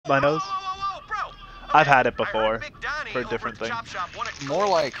my nose? Bro. I've had it before for different things. More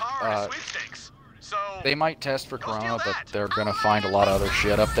like they might test for corona, but they're gonna find a lot of other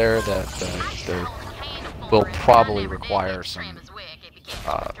shit up there that they will probably require some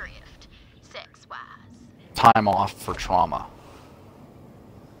time off for trauma.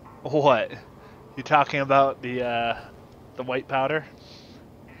 What? You talking about the white powder?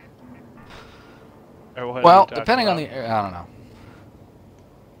 Or what Well, depending on the, I don't know.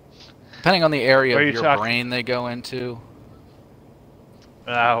 Depending on the area of your brain they go into.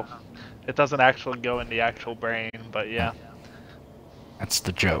 No, it doesn't actually go in the actual brain, but yeah. That's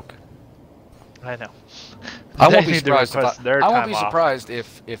the joke. I know. I won't be surprised. I won't be surprised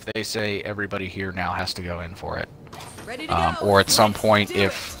if they say everybody here now has to go in for it. Ready to go. Or at some point,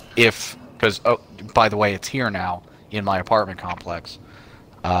 if because by the way, it's here now in my apartment complex.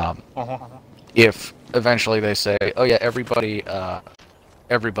 If eventually they say, oh yeah,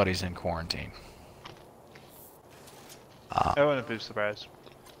 everybody's in quarantine. I wouldn't be surprised.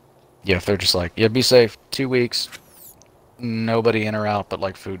 Yeah, if they're just like, yeah, be safe, 2 weeks, nobody in or out but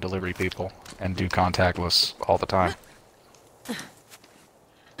like food delivery people, and do contactless all the time.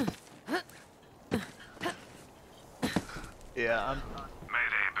 Yeah, May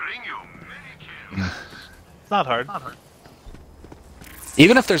they bring you. it's not hard.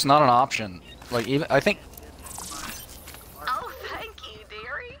 Even if there's not an option, like I think. Oh, thank you,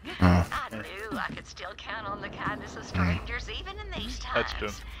 dearie. I knew I could still count on the kindness of strangers, even in these times. That's true.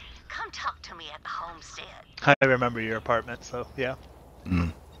 Come talk to me at the homestead. I remember your apartment, so yeah.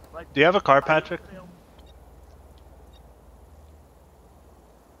 Do you have a car, Patrick?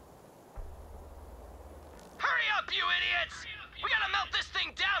 Hurry up, you idiots! We gotta melt this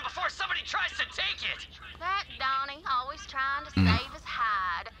thing down before somebody tries to take it. That Donnie always trying to save his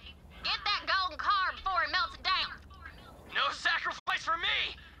hide. Get that golden car before he melts it down. No sacrifice for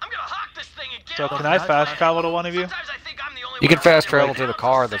me. I'm gonna hawk this thing and get So off can I this fast planet. travel to one of you? Sometimes I think I'm the only You one can fast around travel here to the with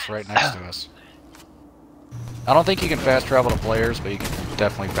car common that's right sense. next to us. I don't think you can fast travel to players, but you can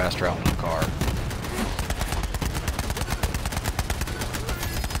definitely fast travel to the car.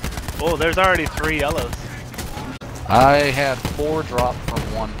 Oh, there's already 3 yellows. I had 4 drop from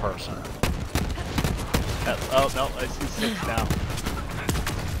one person. Oh no, I see 6 now.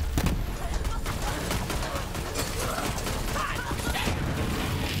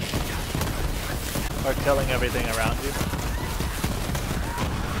 Are killing everything around you.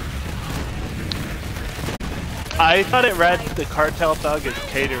 I thought it read the cartel thug is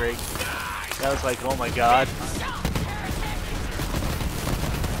catering. I was like, oh my god.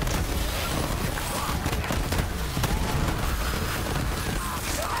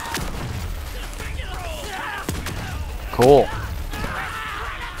 Cool.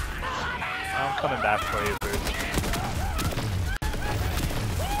 I'm coming back for you, Bruce.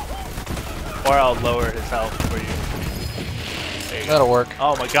 Or I'll lower his health for you. There you That'll go. work.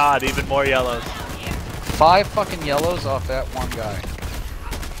 Oh my god, even more yellows. 5 fucking yellows off that one guy.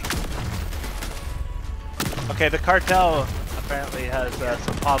 Okay, the cartel apparently has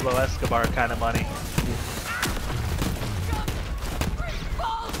some Pablo Escobar kind of money.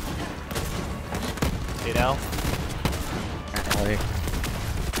 You know? Apparently.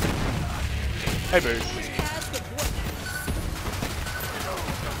 Hey, Bruce.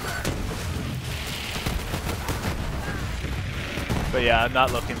 But yeah, I'm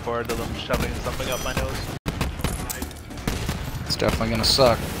not looking forward to them shoving something up my nose. It's definitely gonna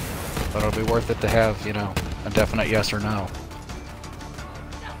suck, but it'll be worth it to have, you know, a definite yes or no.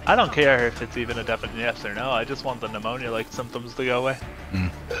 I don't care if it's even a definite yes or no. I just want the pneumonia-like symptoms to go away.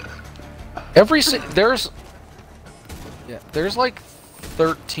 There's like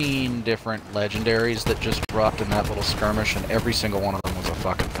 13 different legendaries that just dropped in that little skirmish, and every single one of them was a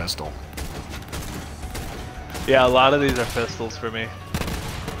fucking pistol. Yeah, a lot of these are pistols for me.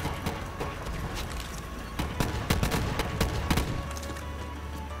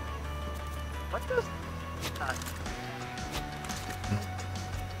 What does...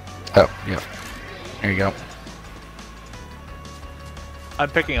 Oh, yeah. There you go. I'm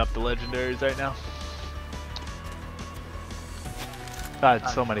picking up the legendaries right now. God,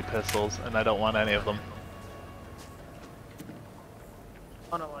 so many pistols, and I don't want any of them.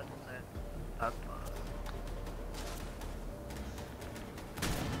 Oh no,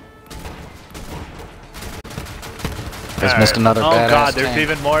 Just missed another badass Oh god, there's tank.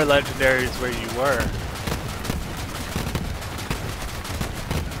 even more legendaries where you were.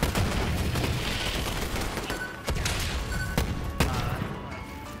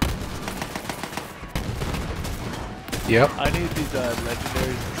 Yep. I need these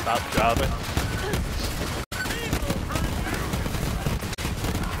legendaries to stop dropping.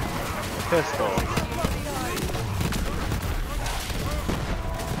 pistols.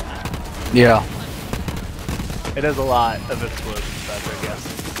 Yeah. It is a lot of explosions, I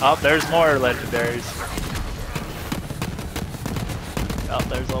guess. Oh, there's more legendaries. Oh,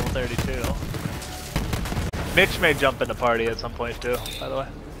 there's level 32. Mitch may jump in the party at some point too, by the way.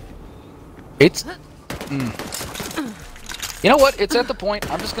 It's... You know what? It's at the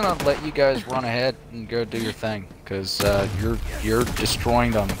point, I'm just gonna let you guys run ahead and go do your thing. Because you're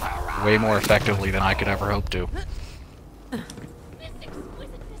destroying them way more effectively than I could ever hope to.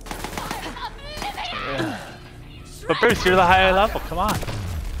 Yeah. But Bruce, you're the higher level, come on.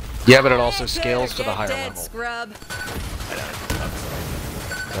 Yeah, but it also scales to the higher level. Scrub.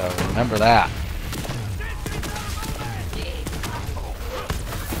 So remember that.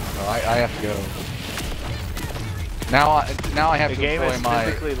 So I have to go. Now I have to employ my.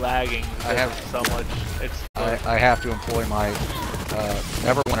 The game is physically lagging. I have so much. It's. I have to employ my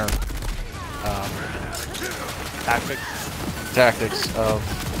Neverwinter tactics of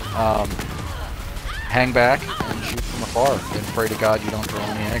hang back and shoot from afar and pray to God you don't throw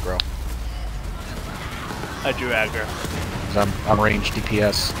any aggro. I drew aggro. 'Cause I'm ranged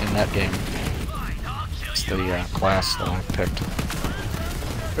DPS in that game. It's the class that I've picked.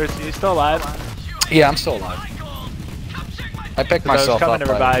 Bruce, are you still alive? Yeah, I'm still alive. I picked myself up. I was coming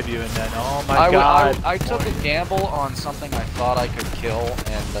to revive you, and then oh my god! I took a gamble on something I thought I could kill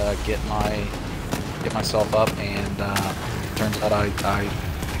and get myself up, and it turns out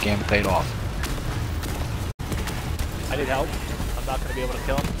the gamble paid off. I need help. I'm not gonna be able to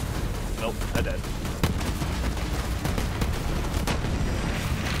kill him. Nope, I did.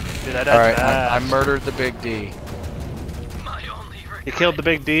 Dude, Alright, I murdered the Big D. You killed the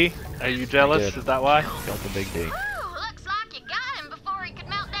Big D? Are you jealous? Is that why? Killed the Big D. Looks like you got him before he could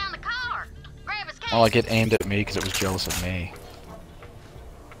melt down the car. Grab his case. Well, like it aimed at me because it was jealous of me.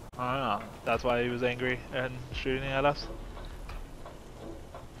 Oh, that's why he was angry and shooting at us?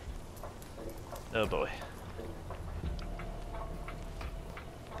 Oh boy.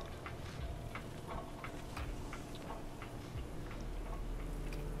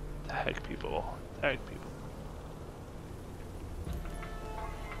 Tag people. Tag people.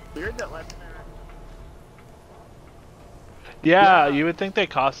 Weird that left. Yeah, you would think they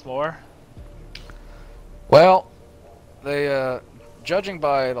cost more. Well, they, judging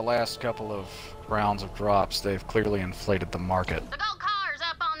by the last couple of rounds of drops, they've clearly inflated the market. The gold car's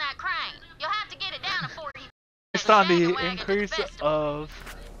up on that crane. You'll have to get it down before you. Based on the increase of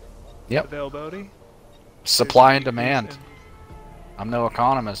availability, supply and demand. I'm no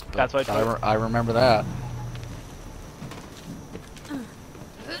economist, but that's I remember that.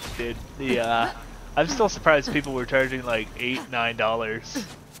 Dude, I'm still surprised people were charging like $8–9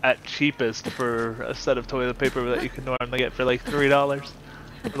 at cheapest for a set of toilet paper that you can normally get for like $3. I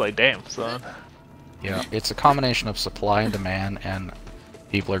was like, damn, son. Yeah, it's a combination of supply and demand, and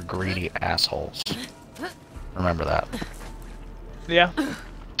people are greedy assholes. Remember that. Yeah,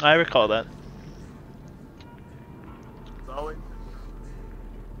 I recall that.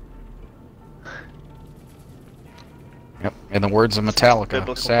 Yep, in the words of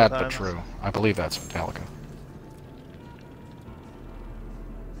Metallica, sad but times. true. I believe that's Metallica.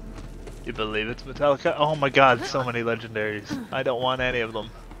 You believe it's Metallica? Oh my god, so many legendaries. I don't want any of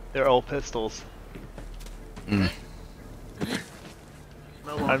them. They're all pistols.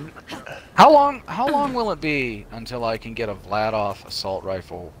 How long will it be until I can get a Vladov assault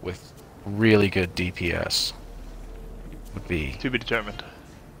rifle with really good DPS? Would be to be determined.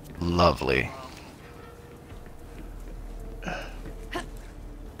 Lovely.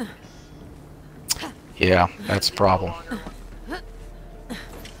 Yeah, that's a problem.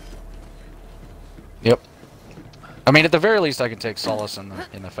 Yep. I mean, at the very least, I can take solace in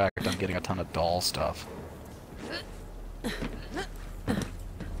the fact that I'm getting a ton of doll stuff.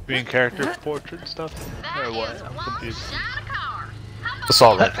 Being character portrait stuff? Or what? I'm confused.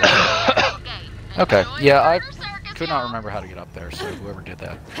 Assault rifle. Okay, yeah, I could not remember how to get up there, so whoever did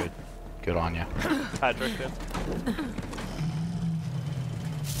that, good on you. Patrick did.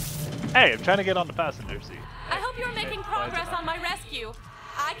 Hey, I'm trying to get on the passenger seat. I hope you're making progress on my rescue.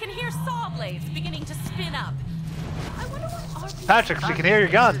 I can hear saw blades beginning to spin up. I wonder what RP Patrick, she can hear your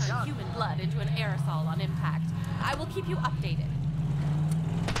guns. Human blood into an aerosol on impact. I will keep you updated.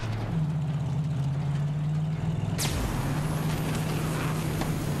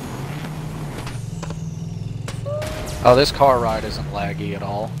 Oh, this car ride isn't laggy at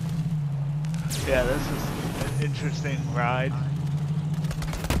all. Yeah, this is an interesting ride.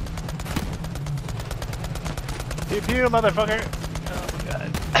 Pew pew, motherfucker! Oh my god.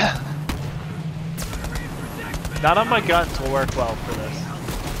 None of my guns will work well for this.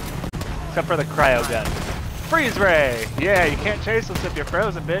 Except for the cryo gun. Freeze ray! Yeah, you can't chase us if you're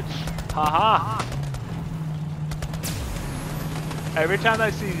frozen, bitch. Haha. Every time I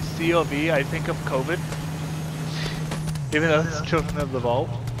see COV, I think of COVID. Even though it's Children of the Vault.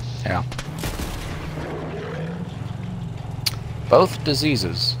 Yeah. Both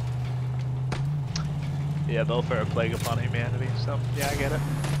diseases. Yeah, both are a plague upon humanity, so yeah, I get it.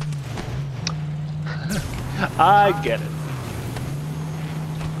 I get it.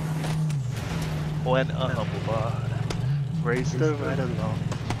 When a humble bard raced the right along,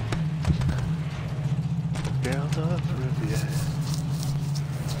 Geralt of Rivia.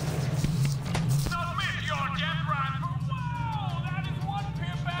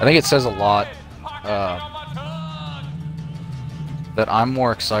 I think it says a lot that I'm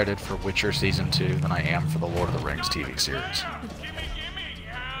more excited for Witcher Season 2 than I am for the Lord of the Rings TV series.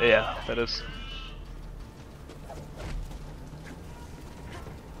 Yeah, that is.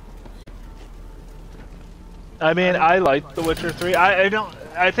 I mean, I like The Witcher 3.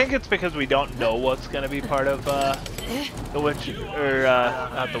 I think it's because we don't know what's gonna be part of The Witcher, or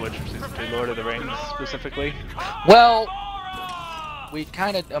not The Witcher Season 2, Lord of the Rings specifically. Well, we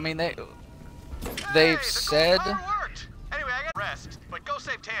kind of, I mean, they've said, Anyway, I got rest, but go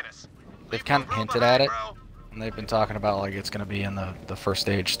save Tannis. they've kind of hinted at it, and they've been talking about like it's gonna be in the first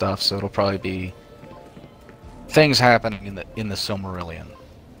stage stuff, so it'll probably be things happening in the Silmarillion.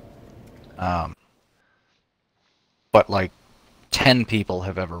 But like 10 people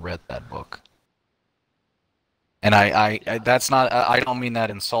have ever read that book. And I that's not, I don't mean that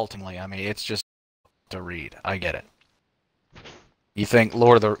insultingly. I mean, it's just to read. I get it. You think the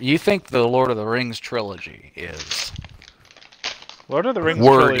Lord of the Rings trilogy is Lord of the Rings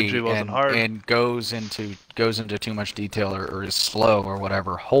wordy trilogy wasn't hard. and goes into too much detail or is slow or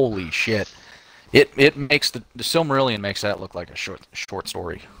whatever. Holy shit. It makes the Silmarillion makes that look like a short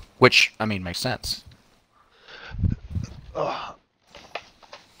story, which I mean makes sense. Ugh.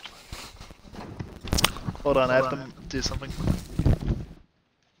 Hold on, I have to do something.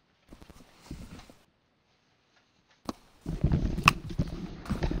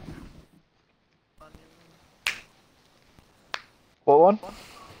 What one?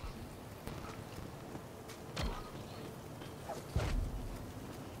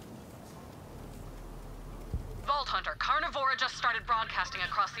 Vault Hunter, Carnivora just started broadcasting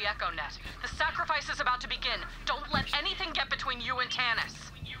across the Echo Net. The sacrifice is about to begin. Don't let anything get between you and Tannis.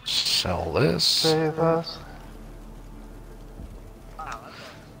 Sell this. Save us.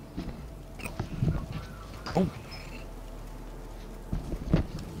 Oh.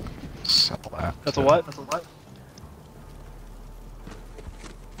 Sell that. That's a what? That's a what?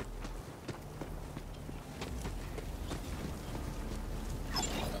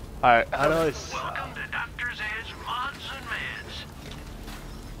 Alright, how do I... Welcome to Doctor's Edge Mods and Meds.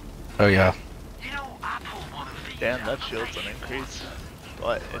 Oh yeah. You know, I pulled one of these. Damn, that shield's an increase.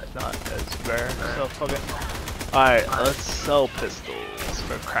 But it's not as rare, so fuck it. Alright, let's sell pistols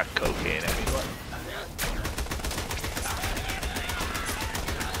for crack cocaine anyway.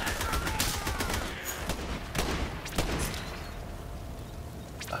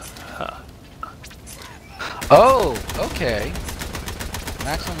 Oh, okay.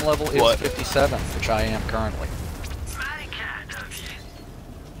 Maximum level is What? 57, which I am currently. Mighty kind of you.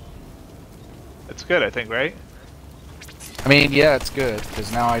 It's good, I think, right? I mean, yeah, it's good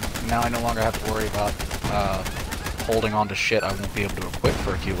because now I no longer have to worry about holding on to shit I won't be able to equip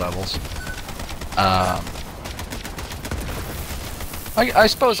for a few levels. I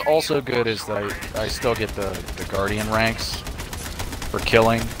suppose also good is that I still get the Guardian ranks for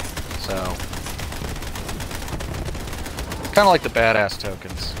killing, so kind of like the badass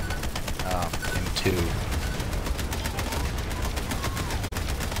tokens in 2.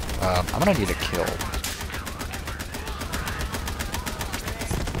 I'm gonna need a kill.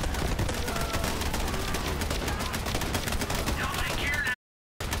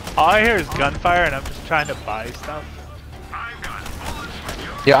 All I hear is gunfire and I'm just trying to buy stuff.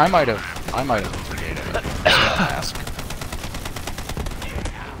 Yeah, I might have forgotten it. I was gonna ask.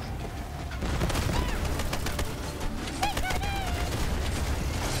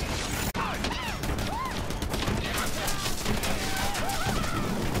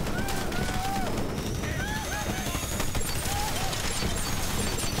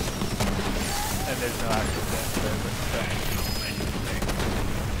 And there's no actual damage.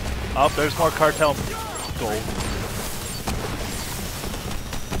 Oh, there's more cartel gold.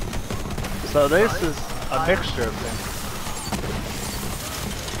 So this is a mixture of things.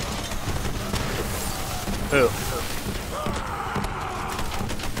 Who?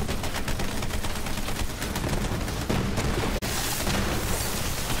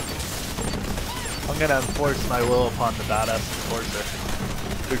 I'm gonna enforce my will upon the badass enforcer,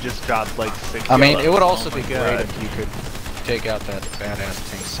 who just dropped like 6. I mean, it would also oh be my great God. if you could take out that badass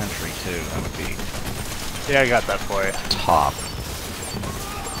tank sentry too. That would be Yeah, I got that for you. top.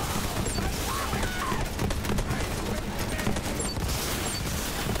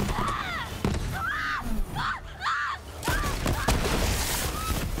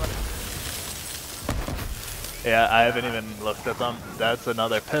 Yeah, I haven't even looked at them. That's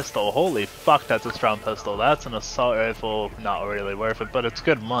another pistol. Holy fuck, that's a strong pistol. That's an assault rifle. Not really worth it, but it's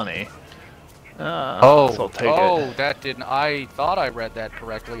good money. So I'll take it. That didn't. I thought I read that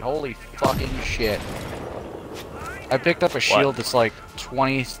correctly. Holy fucking shit! I picked up a shield that's like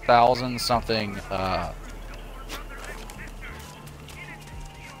 20,000 something.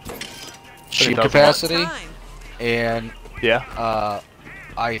 Shield does capacity, Time. and Yeah.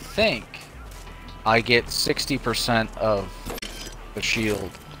 I think I get 60% of the shield.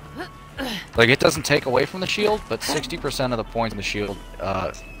 Like, it doesn't take away from the shield, but 60% of the points in the shield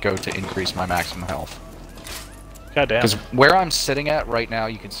go to increase my maximum health. Goddamn. Because where I'm sitting at right now,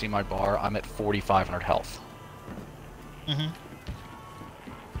 you can see my bar, I'm at 4,500 health. Mm-hmm.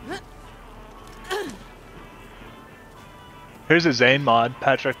 Here's a Zane mod.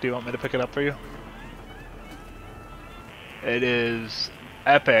 Patrick, do you want me to pick it up for you? It is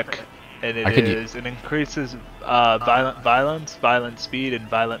epic, and it increases violence, violent speed, and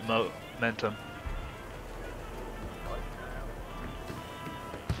violent momentum.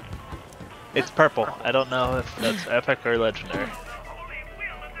 It's purple. I don't know if that's epic or legendary.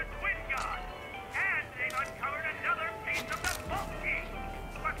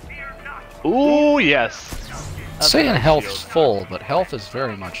 Ooh, yes. That's Saying a nice health's shield. full, but health is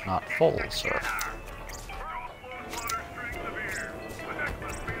very much not full, sir.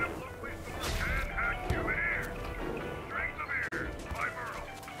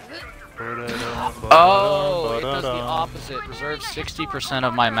 Oh, it does the opposite. Reserves 60%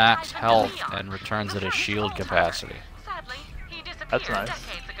 of my max health and returns it as shield capacity. Sadly, he disappeared That's nice.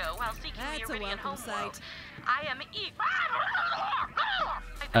 decades ago while seeking That's the a Iridian welcome homeworld. sight. I am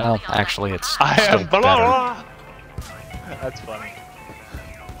Well, actually, it's I still am blah, better. blah. That's funny.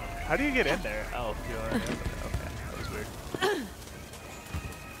 How do you get in there? Oh, you are. Okay, that was weird.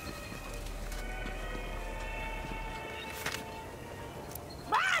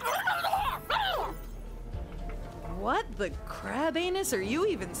 What the crab anus are you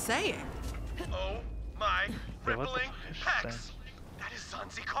even saying? Oh my Yeah, what the rippling fuck is she pecs! saying? That is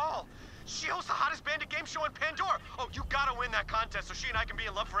Zanzi Call. She hosts the hottest bandit game show in Pandora. Oh, you gotta win that contest so she and I can be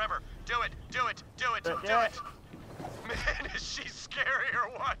in love forever. Do it, do it, do it, do it. Man, is she scary or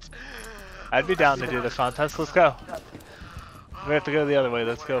what? I'd be down to do the contest. Let's go. We have to go the other way.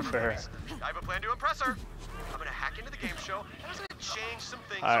 Let's go for her. I have a plan to impress her. I'm gonna hack into the game show and I'm gonna change some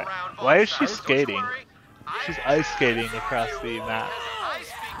things Alright. around. Why on is she site. Don't you skating? worry. She's ice skating across the map. I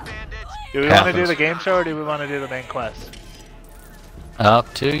speak bandit. Do we want to Happens. do the game show or do we want to do the main quest?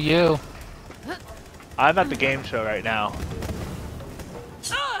 Up to you. I'm at the game show right now.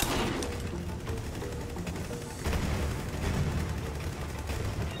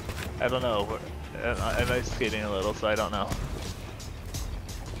 I don't know. I'm ice skating a little, so I don't know.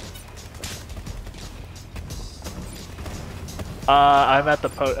 I'm at the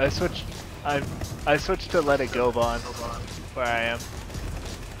I switched to Let It Go on where I am.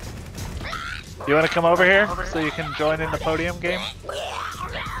 You want to come over here so you can join in the podium game?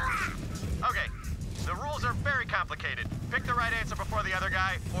 Okay, the rules are very complicated. Pick the right answer before the other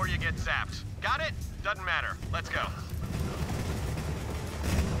guy, or you get zapped. Got it? Doesn't matter. Let's go.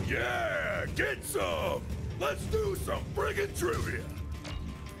 Yeah, get some! Let's do some friggin' trivia!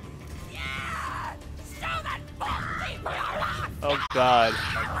 Oh God.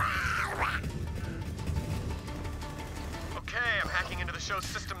 Okay, I'm hacking into the show's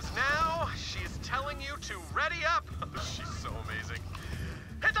systems now. She is telling you to ready up. Oh, she's so amazing.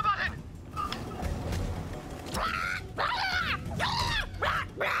 Hit the button!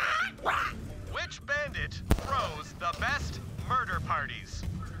 Which bandit throws the best murder parties?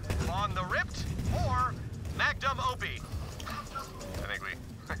 On the Ripped or Magnum Opie? I think we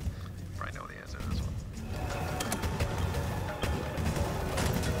probably know the answer to this one.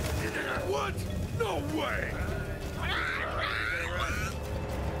 What? No way!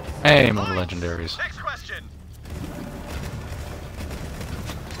 Hey, more legendaries. Next question.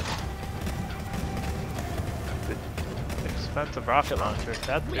 Expensive rocket launcher.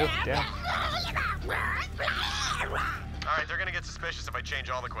 That's good. Yeah. All right, they're gonna get suspicious if I change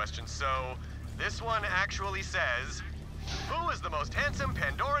all the questions. So this one actually says, who is the most handsome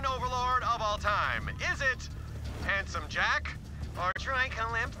Pandoran overlord of all time? Is it Handsome Jack or Troy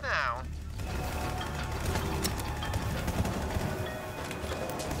Calypso?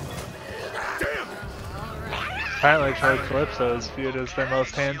 Apparently Troy Calypso is viewed as the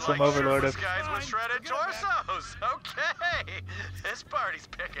most handsome overlord of... guys with shredded torsos. Okay, this party's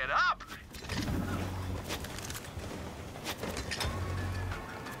picking up.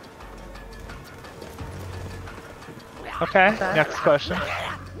 Okay, next question.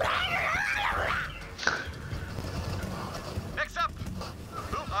 Next up,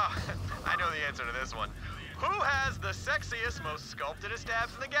 I know the answer to this one. Who has the sexiest, most sculptedest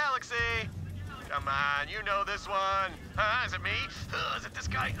abs in the galaxy? Come on, you know this one. Is it me? Is it this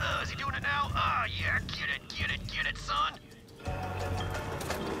guy? Is he doing it now? Yeah, get it, son.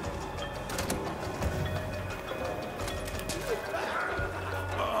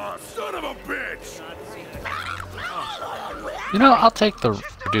 Oh, son of a bitch! You know, I'll take the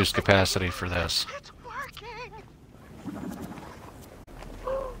reduced capacity for this. It's working.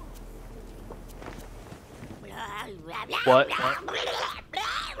 What?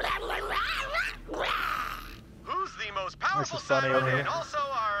 Who's the most powerful This is funny over cyborg here. and also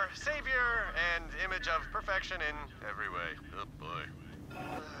our savior and image of perfection in every way? Oh boy.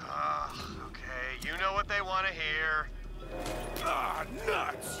 Okay, you know what they want to hear. Ah,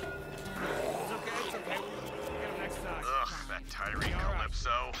 nuts! It's okay. We'll get him next time. Ugh, that Tyree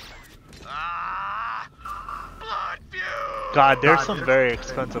Calypso. Blood feud! God, there's some very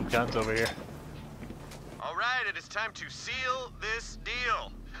expensive guns over here. Alright, it is time to seal this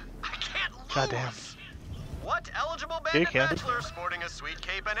deal. I can't lose! Goddamn. What eligible Yeah, you bandit can. bachelor sporting a sweet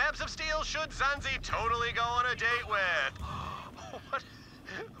cape and abs of steel should Zanzi totally go on a date with? What?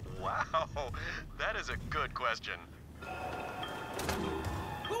 Wow, that is a good question.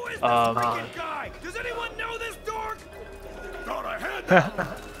 Who is this freaking guy? Does anyone know this dork? Thought I had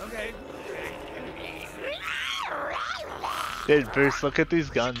that. Okay. Dude, Bruce, look at these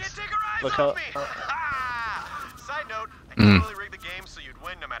She guns. can't take her eyes Look off how... me! Side note, I totally rigged the game so you'd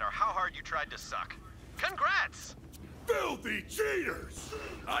win no matter how hard you tried to suck. Congrats! Filthy cheaters!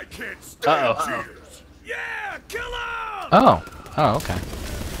 I can't stand cheaters! Yeah, kill 'em! Oh, okay.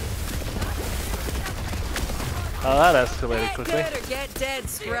 Oh, that escalated Get quickly. good or get dead,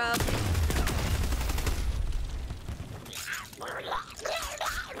 scrub.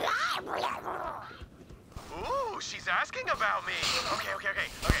 Ooh, she's asking about me. Okay.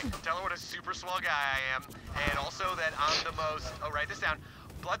 Tell her what a super swell guy I am, and also that I'm the most. Oh, write this down.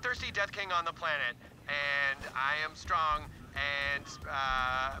 Bloodthirsty Death King on the planet, and I am strong and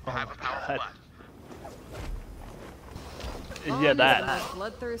have a powerful God. butt. Yeah, I'm that. the most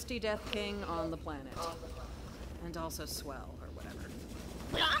bloodthirsty Death King on the planet. And also swell, or whatever.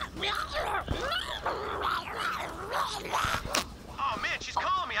 Oh man, she's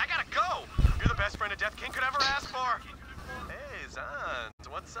calling me. I gotta go. You're the best friend a Death King could ever ask for. Hey, Zans,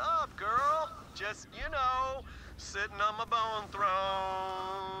 what's up, girl? Just, sitting on my bone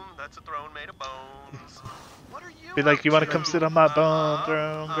throne. That's a throne made of bones. What are you Be like, up you want to to? come sit on my bone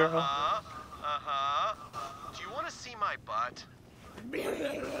throne, girl? Do you want to see my butt?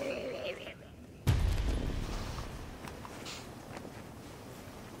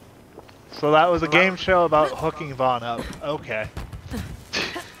 So that was a game show about hooking Vaughn up. Okay.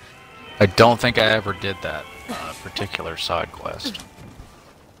 I don't think I ever did that particular side quest.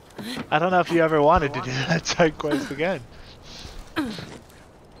 I don't know if you ever wanted to do that side quest again.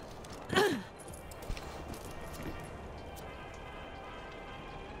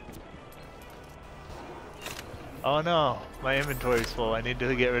 Oh no, my inventory's full. I need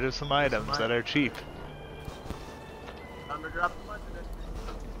to get rid of some items that are cheap.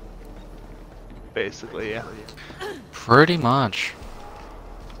 Basically, yeah. Pretty much.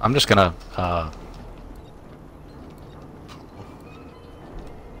 I'm just gonna,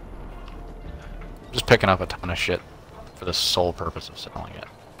 just picking up a ton of shit for the sole purpose of selling it at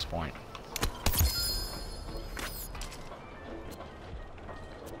this point.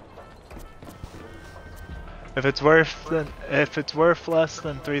 If it's worth less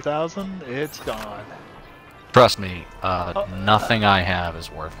than 3,000, it's gone. Trust me, nothing I have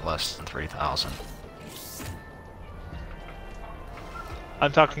is worth less than 3,000.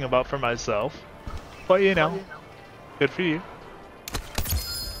 I'm talking about for myself. But you know, good for you.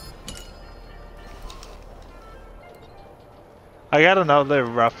 I got another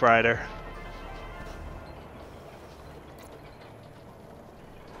Rough Rider.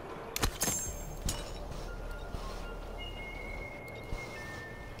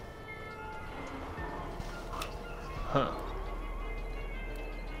 Huh.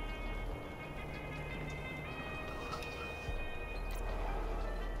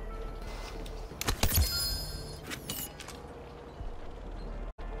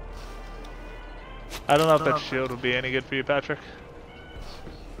 I don't know if that shield would be any good for you, Patrick.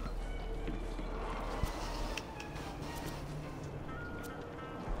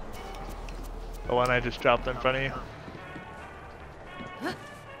 The one I just dropped in front of you.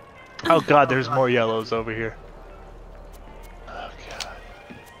 Oh god, there's more yellows over here. Oh god.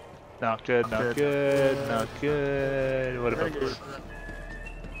 Not good, not good, not good. What about this?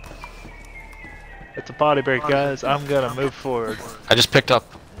 It's a body break, guys. I'm gonna move forward. I just picked up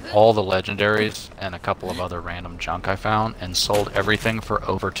all the legendaries and a couple of other random junk I found and sold everything for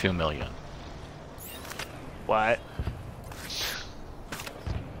over 2 million. What?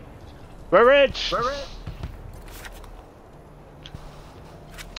 We're rich! I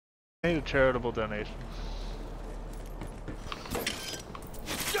need a charitable donation.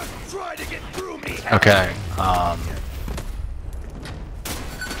 Just try to get through me. Okay,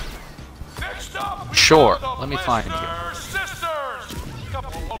 Next up, sure, let me find you. Sisters.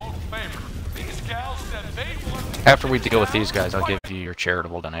 Couple of local favors. These gals said they want. After we deal with these guys, I'll give you your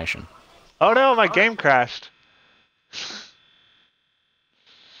charitable donation. Oh no, my game crashed.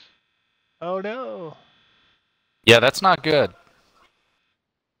 Oh no. Yeah, that's not good.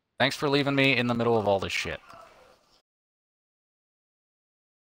 Thanks for leaving me in the middle of all this shit.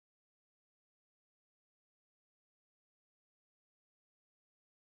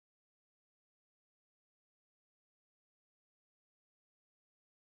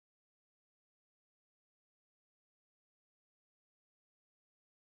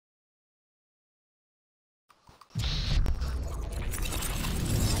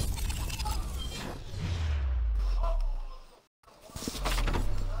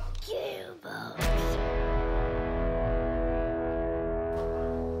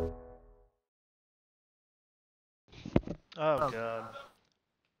 Oh god.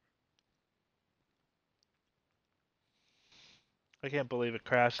 I can't believe it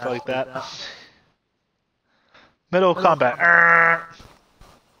crashed like that. Middle of combat.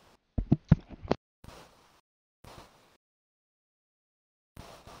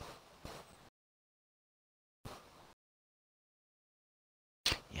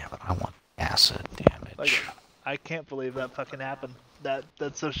 Yeah, but I want acid damage. Like, I can't believe that fucking happened.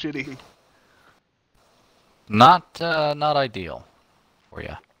 That's so shitty. Not ideal for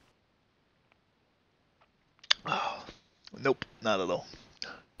you. Oh, nope, not at all.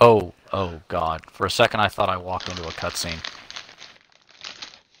 Oh god. For a second I thought I walked into a cutscene.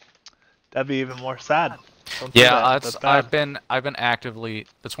 That'd be even more sad. Don't do Yeah, that. That's bad. I've been actively.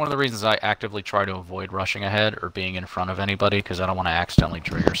 That's one of the reasons I actively try to avoid rushing ahead or being in front of anybody because I don't want to accidentally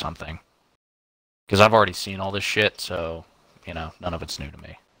trigger something. Because I've already seen all this shit, so you know none of it's new to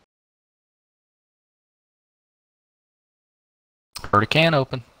me. Heard a can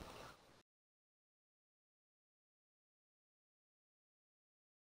open.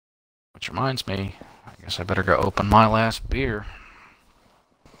 Which reminds me, I guess I better go open my last beer.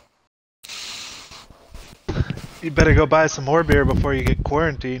 You better go buy some more beer before you get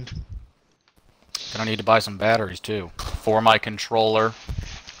quarantined. Gonna need to buy some batteries too for my controller.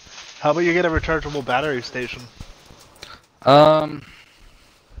 How about you get a rechargeable battery station?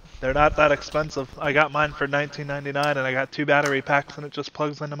 They're not that expensive. I got mine for $19.99 and I got 2 battery packs and it just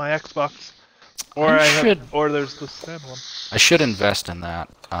plugs into my Xbox. Or or there's the stand one. I should invest in that.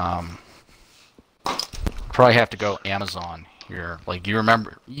 Probably have to go Amazon here. Like you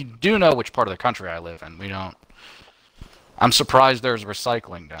do know which part of the country I live in. We don't. I'm surprised there's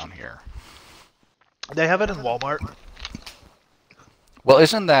recycling down here. They have it in Walmart. Well,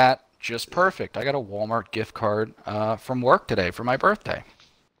 isn't that just perfect? I got a Walmart gift card from work today for my birthday.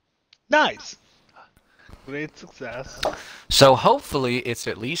 Nice. Great success. So hopefully it's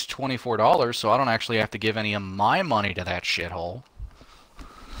at least $24, so I don't actually have to give any of my money to that shithole.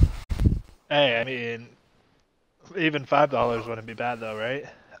 Hey, I mean, even $5 wouldn't be bad though, right?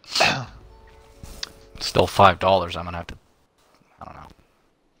 Still $5 I'm gonna have to, I don't know,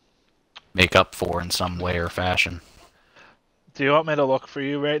 make up for in some way or fashion. Do you want me to look for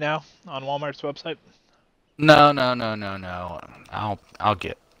you right now on Walmart's website? No.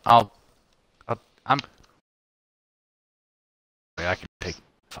 I can take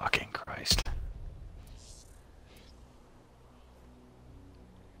fucking Christ.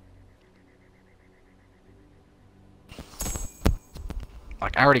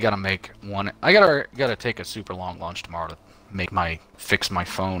 Like I already gotta make one. I gotta take a super long lunch tomorrow to fix my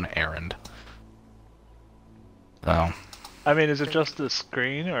phone errand. So. I mean, is it just the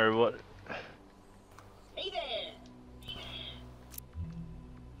screen or what? Hey there.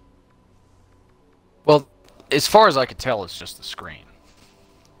 Well, as far as I could tell, it's just the screen.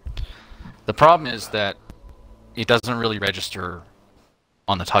 The problem is that it doesn't really register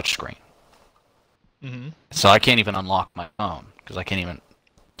on the touch screen. Mm-hmm. So I can't even unlock my phone because I can't even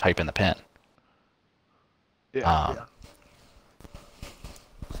type in the PIN. Yeah.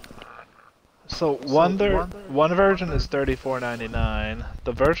 So one version is $34.99.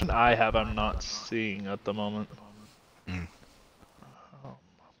 The version I have, I'm not seeing at the moment. Mm.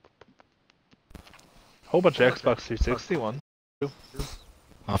 Whole bunch of Xbox 360 ones.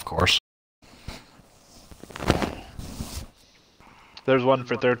 Of course. There's one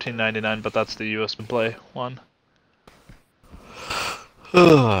for $13.99, but that's the US Play one.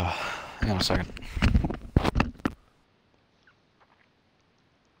 Hang on a second.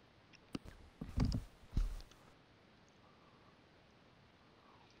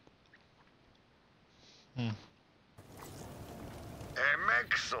 A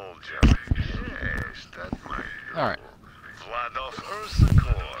mech soldier. Yes, that might do. All right. Vladov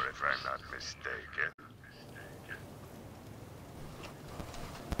Ursakor, if I'm not mistaken.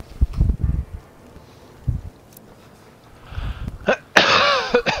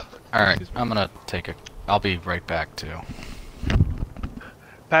 Alright, I'm gonna take a... I'll be right back, too.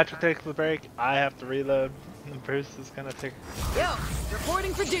 Patrick takes the break. I have to reload. And Bruce is gonna take... Yo,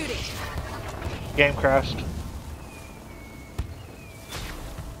 reporting for duty. Game crashed.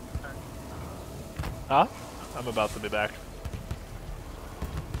 Huh? I'm about to be back.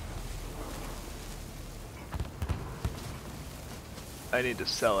 I need to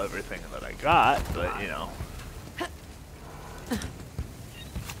sell everything that I got, but you know.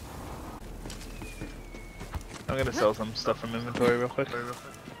 I'm gonna sell some stuff from inventory real quick.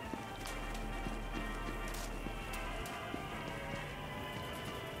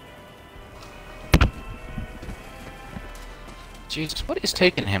 Jesus, what is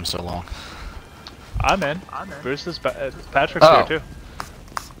taking him so long? I'm in. Bruce is Patrick's here too.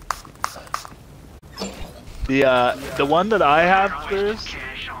 The one that I have, Bruce,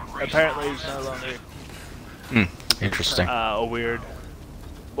 apparently is no longer. Interesting. A weird.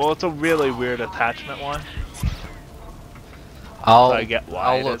 Well, it's a really weird attachment one. I'll So I get why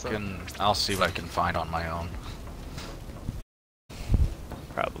I'll it look isn't. and I'll see what I can find on my own.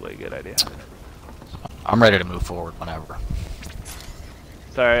 Probably a good idea. I'm ready to move forward whenever.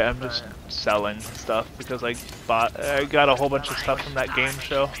 Sorry, I'm just selling stuff because I got a whole bunch of stuff from that game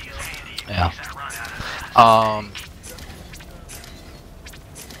show. Yeah.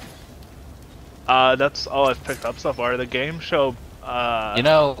 That's all I've picked up so far. The game show, You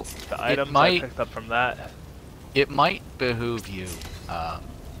know, the items I picked up from that. it might behoove you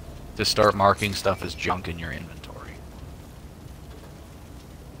to start marking stuff as junk in your inventory.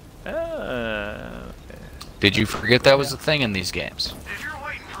 Okay. Did you forget that was a thing in these games?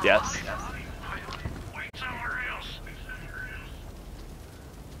 Yes.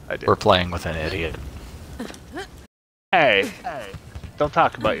 I did. We're playing with an idiot. Hey, don't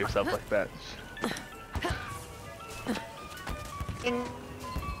talk about yourself like that.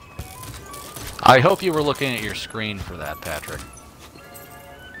 I hope you were looking at your screen for that, Patrick.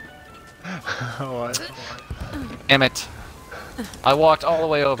 What? Damn it. I walked all the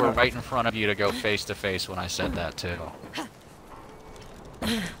way over right in front of you to go face to face when I said that too.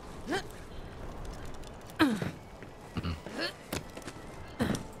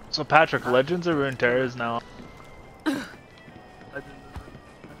 So Patrick, Legends of Runeterra is now.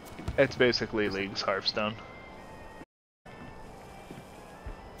 It's basically League's Hearthstone.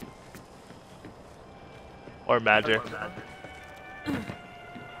 Or Magic.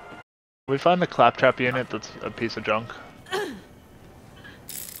 We found the claptrap unit that's a piece of junk.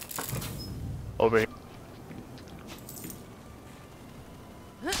 Over here.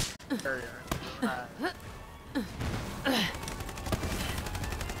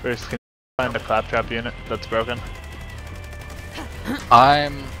 First, can you find a claptrap unit that's broken?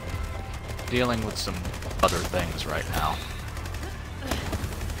 I'm dealing with some other things right now.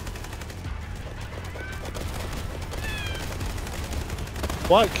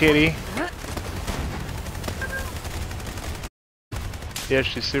 What, kitty? Yeah,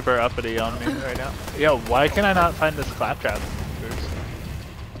 she's super uppity on me right now. Yo, why can I not find this claptrap?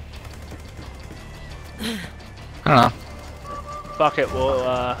 I don't know. Fuck it,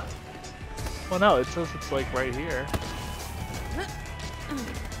 well no, it says it's like right here.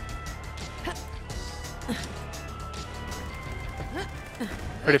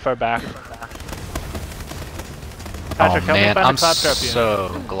 Pretty far back. Patrick, Oh man, I'm claptrap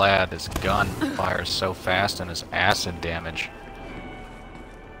so glad his gun fires so fast and his acid damage.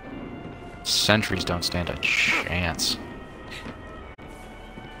 Sentries don't stand a chance.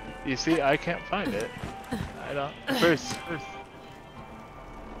 You see, I can't find it. I don't. Bruce.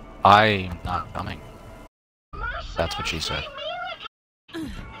 I'm not coming. That's what she said.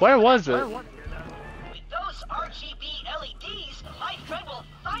 Where was it? With those RGB LEDs, my friend will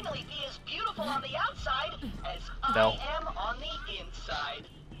finally be as beautiful on the outside as No. I am on the inside.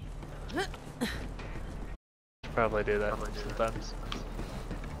 Should probably do that sometimes.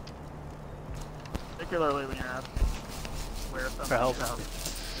 Particularly when you're asking where For something's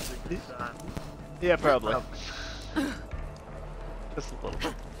help. out. Yeah, probably. Just a little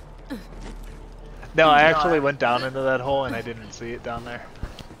bit. No, I actually went down into that hole and I didn't see it down there.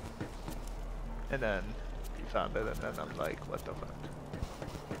 And then he found it and then I'm like, what the fuck?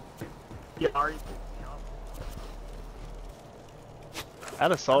 Yeah, are you?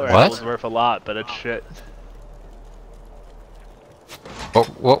 That assault What? rifle is worth a lot, but it's shit.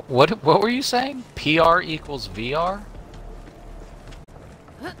 What were you saying? PR equals VR?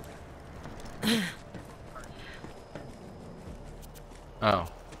 Oh,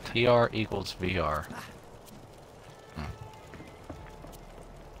 PR equals VR.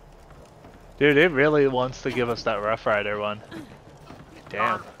 Dude, it really wants to give us that Rough Rider one.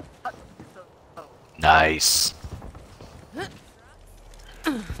 Damn. Nice.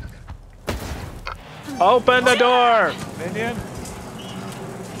 Open the door, minion!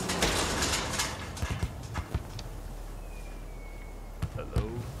 Hello,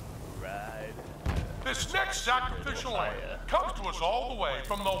 ride. This next sacrificial lamb comes to us all the way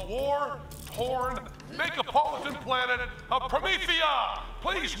from the war-torn megapolitan planet of Promethea.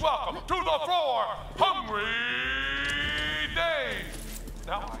 Please welcome to the floor, Hungry Dave.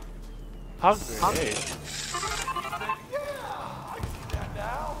 Now, Hungry. yeah, I can see that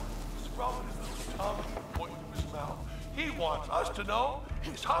now. Sprouting his little tongue, pointing to his mouth. He wants us to know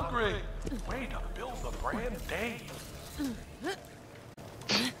he's hungry. Way to build the brand, Dave.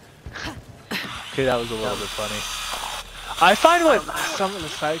 Okay, that was a little bit funny. I find what some of the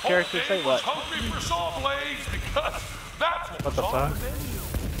side characters say, what? Hungry for saw blades because that's What the was fuck? on the menu.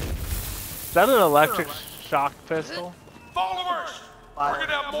 Is that an electric shock pistol? Followers, we're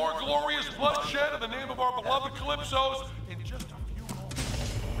gonna have more glorious bloodshed in the name of our beloved Calypsos in just a few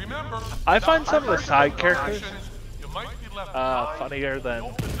moments. Remember, I find some of the side characters you might be left behind funnier than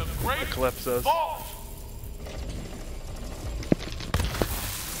open the great the Calypsos. vault.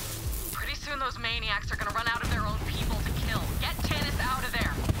 Pretty soon those maniacs are gonna run out of their own people to kill. Get Tannis out of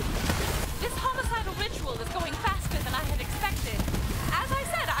there. This homicidal ritual is going faster than I had expected. As I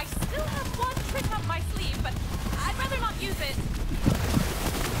said, I still have one trick up my sleeve, but I'd rather not use it.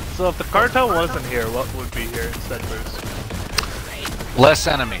 So if the cartel wasn't here, what would be here instead, Bruce? Less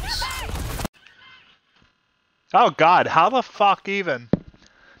enemies. Oh god, how the fuck even?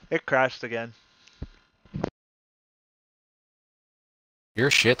 It crashed again. Your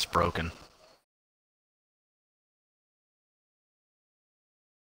shit's broken.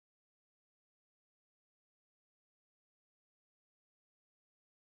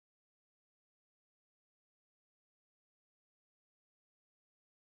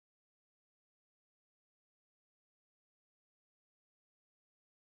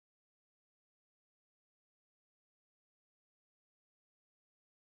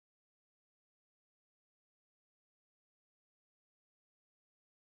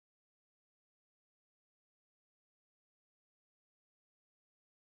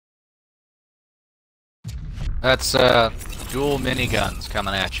 That's dual miniguns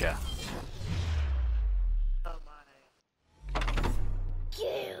coming at you.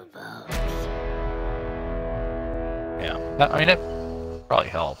 Yeah, I mean it probably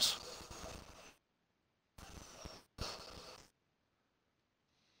helps.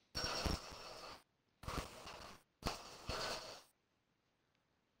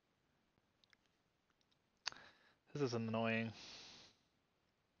 This is annoying.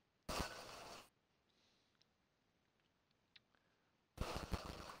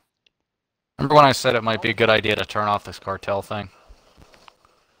 Remember when I said it might be a good idea to turn off this cartel thing?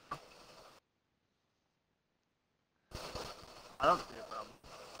 I don't see a problem.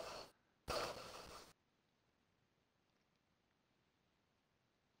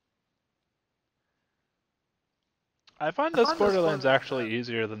 I find this Borderlands actually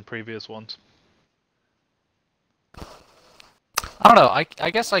easier than previous ones. I don't know, I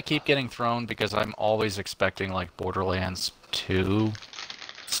guess I keep getting thrown because I'm always expecting like Borderlands 2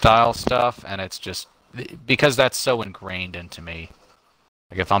 style stuff, and it's just because that's so ingrained into me.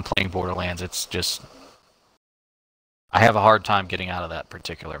 Like if I'm playing Borderlands, it's just I have a hard time getting out of that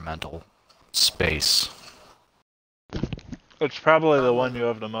particular mental space. It's probably the one you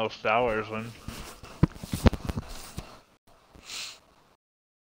have the most hours in.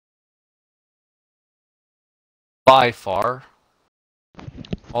 By far.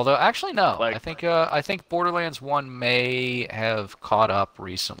 Although, actually, no. Like- I think Borderlands 1 may have caught up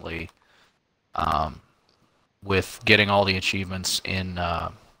recently, with getting all the achievements in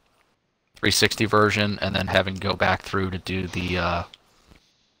 360 version, and then having to go back through to do the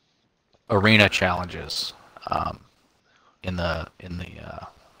arena challenges in the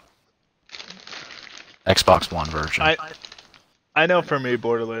Xbox One version. I know for me,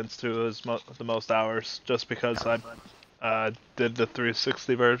 Borderlands 2 is the most hours, just because I did the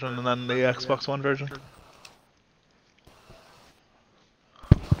 360 version and then the Xbox One version.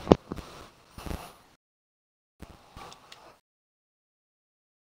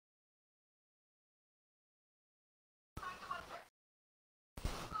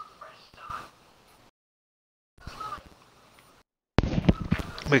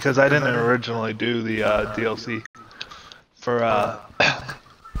 Because I didn't originally do the DLC for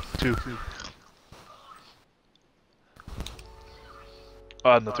 2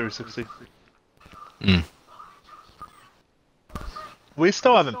 on the 360. We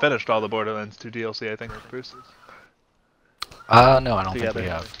still haven't finished all the Borderlands 2 DLC, I think, Bruce. No, I don't think we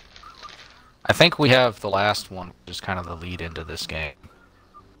have. I think we have the last one, which is kind of the lead into this game.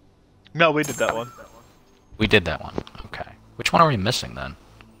 No, we did that one. We did that one. Okay. Which one are we missing then?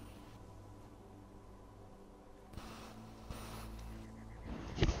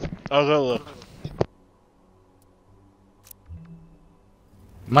 I'll go look.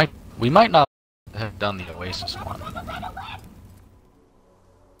 We might not have done the Oasis one.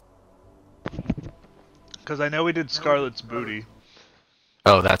 Because I know we did Scarlet's Booty.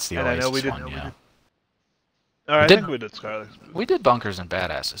 Oh, that's the and Oasis I know we did, one, yeah. I think we did Scarlet's Booty. We did Bunkers and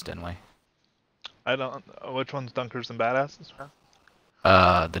Badasses, didn't we? I don't... Which one's Dunkers and Badasses?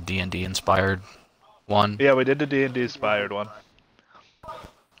 The D&D inspired one. Yeah, we did the D&D inspired one.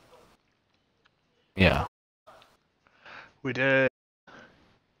 Yeah. We did...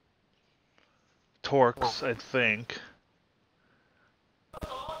 Torques, I think.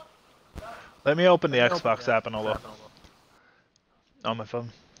 Let me open the Xbox app and I'll look. On my phone.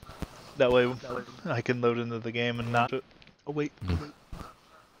 That way I can load into the game and not... Oh, wait.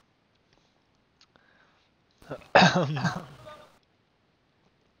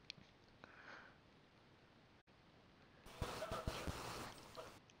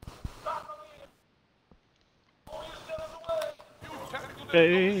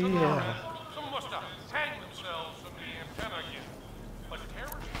 Yeah.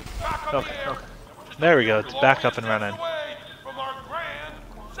 Okay. There we go. It's back up and running.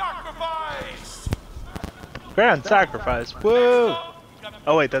 Grand sacrifice. Woo!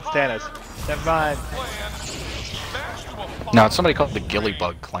 Oh wait, that's Tannis. Never mind. No, it's somebody called the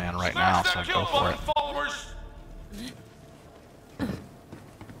Gillybug Clan right now, so go for it.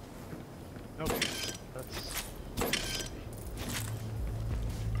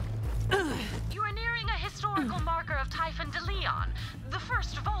 You are nearing a historical marker of Typhon de Leon, the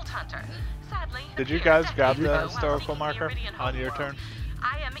first Vault Hunter. Sadly, did you guys grab the historical marker on your turn?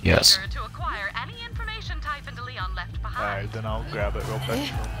 I am eager to acquire any information Typhon de Leon left behind. Alright, then I'll grab it real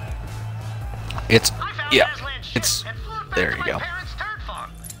quick. It's... yeah. It's... there you go.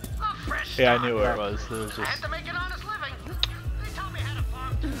 Yeah, I knew where it was. It was just...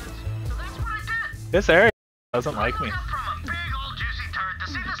 This area doesn't like me.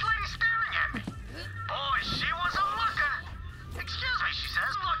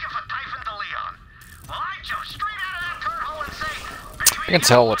 You can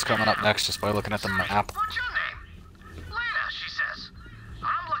tell what's coming up next just by looking at the map. What's your name? Lena, she says.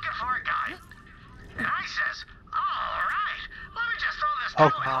 I'm looking for a guy. And I says, alright, let me just throw this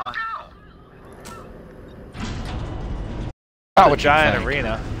God. Not what giant you think.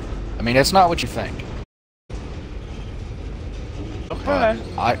 arena. I mean, it's not what you think. Okay.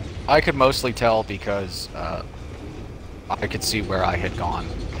 I could mostly tell because I could see where I had gone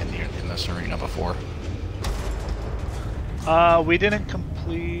in this arena before. We didn't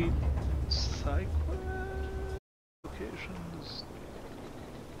complete side locations.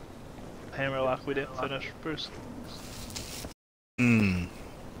 Hammerlock we didn't finish, Bruce.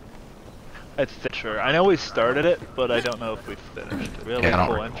 I think sure. I know we started it, but I don't know if we finished it. Really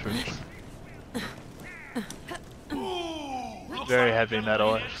cool entrance. Very heavy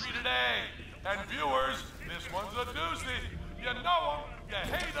metal. And viewers, this one's a doozy. You know them, you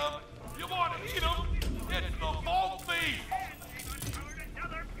hate them, you want to eat them. It's the Vault Thief.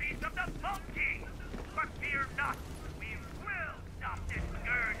 Another piece of the monkey. But fear not, we will stop this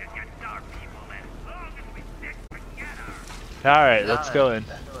scourge against our people as long as we stick together. Alright, let's go in,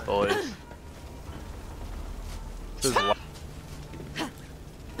 boys. This is I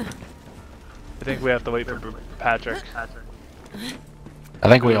think we have to wait for Patrick. I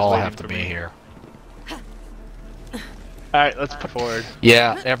think we all have to be here. Alright, let's put forward.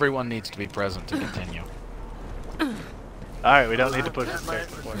 Yeah, everyone needs to be present to continue. Alright, we don't need to push the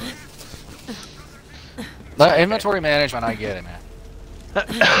character forward. The inventory management, I get it, man.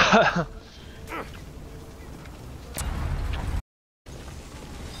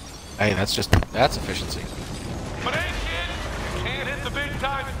 Hey, that's efficiency. But hey, kid, you can't hit the big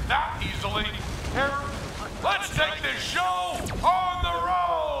time that easily. Here, let's take this show on the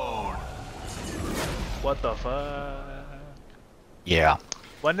road. What the fuck? Yeah.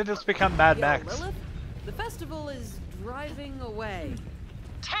 When did this become Mad Yo, Max? Lilith, the festival is driving away.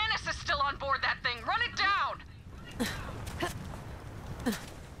 Tannis is still on board that thing. Run it down.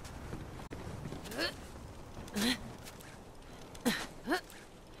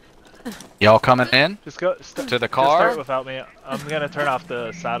 Y'all coming in? Just go to the Just car? start without me. I'm gonna turn off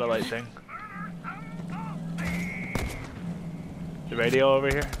the satellite thing. The radio over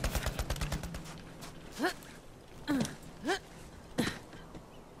here.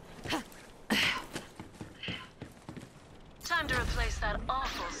 Time to replace that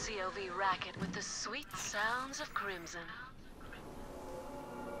awful COV racket with the sweet sounds of Crimson.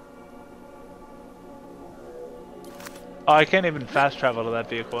 Oh, I can't even fast travel to that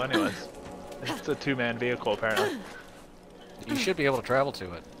vehicle anyways. It's a two-man vehicle apparently. You should be able to travel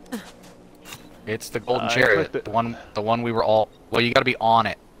to it. It's the golden I chariot, clicked the one we were all. Well, you got to be on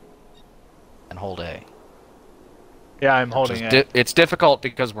it and hold A. Yeah, I'm holding A. It's difficult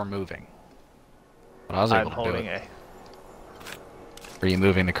because we're moving. But I was able I'm to holding do it. A. Are you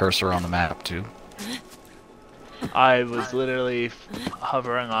moving the cursor on the map too? I was literally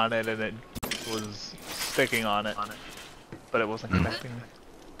hovering on it and it was sticking on it, but it wasn't connecting me.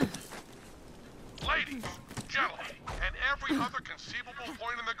 Ladies, gentlemen, and every other conceivable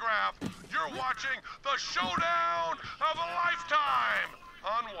point in the graph, you're watching the showdown of a lifetime!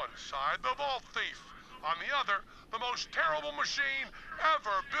 On one side, the vault thief. On the other, the most terrible machine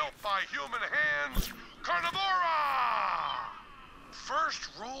ever built by human hands, Carnivora!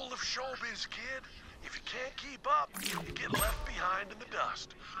 First rule of showbiz, kid. If you can't keep up, you get left behind in the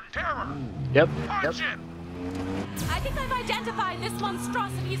dust. Terror! Yep. Punch it! I think I've identified this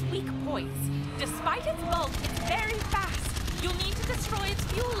monstrosity's weak points. Despite its bulk, it's very fast. You'll need to destroy its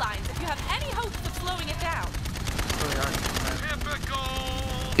fuel lines if you have any hopes of slowing it down.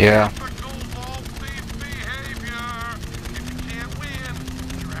 Typical! Yeah. Typical vault thief behavior! If you can't win,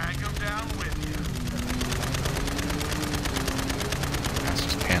 drag him down with you. That's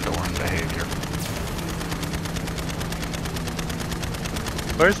just Pandoran behavior.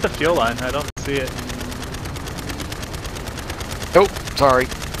 Where's the fuel line? I don't see it. Oh, sorry.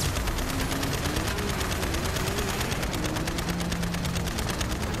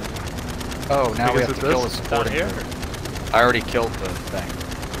 Oh, now we have to kill the supporting here? crew. I already killed the thing.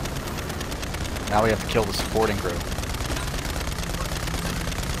 Now we have to kill the supporting crew.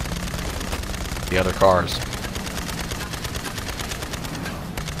 The other cars.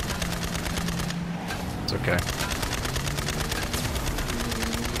 It's okay.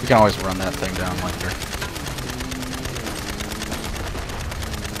 We can always run that thing down later.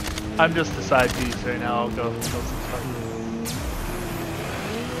 I'm just a side piece right now. I'll go kill some stuff.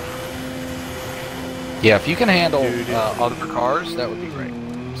 Yeah, if you can handle other cars, that would be great.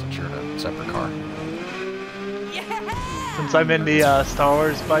 Since you're in a separate car. Since I'm in the Star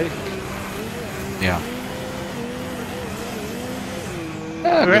Wars bike. Yeah.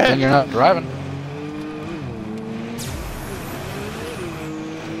 Yeah, good thing you're not driving.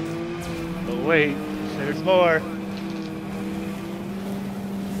 But wait, there's more.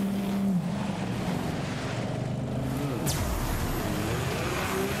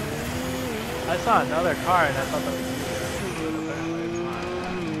 I saw another car and I thought that was you. Apparently it's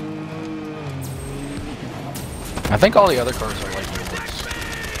not. I think all the other cars are like yours.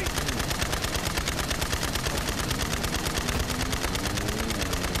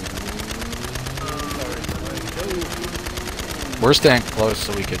 We're staying close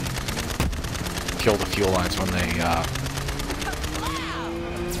so we can kill the fuel lines when they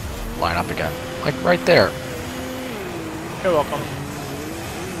line up again. Like right there. You're welcome.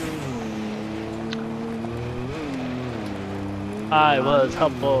 I was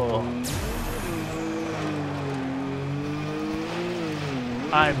helpful.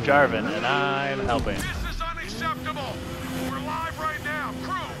 I'm Jarvan and I'm helping. This is unacceptable! We're live right now!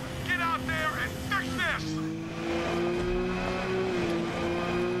 Crew, get out there and fix this!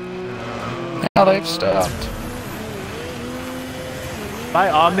 Now they've stopped. My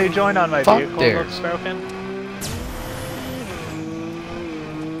Omni joint on my Fuck vehicle theirs. looks broken.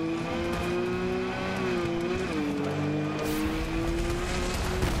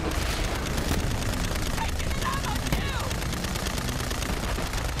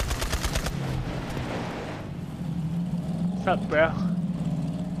 What's up, bro?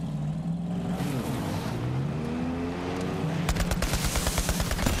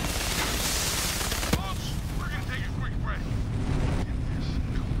 Folks, we're gonna take a quick break. Get this,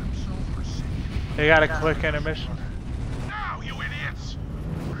 I'm so They got a quick intermission. Now, you idiots!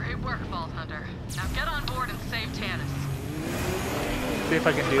 Great work, Vault Hunter. Now get on board and save Tannis. See if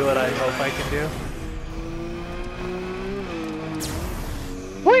I can do what I hope I can do.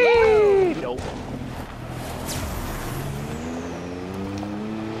 Whee! Nope.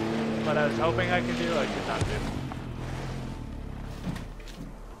 What I was hoping I could do, I could not do.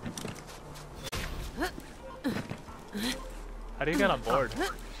 How do you get on board?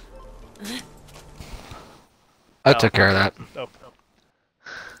 I took care of that. Oh.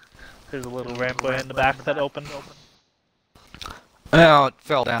 There's a little rampway in the back that opened. Well, it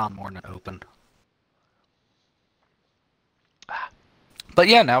fell down more than it opened. But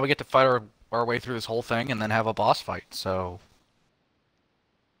yeah, now we get to fight our way through this whole thing and then have a boss fight, so...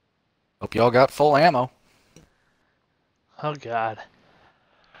 Hope y'all got full ammo. Oh god.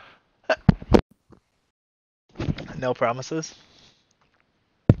 No promises?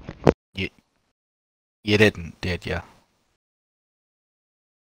 You didn't, did ya?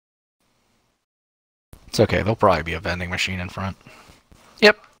 It's okay, there'll probably be a vending machine in front.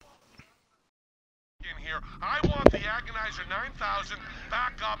 Yep. In here, I want the Agonizer 9000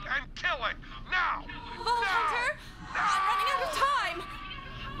 back up and killing now! Vault Hunter! I'm running out of time!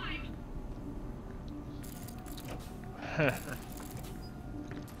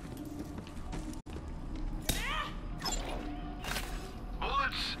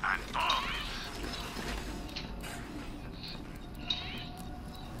 Bullets and bombs.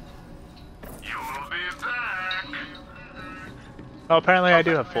 You will be back. Oh, apparently I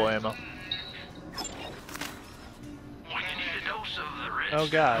do have full ammo. When you need a dose of the rich, Oh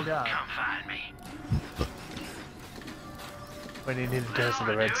god. come find me. When you need a dose of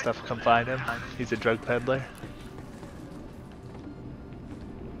the red stuff, come find him. He's a drug peddler.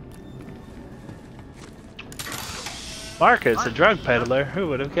 Marcus, a drug peddler? Who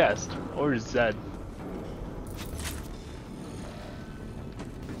would have guessed? Or Zed.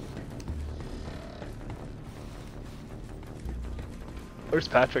 Where's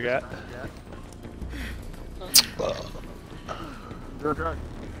Patrick at?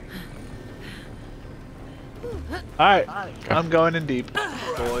 Alright, I'm going in deep,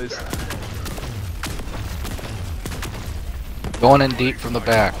 boys. Going in deep from the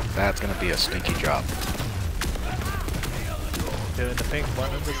back. That's gonna be a stinky job. Doing the pink one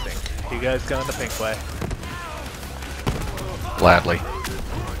and the stink. You guys going the pink way. Gladly.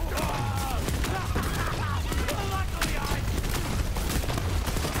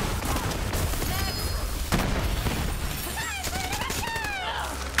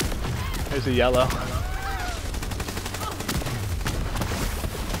 There's a yellow.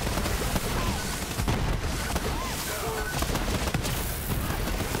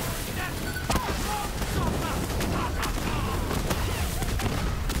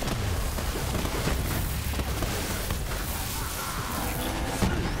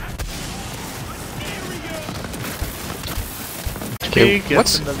 Okay, He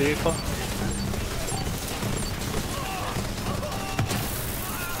gets in the vehicle.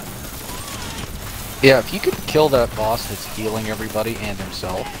 Yeah, if you could kill that boss that's healing everybody and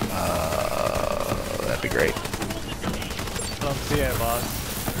himself, that'd be great. I don't see it, boss.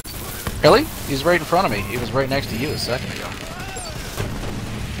 Really? He's right in front of me. He was right next to you a second ago.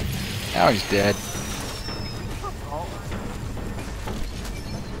 Now he's dead.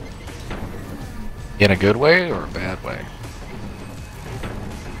 In a good way or a bad way?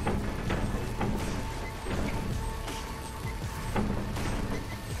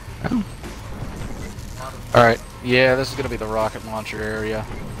 Oh. Alright, yeah, this is gonna be the rocket launcher area.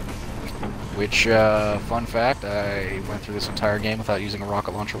 Which, fun fact, I went through this entire game without using a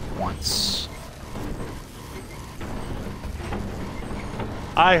rocket launcher once.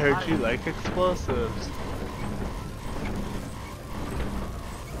 I heard you like explosives.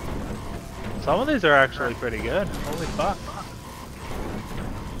 Some of these are actually pretty good. Holy fuck.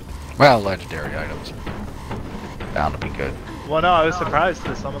 Well, legendary items are bound to be good. Well, no, I was surprised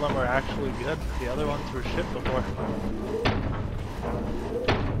because some of them were actually good. The other ones were shit before.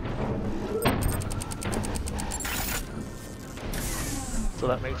 So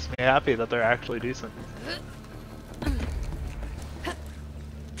that makes me happy that they're actually decent.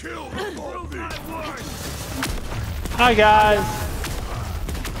 Kill the zombie. Hi guys!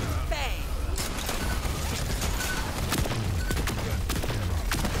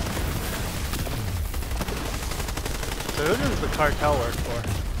 So who does the cartel work for?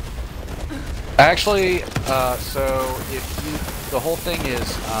 Actually, so if you, the whole thing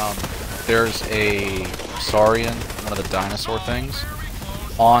is, there's a Saurian, one of the dinosaur things,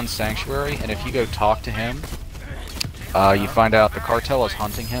 on Sanctuary, and if you go talk to him, You find out the cartel is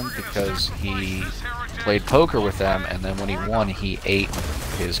hunting him because he played poker with them, and then when he won, he ate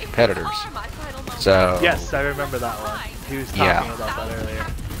his competitors. So yes, I remember that one. He was talking about that earlier.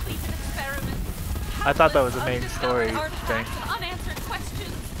 I thought that was a main story thing.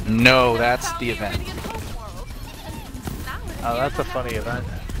 No, that's the event. Oh, that's a funny event.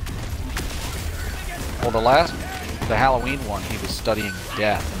 Well, the Halloween one, he was studying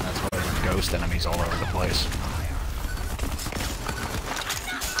death, and that's why there were ghost enemies all over the place.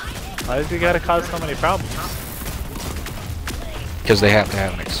 Why does he gotta cause so many problems? Because they have to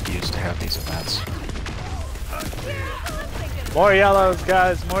have an excuse to have these events. More yellows,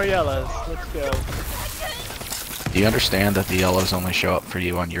 guys, more yellows. Let's go. Do you understand that the yellows only show up for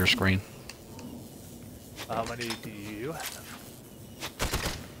you on your screen? How many do you have?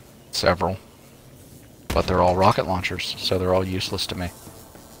 Several. But they're all rocket launchers, so they're all useless to me.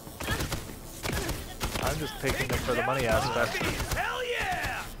 I'm just taking them for the money aspect. Hell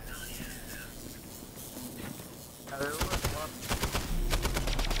yeah!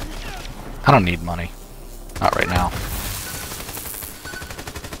 I don't need money. Not right now.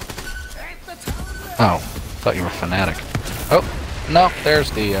 Oh, thought you were a fanatic. Oh, no,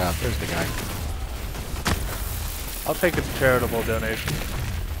 there's the guy. I'll take a charitable donation.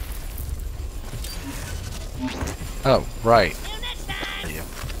 Oh, right. Yeah.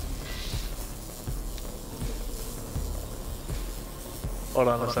 Hold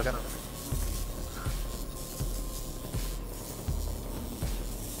on a second.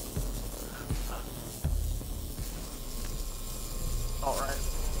 Alright.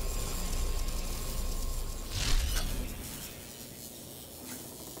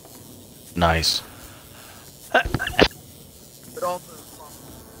 Nice. But also,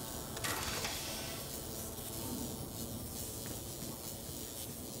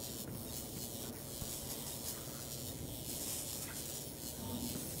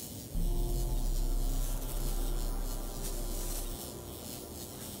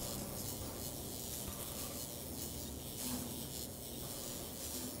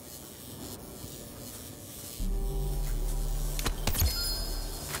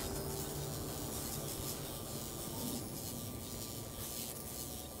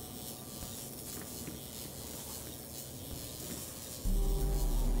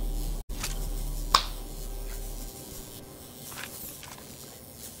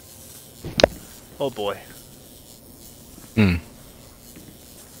 Oh boy. Hmm.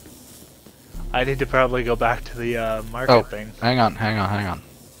 I need to probably go back to the market thing. Hang on.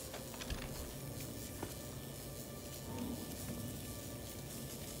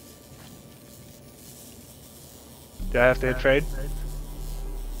 Do I have to hit trade?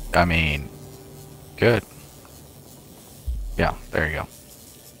 I mean, good. Yeah, there you go.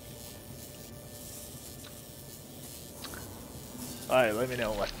 Alright, let me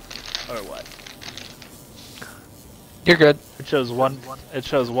know what. Or what. You're good. It shows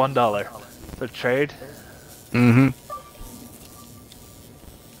 $1. The trade? Mm-hmm.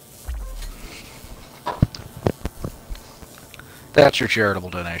 That's your charitable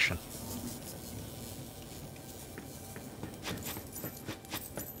donation.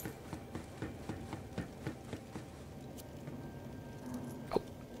 Oh.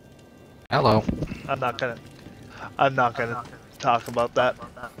 Hello. I'm not gonna talk about that.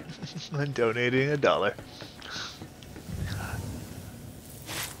 I'm donating $1.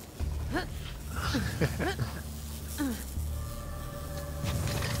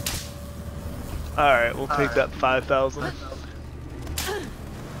 Alright, we'll take that 5,000.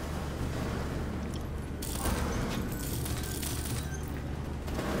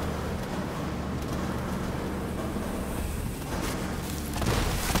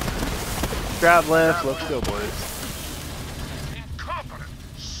 Grab lift, let's go boys.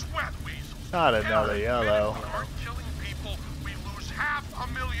 Not another yellow. Killing people, we lose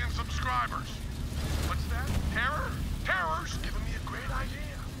 500,000 subscribers. What's that? Terror? Terror's giving me a great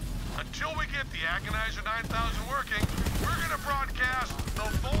idea. Until we get the Agonizer 9000 working, we're gonna broadcast the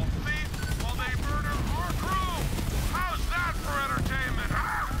Vault Thief while they murder our crew. How's that for entertainment,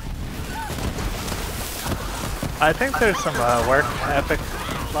 huh? I think there's some work ethic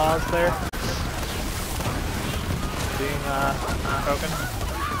laws there being broken.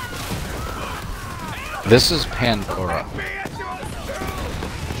 This is Pandora.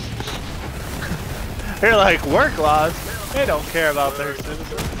 They're like, work laws? They don't care about their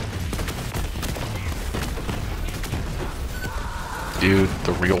citizens. Dude,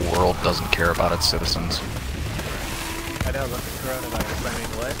 the real world doesn't care about its citizens. I know, look at coronavirus. I mean,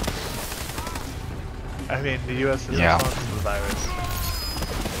 what? I mean, the U.S. is Yeah. responsible to the virus.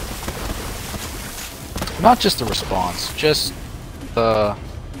 Not just the response, just the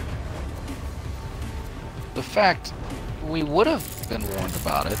fact we would have been warned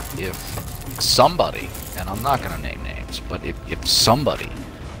about it if somebody, and I'm not going to name names, but if somebody,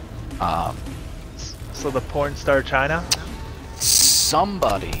 So the porn star China?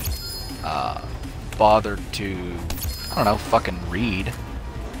 somebody bothered to, I don't know, fucking read,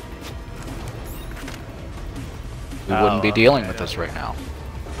 we wouldn't be dealing with this right now.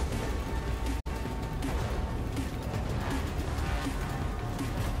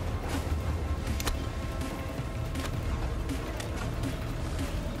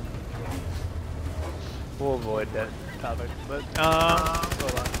 We'll avoid that topic, but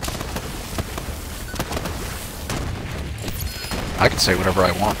hold on. I can say whatever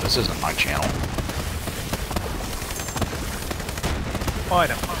I want. This isn't my channel. Oh, I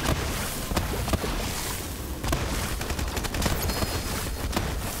know.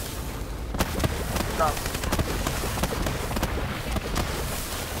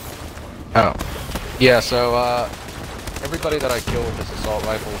 Oh. Yeah, so, everybody that I kill with this assault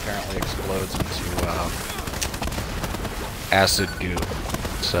rifle apparently explodes into, acid goo.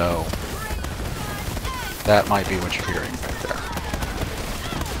 So, that might be what you're hearing right there.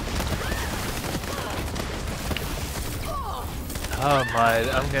 Oh my,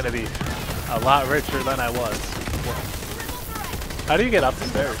 I'm gonna be a lot richer than I was. How do you get up the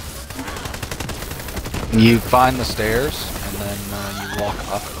stairs? You find the stairs, and then you walk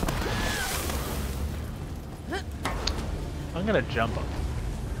up. I'm gonna jump up.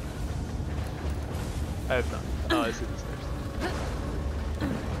 I have none. Oh, I see the stairs.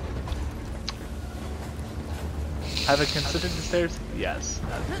 Have I considered the stairs? Yes.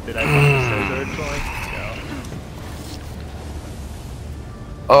 Did I jump the stairs originally? No.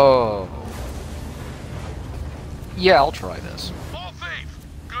 Oh. Yeah, I'll try this. Ball Thief,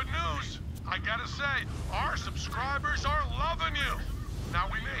 good news. I gotta say, our subscribers are loving you. Now,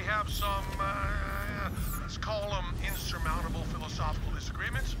 we may have some, let's call them insurmountable philosophical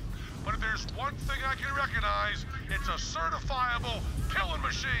disagreements, but if there's one thing I can recognize, it's a certifiable killing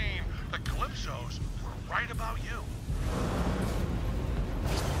machine. The Calypsos were right about you.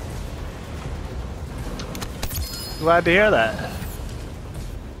 Glad to hear that.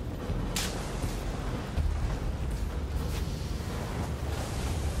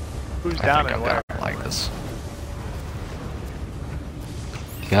 Who's down and where? Like this.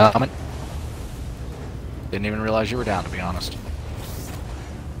 Coming. Didn't even realize you were down, to be honest.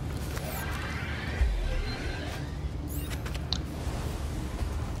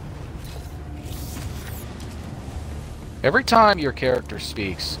 Every time your character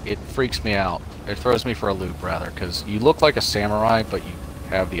speaks, it freaks me out. It throws me for a loop, rather, because you look like a samurai, but you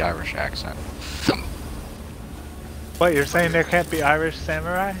have the Irish accent. What, you're saying there can't be Irish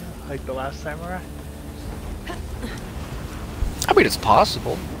samurai? Like the last samurai? I mean, it's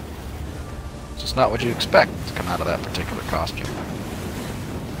possible. It's just not what you expect to come out of that particular costume.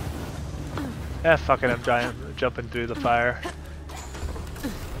 Yeah, fucking I'm jumping through the fire.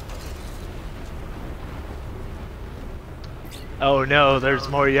 Oh no, there's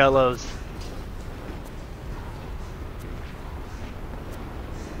more yellows.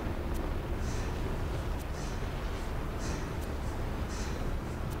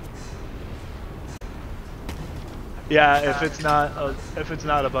 Yeah, if it's not above if it's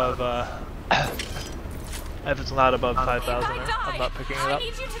not above 5,000, I'm not picking it I up.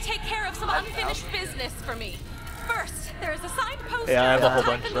 need you to take care of some unfinished business for me. First, there is a signed poster. Yeah, I have a whole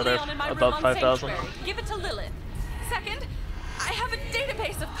Type bunch and that are Leon in my above room on 5,000. Sanctuary. Give it to Lilith. Second, I have a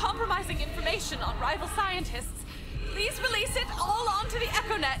database of compromising information on rival scientists. Please release it all onto the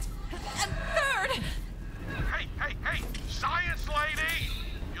EchoNet. And third... Hey, science lady!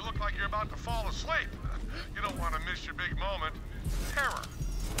 You look like you're about to fall asleep. You don't want to miss your big moment. Terror.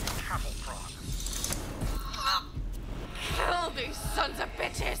 Cattle prod. Kill these sons of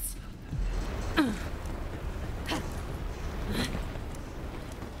bitches!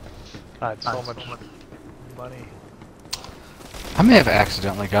 God, so much money. I may have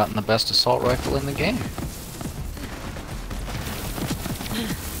accidentally gotten the best assault rifle in the game.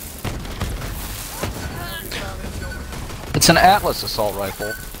 It's an Atlas assault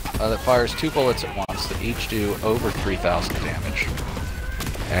rifle that fires 2 bullets at once that each do over 3,000 damage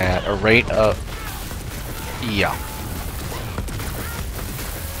at a rate of... yeah.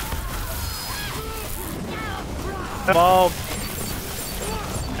 Bulb.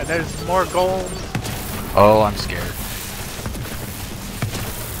 And there's more gold. Oh, I'm scared.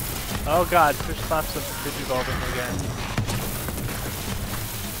 Oh god, fish slaps of Digivolving again.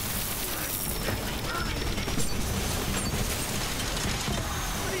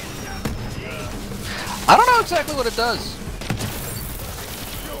 I don't know exactly what it does.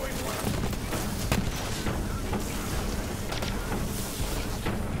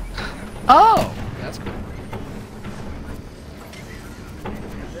 Oh, that's cool.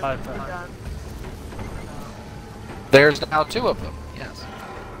 There's now 2 of them. Yes.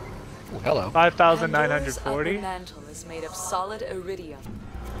 Ooh, hello. 5,940. Pandora's mantle is made of solid iridium.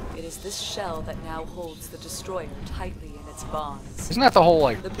 It is this shell that now holds the destroyer tightly in its bonds. Isn't that the whole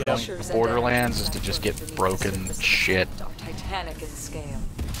like The point pressures of and Borderlands energies is to that just flow get beneath broken the surface shit? Are titanic in scale.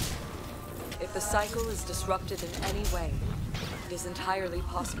 If the cycle is disrupted in any way, it is entirely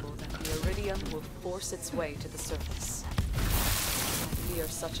possible that the iridium will force its way to the surface. I fear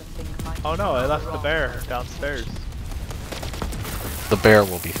such a thing might. Oh no, I left the bear downstairs. The bear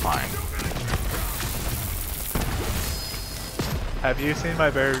will be fine. Have you seen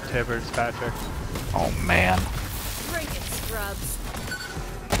my bear tibbers, Patrick? Oh man. Bring it, scrubs.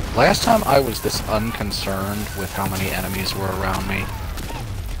 Last time I was this unconcerned with how many enemies were around me,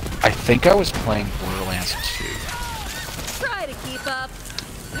 I think I was playing Borderlands 2. Try to keep up.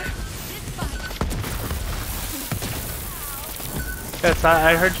 Yes,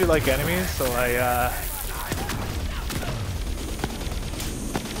 I heard you like enemies, so I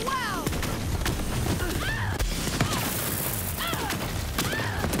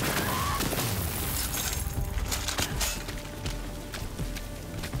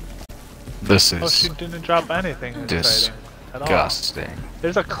This Oh, is she didn't drop anything exciting at all. disgusting.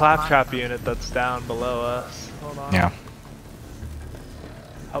 There's a claptrap unit that's down below us. Hold on. Yeah.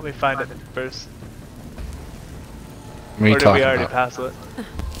 Help me find it first. What are you Or did talking we already about? pass it?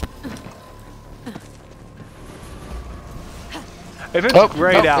 If it's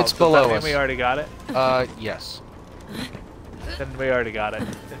grayed out, it's does below that mean us. we already got it? Yes. Then we already got it.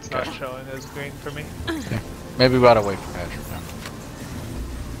 It's not showing as green for me. Okay. Maybe we ought to wait for Patrick then.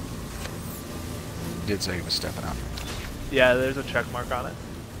 He did say he was stepping out. Yeah, there's a check mark on it.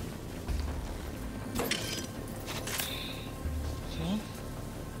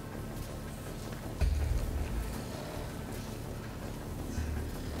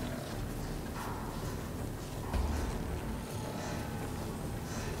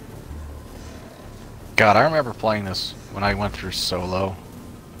 God, I remember playing this when I went through solo.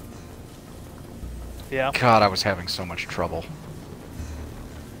 Yeah. God, I was having so much trouble.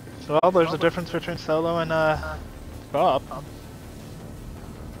 Well, there's a difference between solo and co-op.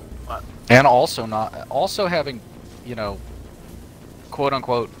 And also having, you know, quote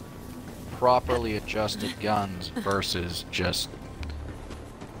unquote properly adjusted guns versus just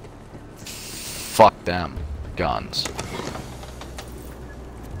fuck them guns.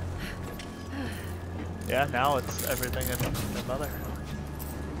 Yeah, now it's everything in the mother.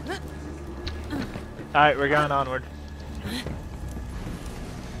 Alright, we're going onward.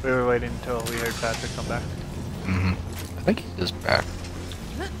 We were waiting until we heard Patrick come back. Mm-hmm. I think he is back.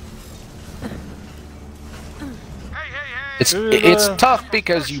 It's tough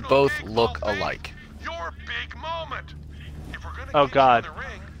because you both look alike. Your big moment. If we're gonna Oh get God. you in the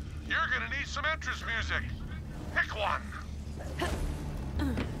ring, you're gonna need some entrance music. Pick one.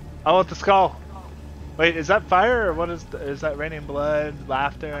 Oh, with the skull. Wait, is that fire or what is that? Raining blood,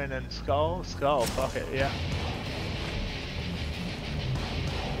 laughter, and then skull? Skull. Fuck it. Yeah.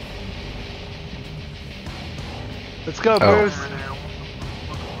 Let's go, Bruce.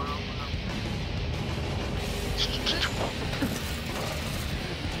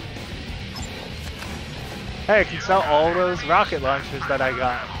 Hey, I can sell all those rocket launchers that I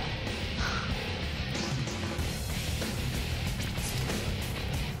got.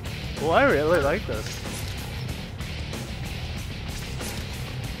 Well, I really like this.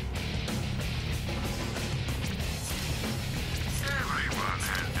 Everyone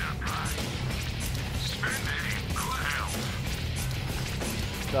has their price. Spend it in good health.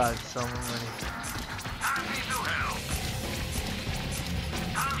 God, so many. I need no help.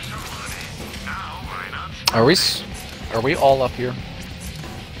 Have some money. Now, why not? Are we all up here?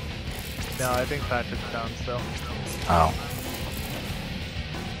 No, I think Patrick's down still. Oh.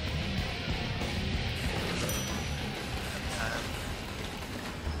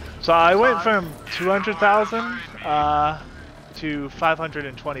 So I went from 200,000 to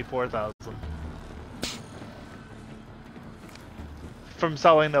 524,000 from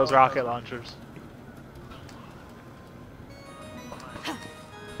selling those rocket launchers.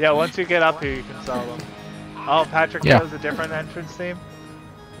 Yeah, once you get up here, you can sell them. Oh, Patrick knows a different entrance theme.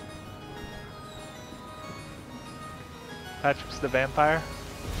 Patrick's the vampire.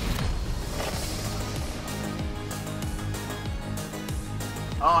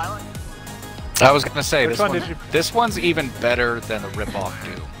 Oh, I like. I was gonna say Which this one did you? this one's even better than the ripoff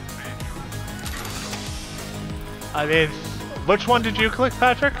Doom. I mean, which one did you click,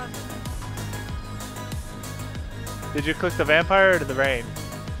 Patrick? Did you click the vampire or the rain?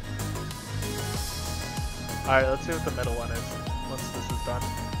 Alright, let's see what the middle one is once this is done.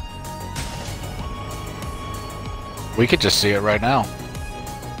 We could just see it right now.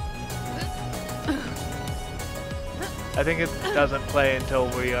 I think it doesn't play until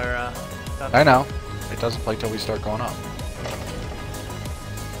we are done. I know. It doesn't play till we start going up.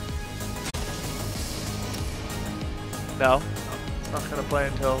 No, it's not gonna play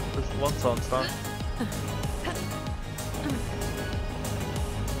until this one song's done.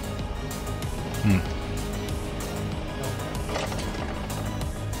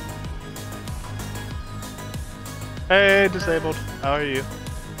 Hey, disabled. How are you?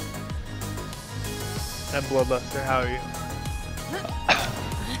 And Bloodbuster, how are you?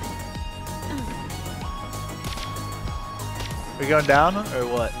 We going down or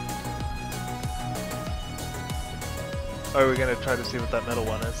what? Or are we gonna try to see what that middle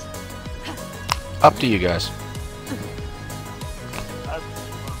one is? Up to you guys.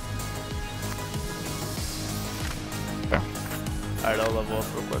 Okay. Alright, I'll level up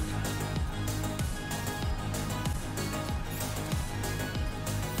real quick.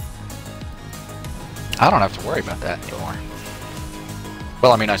 I don't have to worry about that anymore.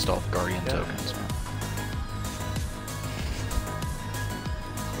 Well, I mean, I still have Guardian tokens.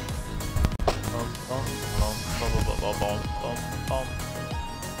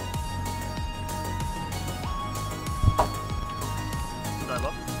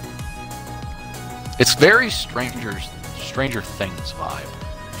 It's very Stranger Things vibe.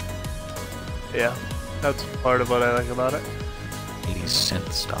 Yeah, that's part of what I like about it. 80s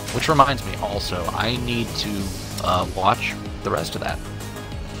synth stuff. Which reminds me also, I need to watch the rest of that.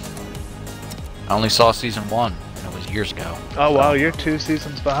 I only saw season 1, and it was years ago. Oh wow, you're 2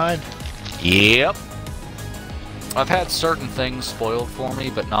 seasons behind. Yep. I've had certain things spoiled for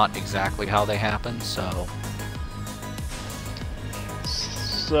me, but not exactly how they happened, so...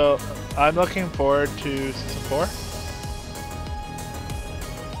 So, I'm looking forward to season 4.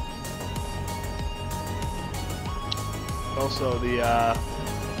 Also, the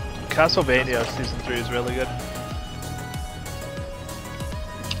Castlevania season 3 is really good.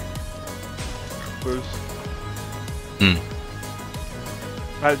 Bruce.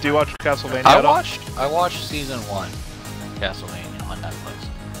 Do you watch Castlevania? I watched season 1 Castlevania on Netflix.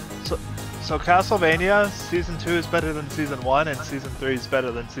 So Castlevania season 2 is better than season 1, and season 3 is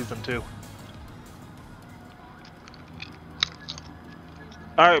better than season 2.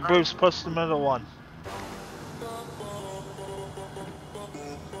 Alright, Bruce, push the middle one.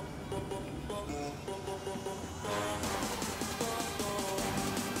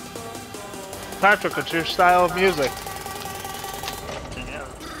 Patrick, it's your style of music.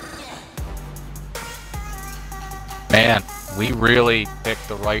 Man, we really picked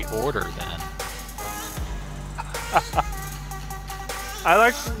the right order then. I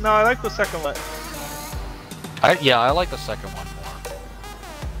like the second one. Yeah, I like the second one more.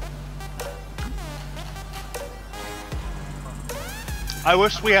 I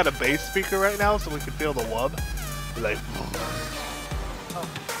wish we had a bass speaker right now so we could feel the wub. Like,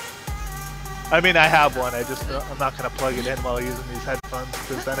 I mean, I have one. I'm not gonna plug it in while using these headphones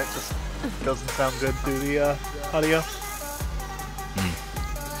because then it just doesn't sound good through the audio.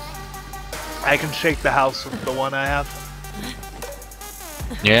 I can shake the house with the one I have.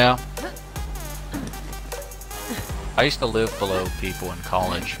 Yeah. I used to live below people in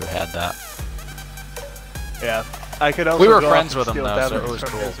college who had that. Yeah. I could also we were go friends off with and them steal though, so it Devin's was from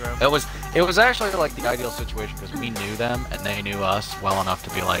cool. his room. It was actually like the ideal situation because we knew them and they knew us well enough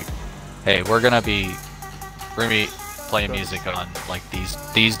to be like, hey, we're gonna be playing music on like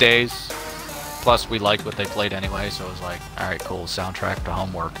these days. Plus we liked what they played anyway, so it was like, alright, cool, soundtrack to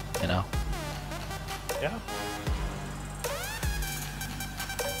homework, you know? Yeah.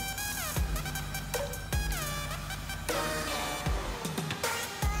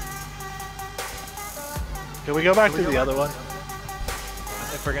 Can we go back to the other one?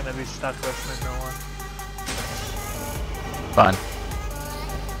 If we're gonna be stuck listening to one. Fine.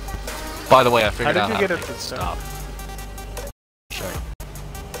 By the way, I figured out how how did to you get make it to it stop. Show you.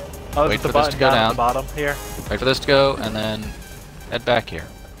 Oh, Wait it's the for this button to go down at down. the bottom here. Wait for this to go, and then head back here.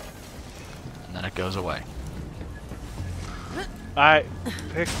 And then it goes away. Alright,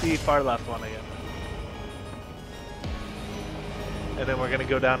 pick the far left one again. And then we're gonna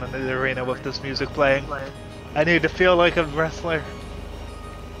go down into the arena with this music playing. I need to feel like a wrestler.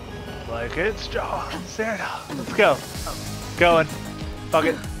 Like it's John Cena. Let's go. Going. Fuck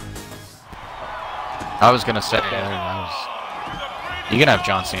it. I was gonna say, you can have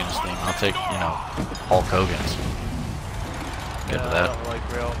John Cena's theme. I'll take, Hulk Hogan's. good No, with I that. don't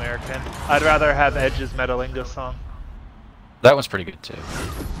like real American. I'd rather have Edge's Metalingus song. That one's pretty good too.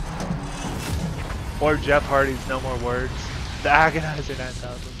 Or Jeff Hardy's No More Words. The Agonizer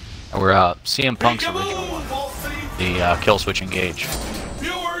 9000. Or CM Punk's original one. The Kill Switch Engage.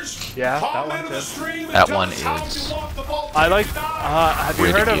 Yeah, that one too. That one is... I like... have you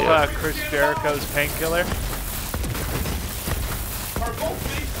heard Ridiculous. of Chris Jericho's Painkiller?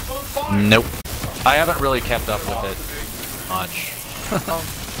 Nope. I haven't really kept up with it much.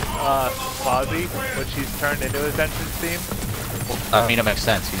 Fozzy, which he's turned into his entrance theme. I mean, it makes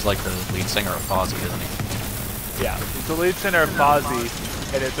sense. He's like the lead singer of Fozzy, isn't he? Yeah, he's the lead singer of Fozzy,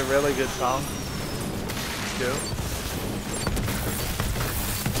 and it's a really good song, too.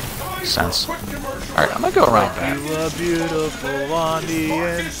 Makes sense. Alright, I'm gonna go around back. You are beautiful on the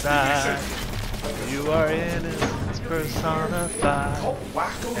inside. You are innocence personified.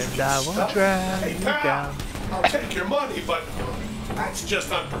 And I won't drag you down. I'll take your money, but that's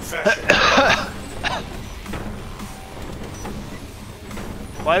just unprofessional.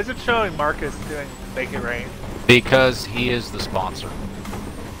 Why is it showing Marcus doing Make It Rain? Because he is the sponsor.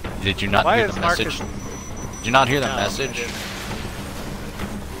 Did you not Why hear is the Marcus... message? Did you not hear the No, message?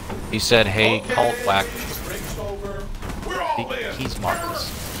 He said, hey, cult whack. He's Marcus.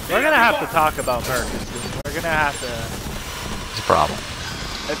 We're gonna have to talk about Marcus. We're gonna have to... It's a problem.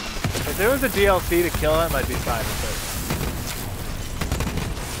 If there was a DLC to kill him, I'd be fine with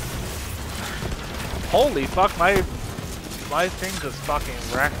it. Holy fuck, my thing just fucking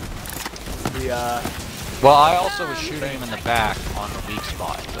wrecked. Well, I also was shooting him in the back on the weak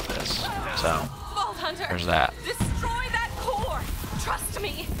spot of this, so Vault Hunter, there's that. Destroy that core. Trust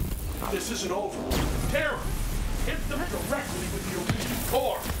me. This isn't over. Terror! Hit them directly with your weak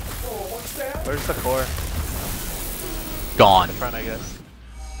core. Oh, what's that? Where's the core? Gone. In front, I guess.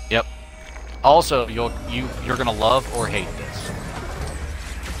 Yep. Also, you're gonna love or hate this.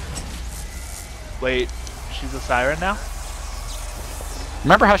 Wait, she's a siren now?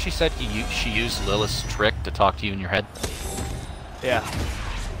 Remember how she said she used Lilith's trick to talk to you in your head? Yeah.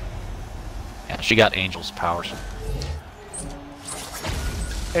 Yeah, she got Angel's powers.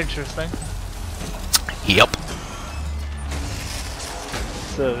 Interesting. Yep.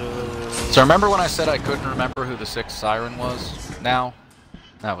 So remember when I said I couldn't remember who the sixth siren was now?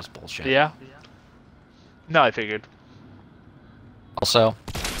 That was bullshit. Yeah. No, I figured. Also,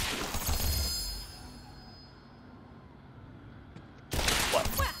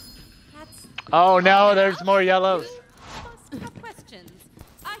 oh no, there's more yellows. Must have questions.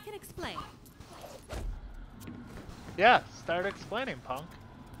 I can explain. Yeah, start explaining, punk.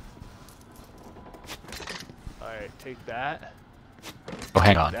 Alright, take that. oh,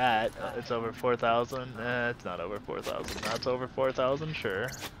 hang on. That, it's over 4,000. It's not over 4,000. That's over 4,000, sure.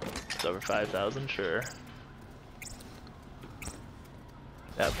 It's over 5,000, sure.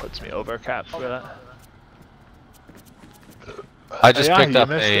 That puts me over cap for that. I just Yeah, picked you up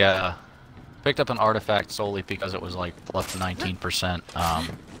missed a picked up an artifact solely because it was like plus 19%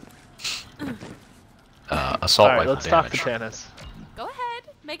 assault Alright, rifle let's talk damage. to Tannis. Go ahead.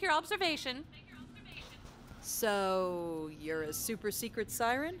 Make your observation. So, you're a super secret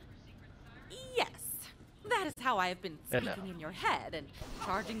siren? Yes. That is how I have been Yeah, no. speaking in your head and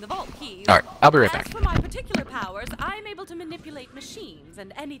charging the vault keys. All right, I'll be right back. As for my particular powers, I am able to manipulate machines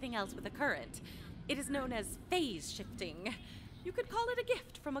and anything else with a current. It is known as phase shifting. You could call it a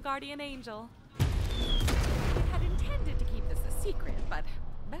gift from a guardian angel. I had intended to keep this a secret, but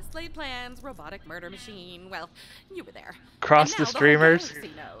best laid plans, robotic murder machine. Well, you were there. Cross And the now whole streamers.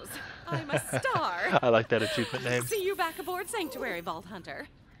 galaxy knows. I'm a star. I like that achievement name. See you back aboard Sanctuary, Vault Hunter.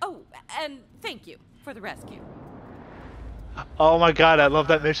 Oh, and thank you for the rescue. Oh my god, I love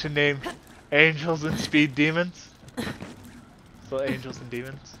that mission name. Angels and Speed Demons. So Angels and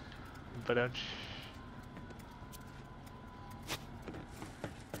Demons. But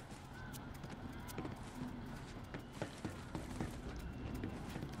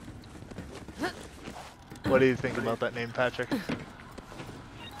what do you think about that name, Patrick?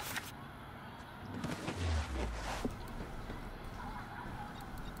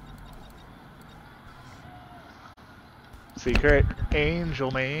 Secret Angel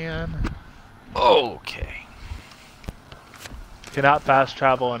Man. Okay. Cannot fast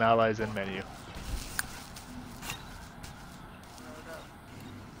travel and allies in menu.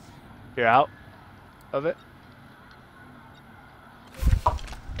 You're out of it?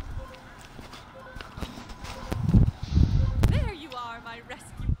 There you are, my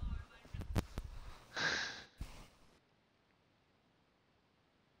rescue.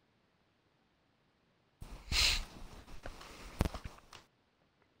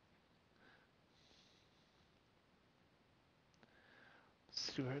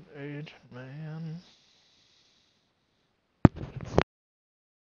 Stewart age, man.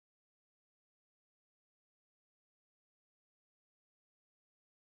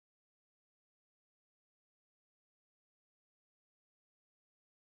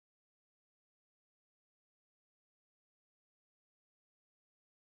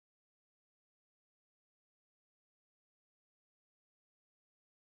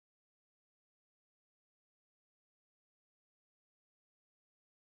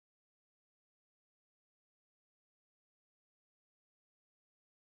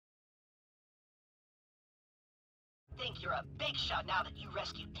 Think you're a big shot now that you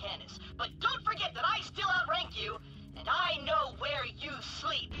rescued Tannis, but don't forget that I still outrank you, and I know where you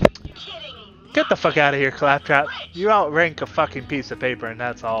sleep. Kidding. Get the fuck out of here, Claptrap. You outrank a fucking piece of paper, and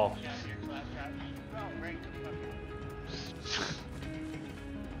that's all.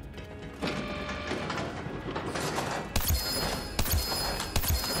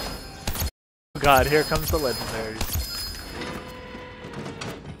 God, here comes the legendaries.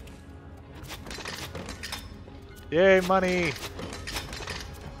 Yay, money!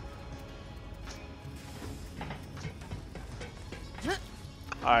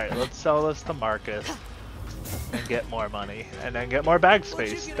 Alright, let's sell this to Marcus and get more money, and then get more bag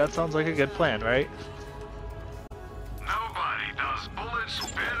space. That sounds like a good plan, right? Nobody does bullets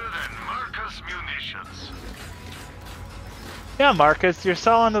better than Marcus Munitions. Yeah, Marcus, you're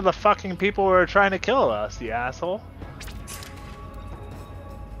selling to the fucking people who are trying to kill us, you asshole.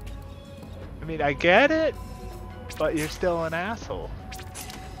 I mean, I get it, but you're still an asshole.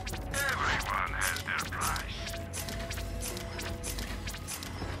 Everyone has their price.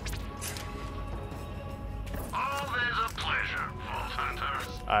 Always a pleasure, Vault Hunter.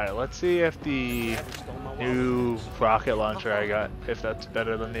 Alright, let's see if the new rocket launcher I got, if that's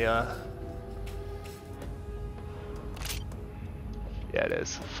better than the, Yeah, it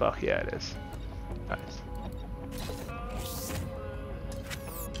is. Fuck yeah, it is. Nice.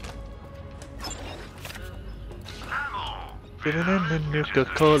 Get it in the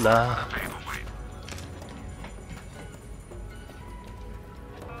Nuka-Cola.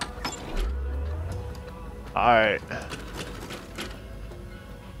 Alright.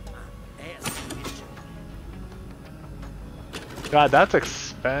 God, that's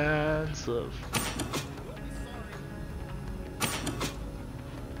expensive.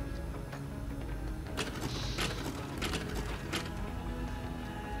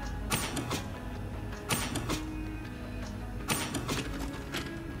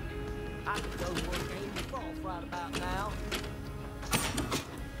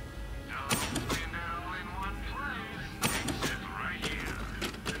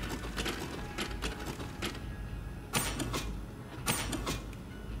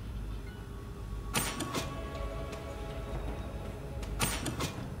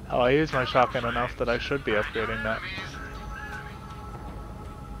 Oh, I use my shotgun enough that I should be upgrading that.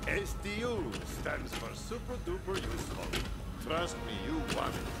 SDU stands for super duper useful. Trust me, you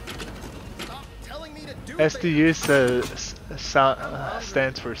want it. Stop telling me to do SDU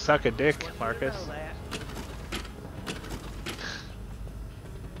stands for suck a dick, Marcus.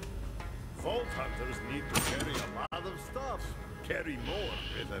 Vault hunters need to carry a lot of stuff. Carry more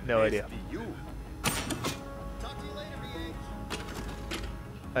with an No idea. SDU. Talk to you later, BH.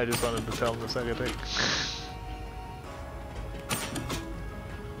 I just wanted to tell him the second thing.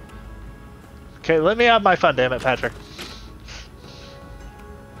 Okay, let me have my fun, damn it, Patrick.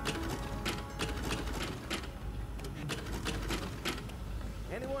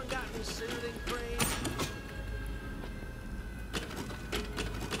 Anyone got any soothing cream?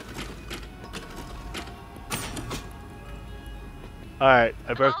 Alright,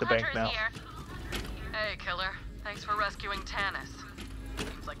 I broke the bank now. Hey, killer. Thanks for rescuing Tannis.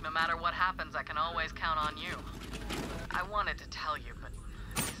 Seems like no matter what happens, I can always count on you. I wanted to tell you, but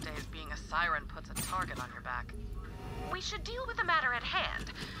these days being a siren puts a target on your back. We should deal with the matter at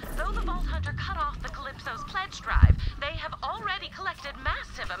hand. Though the Vault Hunter cut off the Calypso's pledge drive, they have already collected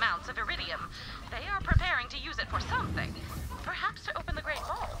massive amounts of iridium. They are preparing to use it for something. Perhaps to open the Great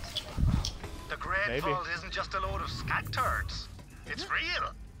Vault. The Great Vault isn't just a load of scat turds. It's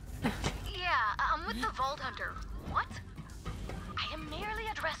real. Yeah, I'm with the Vault Hunter. What? I am merely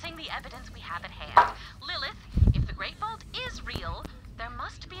addressing the evidence we have at hand. Lilith, if the Great Vault is real, there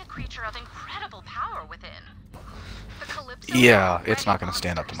must be a creature of incredible power within. The Calypso. Yeah, it's not going to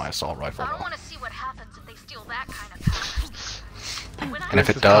stand up to my assault rifle. I don't want to see what happens if they steal that kind of power. And if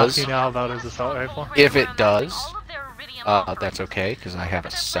it does, You know about his assault rifle? if it does, that's okay because I have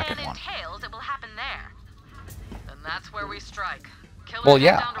a second one. It will happen there. Then that's where we strike. Well,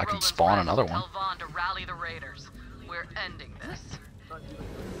 yeah, I can spawn another one. Tell Vaughn to rally the raiders. We're ending this.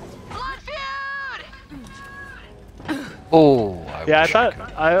 Oh, Yeah, I wish thought could.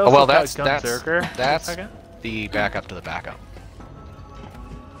 I Oh, also well, thought that's Gunzerker for a second. the backup to the backup.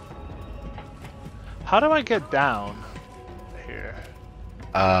 How do I get down here?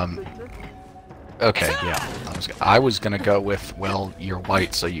 Okay, yeah. I was gonna go with, well, you're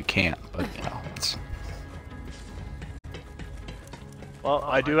white, so you can't, but you know, it's. Well,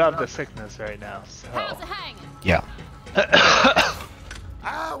 I do have the sickness right now, so. Yeah.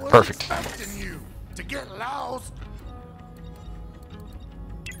 I was Perfect. expecting you to get lost.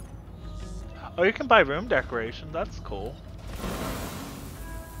 Oh, you can buy room decoration. That's cool.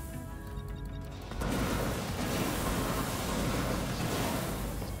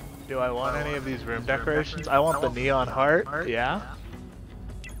 Do I want any of these room decorations? I want the neon heart. Yeah.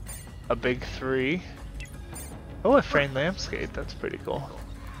 A big 3. Oh, a framed landscape. That's pretty cool.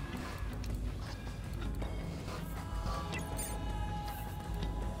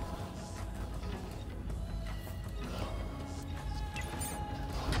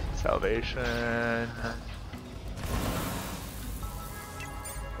 Salvation. A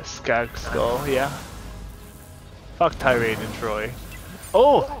skag skull, yeah. Fuck Tirade and Troy.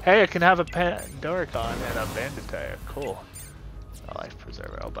 Oh, hey, I can have a Pandora and a bandit tire. Cool. A life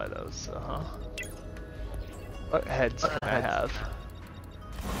preserver, I'll buy those. What heads can I have?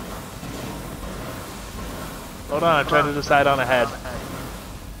 Hold on, I'm trying to decide on a head.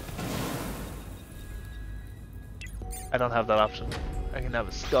 I don't have that option. I can have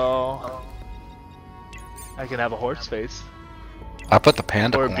a skull. I can have a horse face. I put the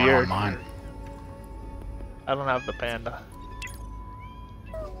panda Or a corn beard. on mine. I don't have the panda.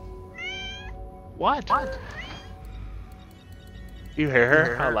 What? You hear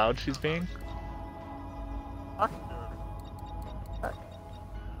her? How loud she's being?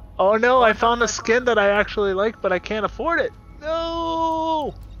 Oh no, I found a skin that I actually like, but I can't afford it.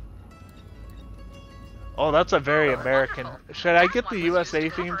 No! Oh, that's a very American. Should I get the USA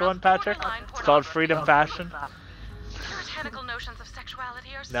themed one, Patrick? It's called Freedom Fashion. Puritanical notions of sexuality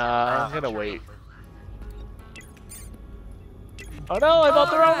are Nah, I'm gonna wait. Oh no, I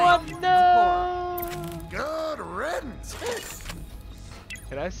bought the wrong one! No! Good riddance.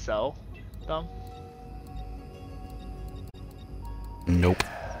 Can I sell them? Nope.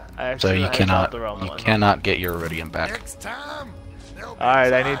 I So you bought cannot the wrong you one. cannot get your iridium back. Next time. there'll be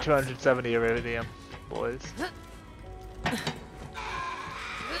Alright, I need time. 270 iridium, boys.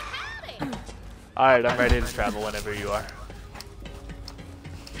 Alright, I'm ready to travel whenever you are.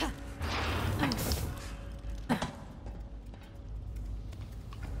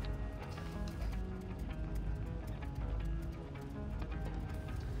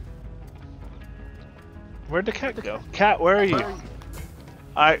 Where'd the cat go? Cat, where are you?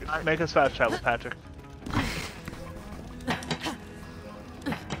 Alright, make us fast travel, Patrick.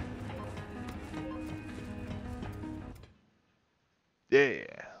 Yeah.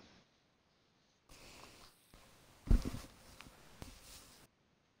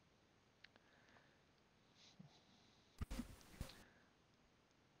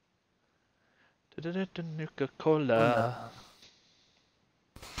 Nuka-Cola.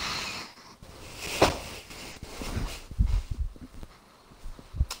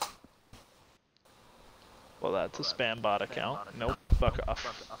 Well, that's a spam bot account. Nope, fuck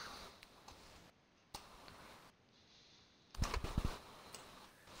off.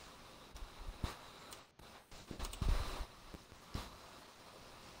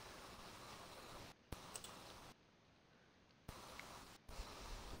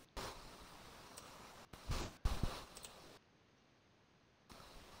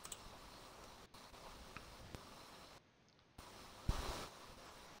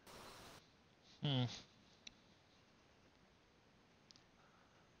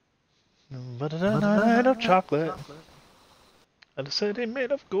 But a night of chocolate and a city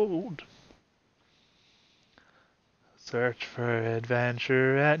made of gold. Search for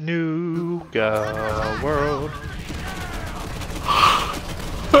adventure at Nuka World.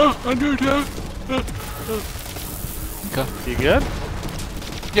 Undertale. You good?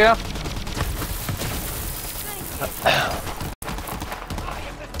 Yeah.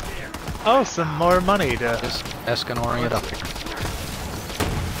 Oh, some more money to. Just Escanori it up.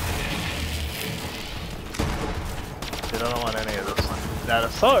 I don't want any of this. That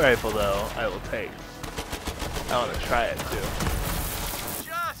assault rifle, though, I will take. I want to try it too.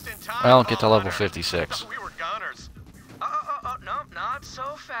 Just in time. Well, get to level 56. We were gunners. No, not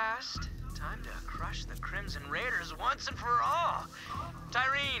so fast. Time to crush the Crimson Raiders once and for all.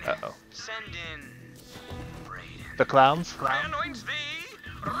 Tyreen, send in Brayden. The clowns? I anoint thee,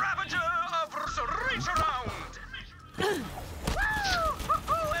 Ravager of Reach Around. Woo!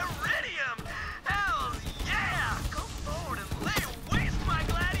 Iridium! Hells yeah! Go forward.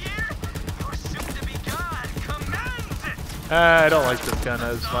 I don't like this gun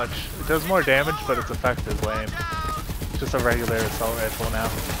as much. It does more damage, but its effect is lame. It's just a regular assault rifle now.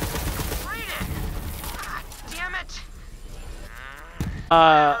 Damn it!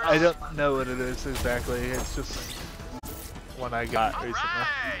 I don't know what it is exactly. It's just one I got recently.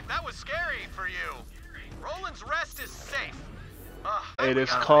 Right, that was scary for you. Roland's Rest is safe. It is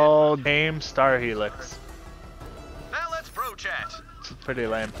called Game Star Helix. Now let's pro chat. It's pretty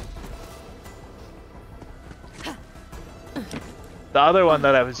lame. The other one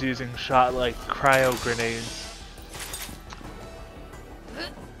that I was using shot like cryo grenades.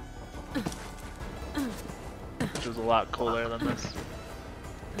 Which was a lot cooler than this.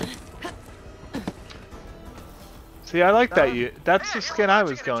 See, I like that. That's the skin I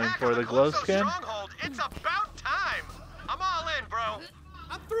was going for, the glow skin. It's about time. I'm all in, bro.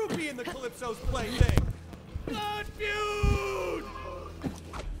 I'm through being the Calypso's plaything. Blood feud.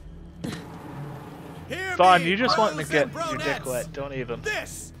 Vaughn, you just wanting to get your dick wet. Don't even.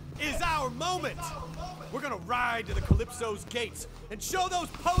 This is our moment. We're gonna ride to the Calypso's gates and show those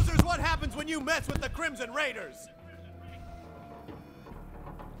posers what happens when you mess with the Crimson Raiders.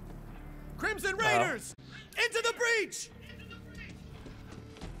 Crimson Raiders, into the breach!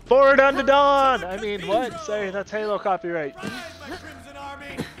 Forward unto dawn! I mean, what? Sorry, that's Halo copyright. Rise, my Crimson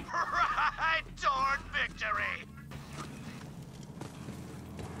Army! Right toward victory!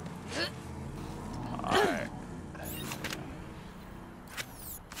 Alright.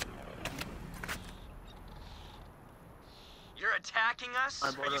 You're attacking us?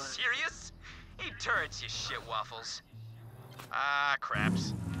 Are you serious? Eat turrets, you shit waffles. Ah,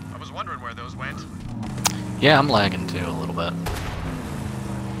 craps. I was wondering where those went. Yeah, I'm lagging too a little bit.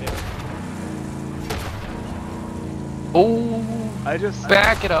 Oh, I just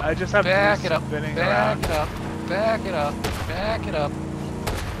back it up. I just have back it up. spinning Back around. it up. Back it up. Back it up.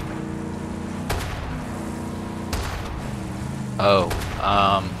 Oh,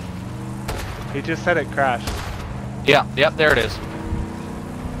 He just said it crashed. yeah, yep, there it is.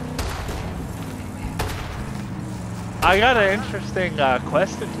 I got an interesting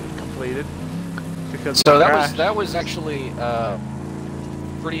quest to do completed because So of the that crash. was actually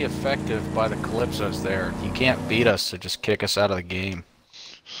pretty effective by the Calypsos there. You can't beat us, so just kick us out of the game.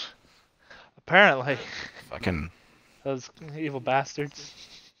 Apparently. Fucking Those evil bastards.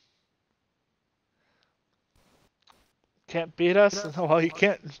 Can't beat us? Well, you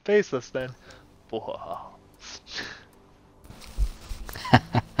can't face us then. Whoa.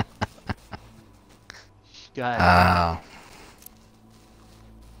 God.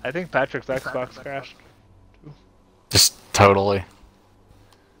 I think Patrick's Xbox crashed. just totally.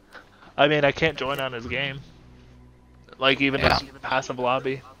 I mean, I can't join on his game. Like, even Yeah. his passive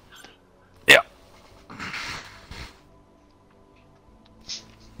lobby. Yeah.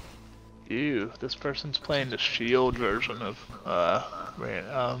 Ew, this person's playing the shield version of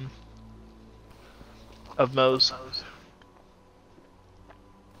Moe's.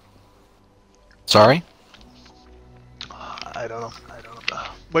 Sorry? I don't know.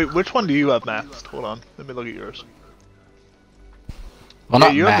 Wait, which one do you have maxed? Hold on, let me look at yours. Well, Yeah,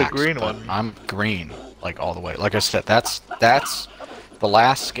 not you have the max, green but one. I'm green, like all the way. Like I said, that's the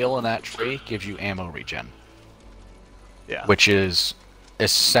last skill in that tree gives you ammo regen. Yeah. Which is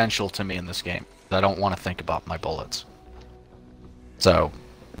essential to me in this game. I don't want to think about my bullets. So,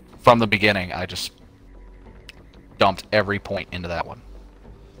 from the beginning, I just dumped every point into that one.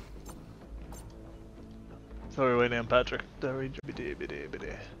 So we're waiting on Patrick.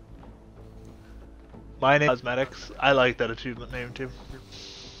 My name is Cosmetics. I like that achievement name too.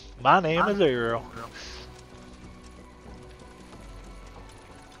 My name is Earl.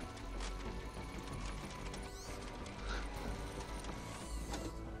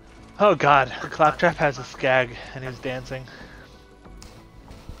 Oh god, Claptrap has a skag and he's dancing.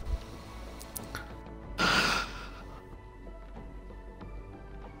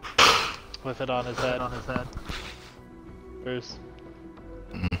 With it on his head. Bruce.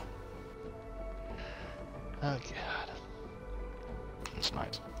 Oh god. That's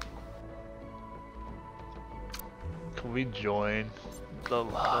nice. Can we join the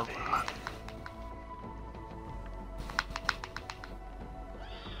lobby?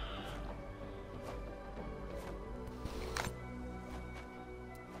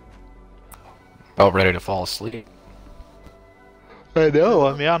 About ready to fall asleep. I know,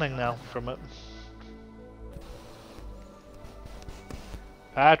 I'm yawning now from it.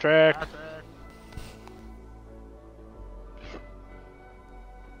 Patrick!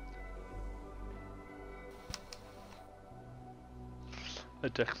 I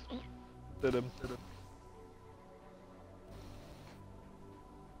texted him.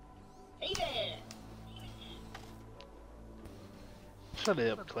 Hey there! Shut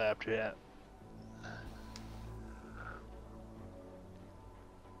up, Claptrap.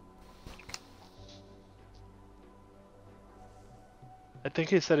 I think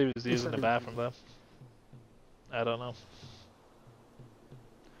he said he was using the bathroom though. I don't know.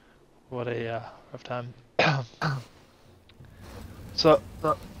 What a rough time. So,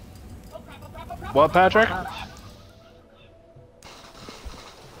 what, Patrick?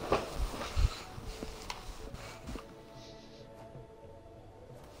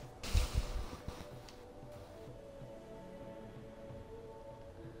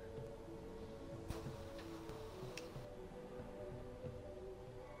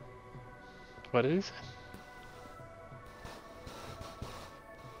 What did he say?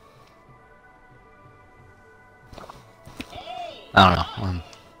 I don't know. I'm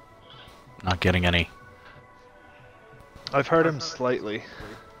not getting any. I've heard him slightly.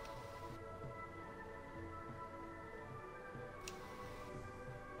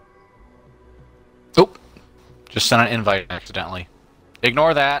 Oop! Just sent an invite accidentally.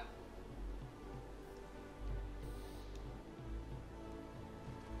 Ignore that.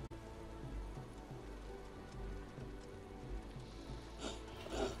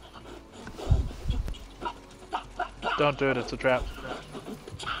 Don't do it, it's a trap.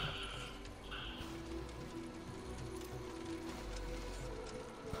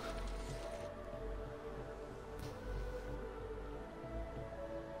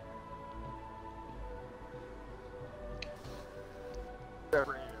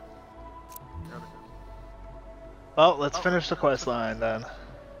 Well, let's finish the quest line then.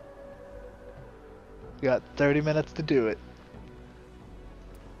 We got 30 minutes to do it.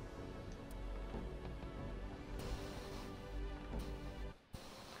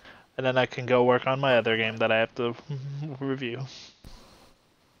 And then I can go work on my other game that I have to review.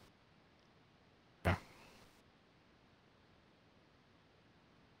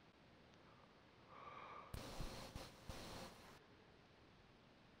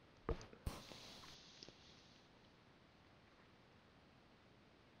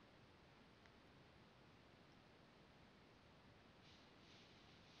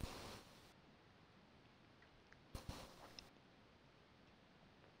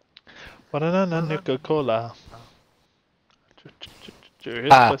 Banana Nuka-Cola.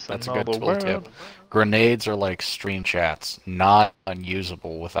 That's a good tool tip. Grenades are like stream chats, not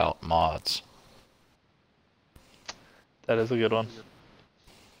unusable without mods. That is a good one.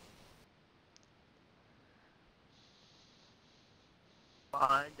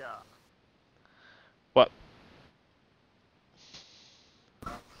 My God. What?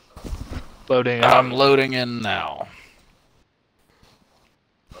 Loading. I'm loading in now.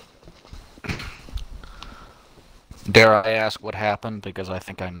 Dare I ask what happened? Because I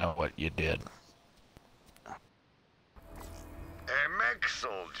think I know what you did. A mech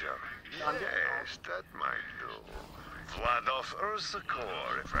soldier. Yes, that might do. Vladov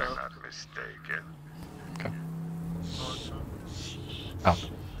Ursakor, if I'm not mistaken. Okay. Oh.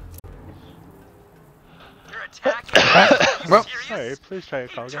 You're attacking. Well, sorry, please try your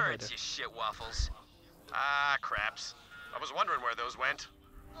call again later. Turrets, you shit waffles. Ah, craps. I was wondering where those went.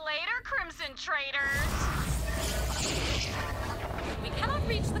 Later, Crimson Traders. We cannot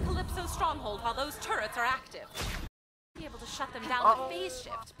reach the Calypso stronghold while those turrets are active. Be able to shut them down with phase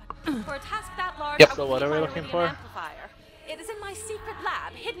shift, but for a task that large, Yep. So what are we looking for? Amplifier. It is in my secret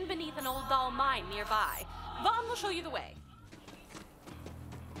lab, hidden beneath an old doll mine nearby. Vaughn will show you the way.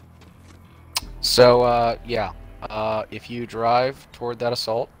 So, yeah. If you drive toward that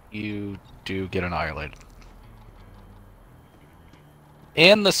assault, you do get annihilated.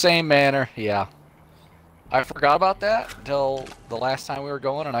 In the same manner, yeah. I forgot about that until the last time we were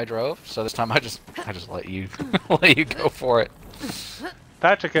going and I drove, so this time I just let you let you go for it.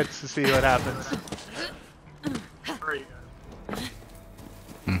 Patrick gets to see what happens.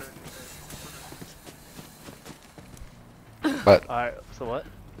 But alright, so what?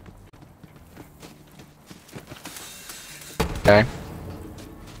 Okay.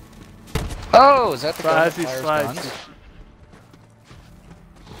 Oh, is that the So gun as he that fires slides, guns?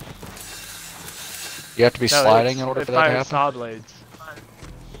 You have to be sliding in order for that to happen? saw blades.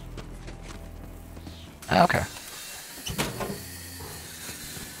 Okay.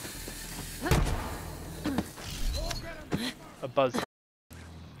 A buzz.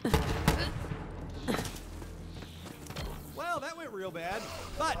 Well, that went real bad,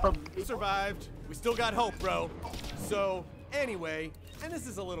 but we survived. We still got hope, bro. So, anyway, and this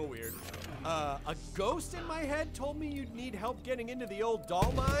is a little weird. A ghost in my head told me you'd need help getting into the old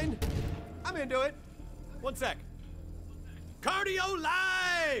doll mine. I'm into it. One sec. Cardio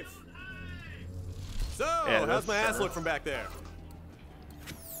live! So, Yeah, how's that's, my ass look from back there?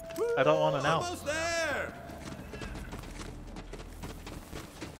 I don't want to know. Almost there.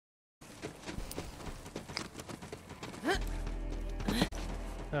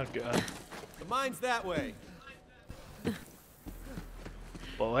 Oh god. The mine's that way.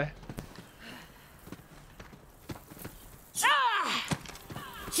 Boy.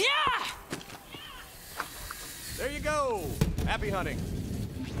 There you go. Happy hunting.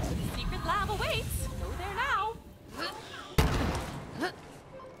 Secret lab awaits. Go there now.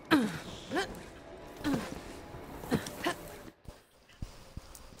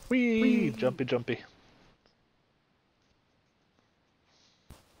 Whee! Jumpy, jumpy.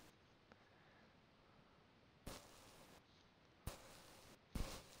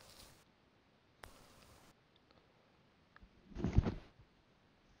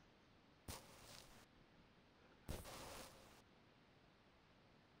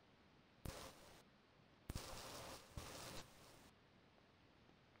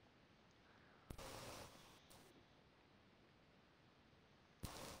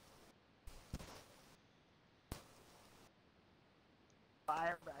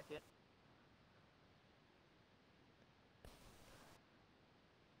 Fire bracket.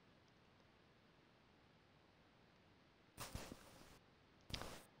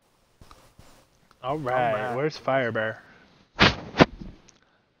 Alright, where's Firebear?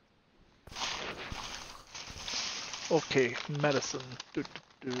 Okay, medicine.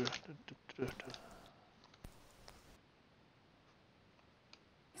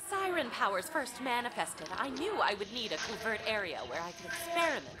 Siren powers first manifested, I knew I would need a covert area where I could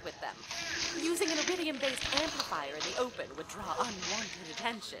experiment with them. Using an iridium-based amplifier in the open would draw unwanted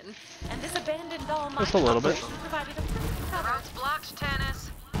attention, and this abandoned doll mine Just a little bit. provided a perfect cover. Road's blocked, Tannis.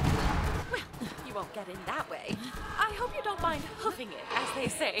 Well, you won't get in that way. I hope you don't mind hoofing it, as they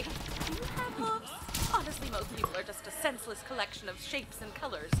say. Do you have hooves? Honestly, most people are just a senseless collection of shapes and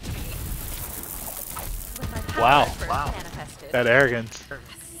colors to me. When my power first manifested, That arrogance. a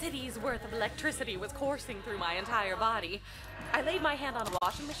city's worth of electricity was coursing through my entire body. I laid my hand on a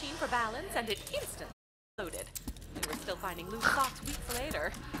washing machine for balance, and it instantly exploded. We were still finding loose socks weeks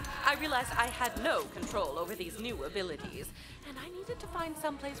later. I realized I had no control over these new abilities, and I needed to find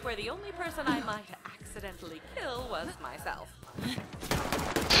someplace where the only person I might accidentally kill was myself.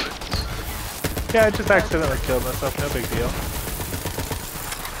 Yeah, I just accidentally killed myself, no big deal.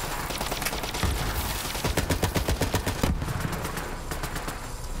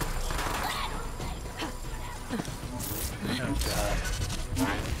 Oh god.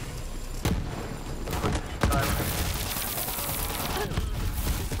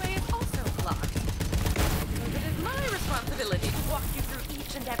 This way is also blocked. It is my responsibility to walk you through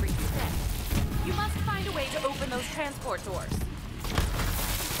each and every step. You must find a way to open those transport doors.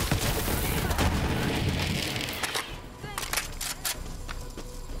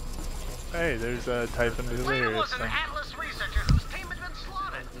 Hey, there's a type of delirious thing. Atlas researcher whose team had been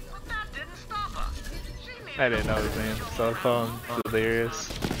slaughtered, but that didn't stop her. She needed I didn't know his name. Cell phone delirious.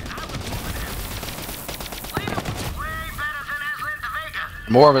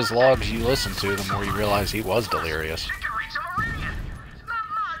 The more of his logs you listen to, the more you realize he was delirious.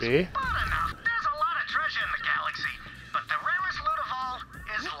 See? There's a lot of treasure in the galaxy, but the rarest loot of all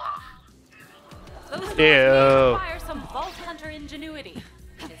is love. Those doors Ew. may require some vault hunter ingenuity.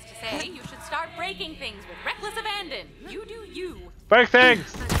 That is to say, you should start breaking things with reckless abandon. You do you. Break things!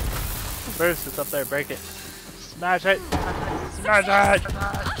 First, it's up there, break it. Smash it! Smash it!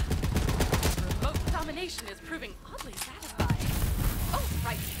 Remote domination is proving oddly satisfying. Oh,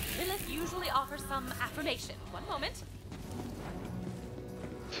 right. Lilith usually offers some affirmation. One moment.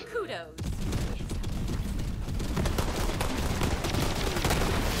 Kudos.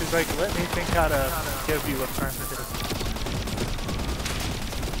 She's like, let me think how to give you affirmative.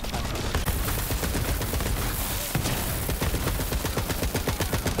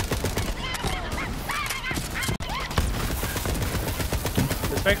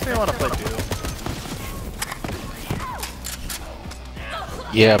 This makes me want to play Doom.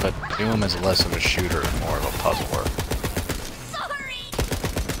 Yeah, but Doom is less of a shooter and more of a puzzler.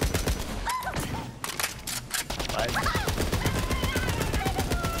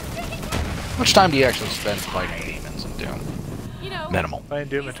 How much time do you actually spend fighting demons in Doom? Minimal. Playing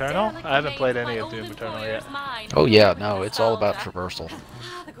Doom Eternal? I haven't played any of Doom Eternal yet. Oh yeah, no, it's all about traversal.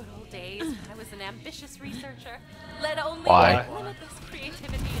 Ah, the good old days when I was an ambitious researcher, led only Why? by limitless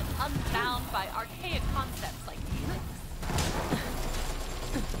creativity and unbound by archaic concepts like physics.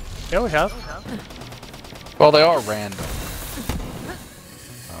 Yeah, we have. Well, they are random.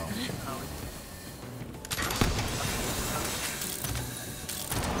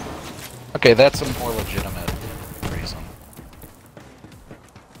 Okay, that's a more legitimate reason.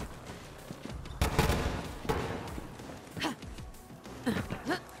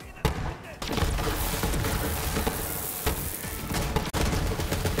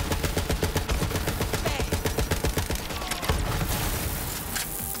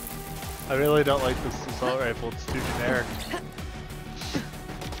 I really don't like this assault rifle, it's too generic.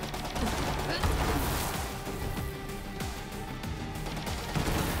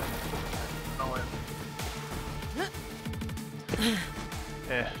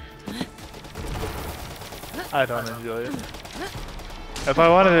 Eh. I don't enjoy it. If I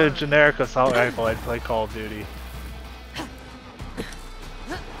wanted a generic assault rifle, I'd play Call of Duty.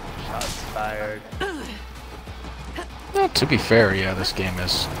 Shots fired. Well, to be fair, yeah, this game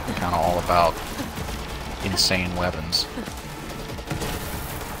is kind of all about insane weapons.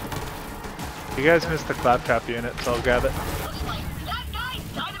 You guys missed the claptrap unit, so I'll grab it. Looks like that guy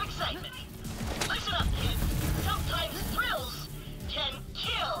died of excitement. Listen up, kid. Sometimes thrills can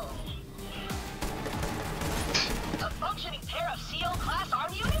kill. A functioning pair of CO-class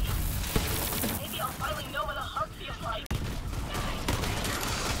arm units? Maybe I'll finally know what a heart feels like.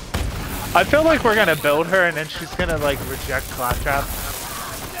 I feel like we're gonna build her and then she's gonna like reject claptrap.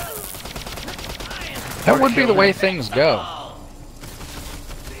 That would be the way things go.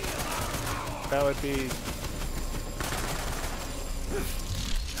 That would be...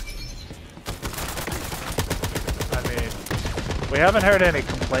 I mean, we haven't heard any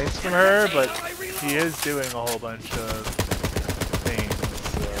complaints from her, but he is doing a whole bunch of things,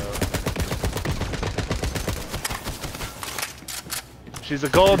 so... She's a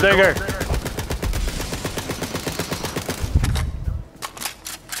gold digger!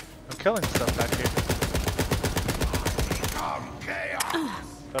 I'm killing stuff back here.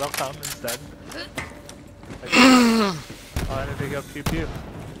 But I'll come instead. Oh, I need to go pew pew.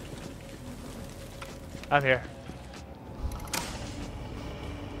 I'm here.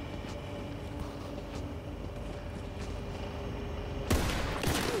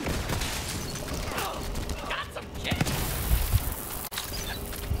 Got some kick.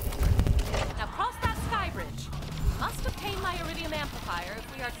 Now cross that sky bridge. Must obtain my iridium amplifier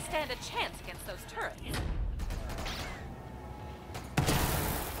if we are to stand a chance against those turrets.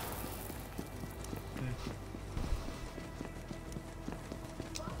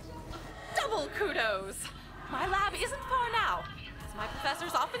 Double kudos! My lab isn't far now. As my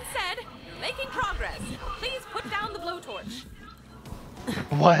professors often said, you're making progress. Please put down the blowtorch.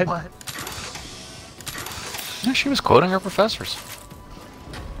 What? Yeah, she was quoting her professors.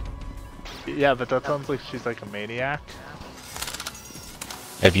 Yeah, but that sounds like she's like a maniac.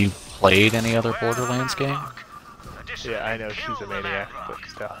 Have you played any other Borderlands game? Yeah, I know she's a maniac, but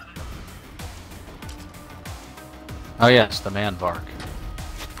still. Oh yes, the Manvark.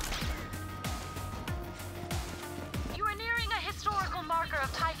 You are nearing a historical marker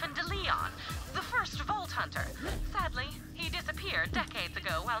of Typhon de Leon, the first Vault Hunter. Sadly, he disappeared decades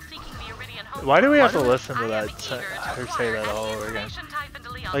ago while seeking the Iridian Home. Why do we have to listen to that? Her say that all over again.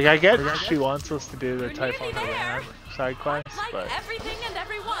 Like, I get she wants us to do the Typhon de Leon side quest, Like but... everything and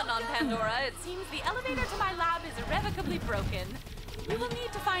everyone on Pandora, it seems the elevator to my lab is irrevocably broken. We will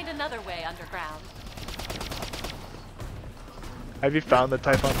need to find another way underground. Have you found the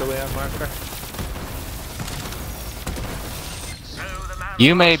Typhon de Leon marker?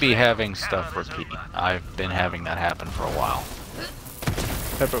 You may be having stuff repeat. I've been having that happen for a while.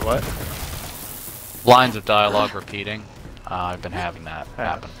 Separate what? Lines of dialogue repeating. I've been having that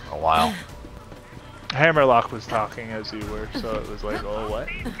happen for a while. Hammerlock was talking as you were, so it was like, oh, what?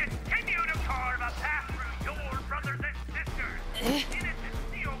 Continue to carve a path through your brothers and sisters. Innocent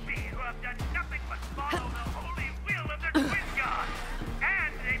COBs who have done nothing but follow the holy will of their twin god.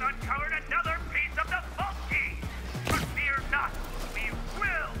 And they've uncovered another piece of the vault key. But fear not, we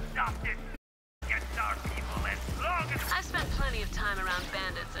will stop this against our people as long as... I've spent plenty of time around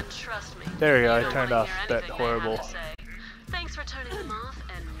bandits, and trust me. There we go, you I don't turned wanna off hear that anything they have horrible to say. Thanks for turning them off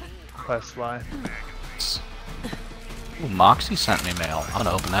and me. quest line. Ooh, Moxie sent me mail. I'm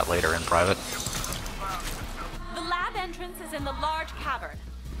gonna open that later in private. The lab entrance is in the large cavern.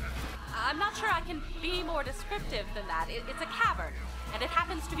 I'm not sure I can be more descriptive than that. It's a cavern, and it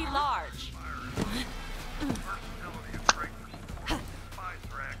happens to be large.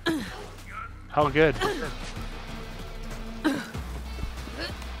 How good?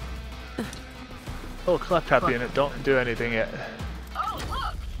 Oh, claptrap unit, don't do anything yet. Oh,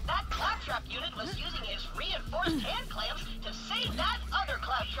 look! That claptrap unit was using his reinforced hand clamps to save that other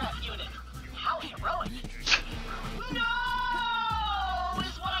claptrap unit. How heroic! No!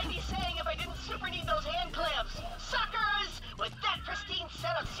 Is what I'd be saying if I didn't super need those hand clamps. Suckers! With that pristine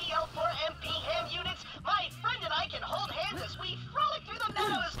set of CL4MP hand units, my friend and I can hold hands as we frolic through the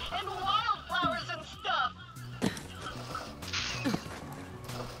meadows and wildflowers and stuff.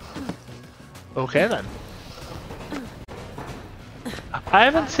 Okay then. I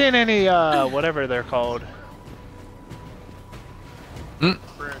haven't seen any, whatever they're called.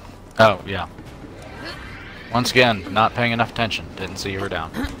 Oh, yeah. Once again, not paying enough attention. Didn't see you were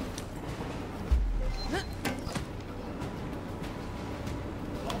down.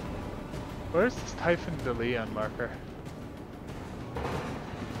 Where's this Typhon de Leon marker?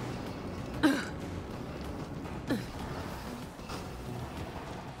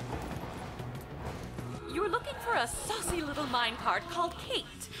 You're looking for a saucy little minecart called Kate.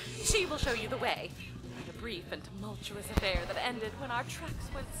 She will show you the way. A brief and tumultuous affair that ended when our tracks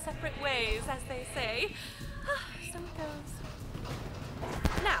went separate ways, as they say. So it goes.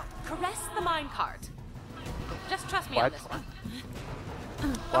 Now, caress the minecart. Just trust me on this one.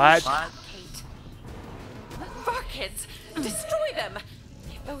 What? Kate. Varkids! Destroy them!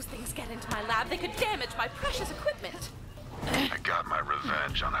 If those things get into my lab, they could damage my precious equipment. I got my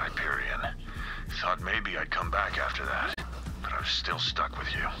revenge on Hyperion. Thought maybe I'd come back after that, but I'm still stuck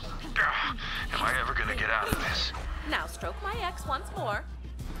with you. Am I ever gonna get out of this? Now stroke my ex once more.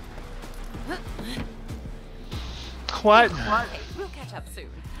 What? Okay, we'll catch up soon.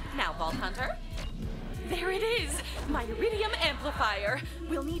 Now, Vault Hunter. There it is! My iridium amplifier.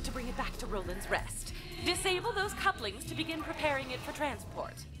 We'll need to bring it back to Roland's Rest. Disable those couplings to begin preparing it for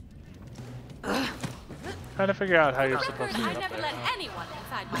transport. Trying to figure out how you're For the supposed record, to I get up never there. let anyone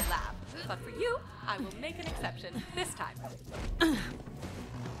inside my lab. But for you, I will make an exception this time.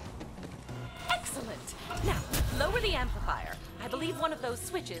 Excellent! Now, lower the amplifier. I believe one of those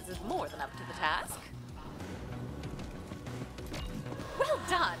switches is more than up to the task. Well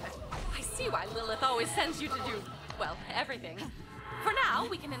done! I see why Lilith always sends you to do, well, everything. For now,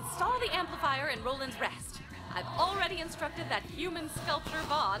 we can install the amplifier in Roland's Rest. I've already instructed that human sculptor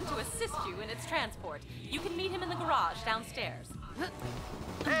Vaughn to assist you in its transport. You can meet him in the garage downstairs.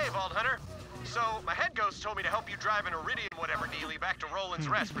 Hey, Vault Hunter. So, my head ghost told me to help you drive an iridium whatever dealie back to Roland's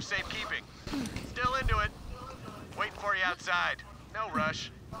Rest for safekeeping. Still into it. Waiting for you outside. No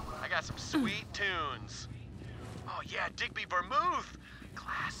rush. I got some sweet tunes. Oh yeah, Digby Vermouth.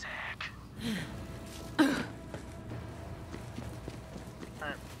 Classic.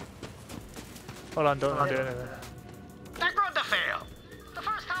 Hold on, don't do anything. That road to fail. The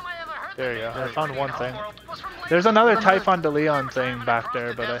first time I ever heard There you go. I found one thing. There's another Typhon de Leon thing back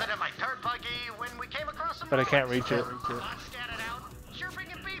there, but I can't reach it.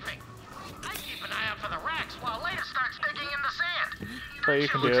 But you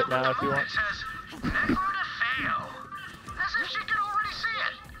can do it now if you want. As if she could already see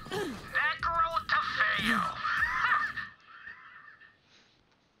it.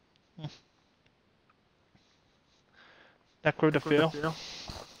 Necro Necro to feel.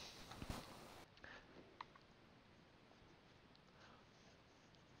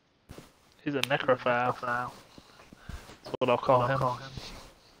 He's a necrophile. That's what I'll call him.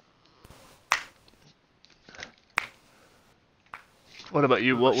 What about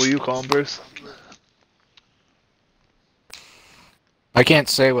you? What will you call him, Bruce? I can't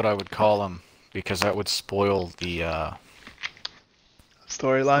say what I would call him because that would spoil the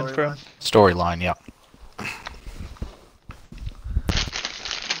storyline for him. Storyline, yep.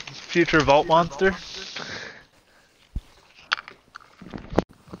 Future Vault Monster.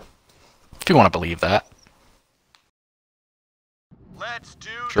 If you want to believe that. Let's do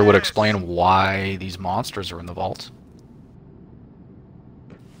Sure would explain why these monsters are in the vault.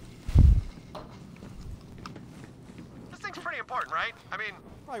 This thing's pretty important, right? I mean,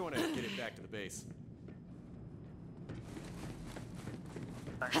 probably want to get it back to the base.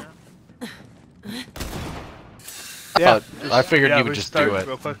 Yeah, I figured you would we just start do it.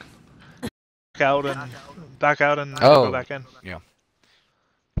 real quick. Back out and Oh, go back in. Yeah.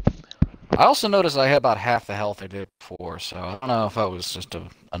 I also noticed I had about half the health I did before, so I don't know if that was just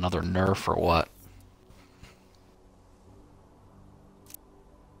another nerf or what.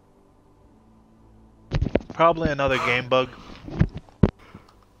 Probably another game bug.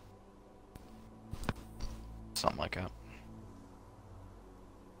 Something like that.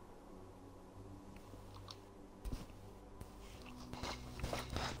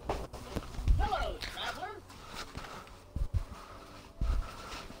 Hello, traveler.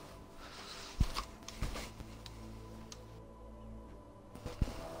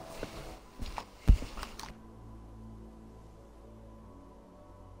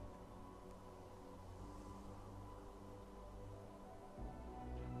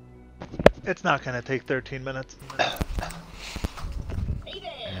 It's not gonna take 13 minutes. Hey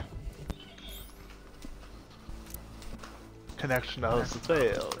there. Connection to host has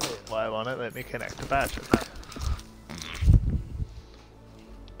failed. Why won't it let me connect to Patrick?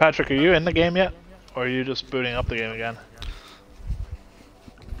 Patrick, are you in the game yet? Or are you just booting up the game again?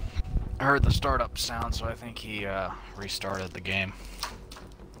 I heard the startup sound, so I think he restarted the game.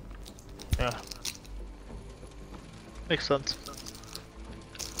 Yeah. Makes sense.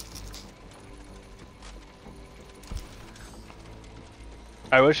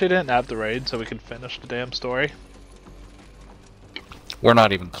 I wish I didn't have the raid so we could finish the damn story. We're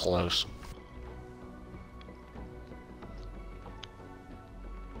not even close.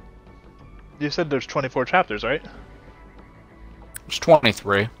 You said there's 24 chapters, right? It's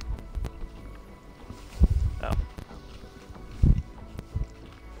 23. Oh.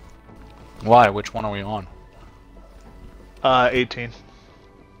 Why? Which one are we on? 18.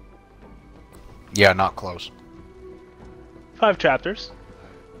 Yeah, not close. 5 chapters.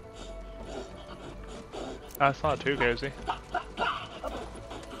 That's not too crazy.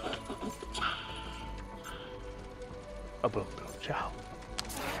 A boom boom chow.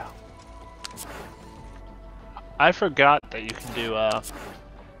 Chow. I forgot that you can do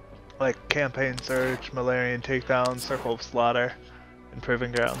like campaign search, Malarian takedown, circle of slaughter, and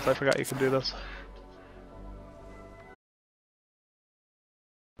proving grounds. I forgot you can do this.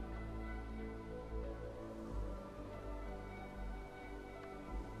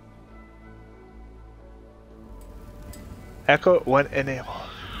 Echo when enable.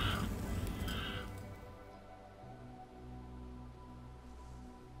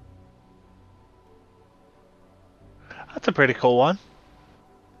 That's a pretty cool one.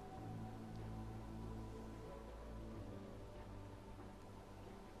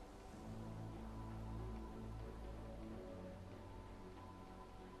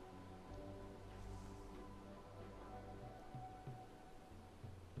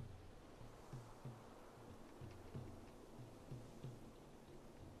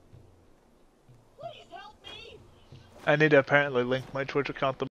 I need to apparently link my Twitch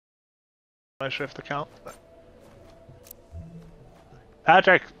account to my Shift account.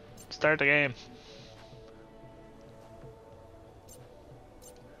 Patrick, start the game.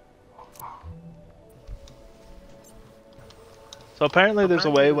 So apparently there's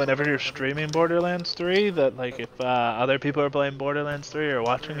a way whenever you're streaming Borderlands 3 that like if other people are playing Borderlands 3 or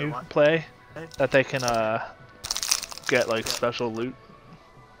watching you play, that they can get like special loot.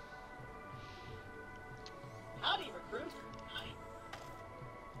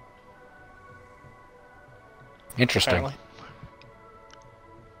 Interesting. Apparently.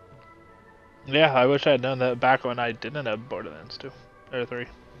 Yeah, I wish I had done that back when I didn't have Borderlands 2 or 3.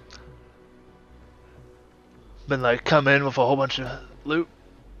 Been like, come in with a whole bunch of loot.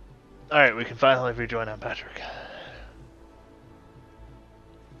 Alright, we can finally rejoin on Patrick.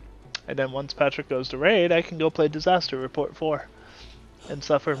 And then once Patrick goes to raid, I can go play Disaster Report 4 and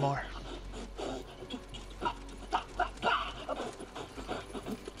suffer more.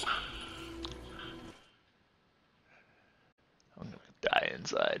 I'm gonna die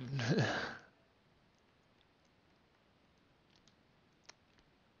inside.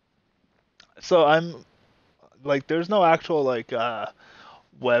 So I'm like, there's no actual like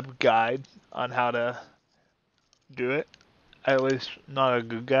web guide on how to do it. At least not a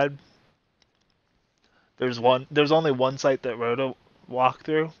good guide. There's only one site that wrote a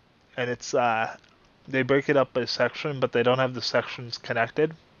walkthrough, and it's they break it up by section, but they don't have the sections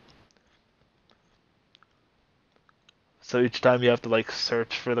connected. So each time you have to like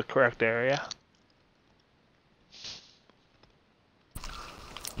search for the correct area.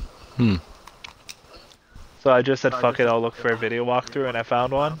 So I just said, fuck it, I'll look for a video walkthrough, and I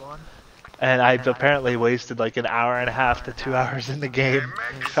found one. And I've apparently wasted like an hour and a half to 2 hours in the game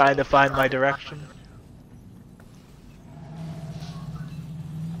trying to find my direction.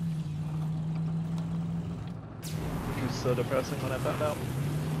 Which was so depressing when I found out.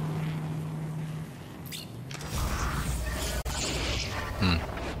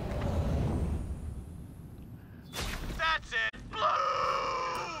 That's it.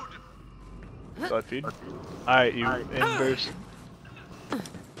 Load! God feed. Alright, you inverse.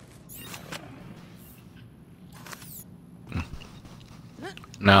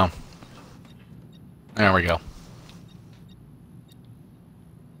 No. There we go.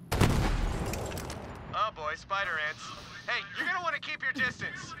 Oh boy, spider ants. Hey, you're gonna want to keep your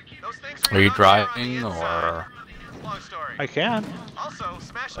distance. Those things Are you gonna hunt driving you on the inside. or? Long story. I can. Also,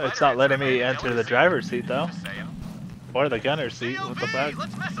 smash It's not letting me enter the driver's seat though. Or the gunner's seat. What the fuck?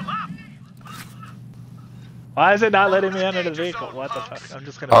 Let's mess them up. Why is it not letting me enter the vehicle? What the fuck? I'm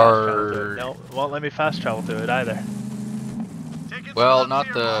just gonna fast travel to it. No, it won't let me fast travel to it either. Well, not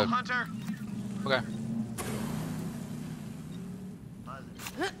the. Okay.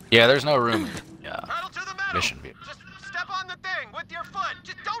 Yeah, there's no room. Yeah. Mission view. Just step on the thing with your foot.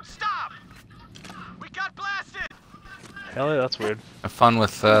 Just don't stop. We got blasted. Hell yeah, that's weird. Have fun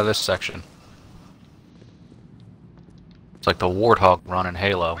with this section. It's like the Warthog run in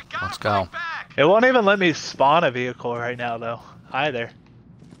Halo. Let's go. It won't even let me spawn a vehicle right now, though, either.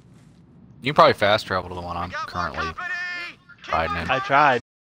 You can probably fast travel to the one I'm currently riding in. I tried.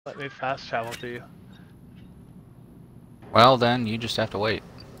 Let me fast travel to you. Well, then you just have to wait.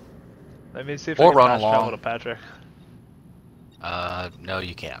 Let me see if Or I can run fast along. travel to Patrick. No,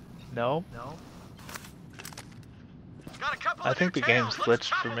 you can't. No? No. Got a couple I of think new the game's tails. Let's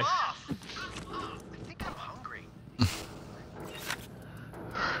glitched for chop me. 'em off. I think I'm hungry.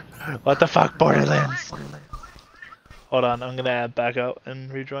 What the fuck, Borderlands? Hold on, I'm gonna back out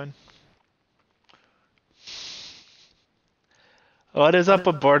and rejoin. What is up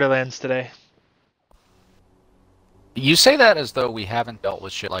with Borderlands today? You say that as though we haven't dealt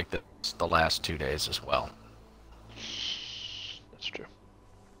with shit like this the last 2 days as well. That's true.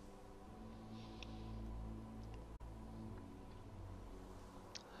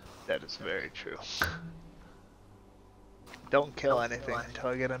 That is very true. Don't kill anything until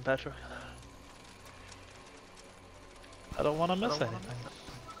I get in, Patrick. I don't want to miss anything.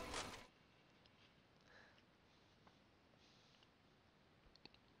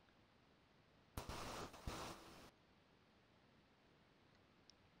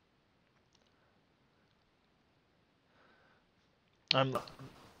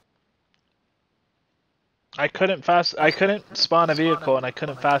 I couldn't spawn a vehicle and I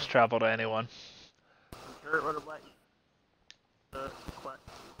couldn't fast travel to anyone.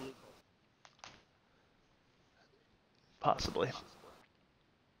 Possibly.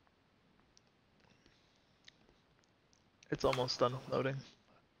 It's almost done loading.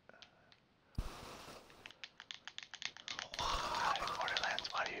 Borderlands,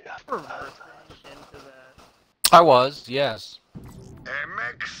 why do you have to I was, yes. A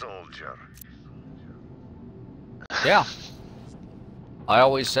mech soldier. Yeah. I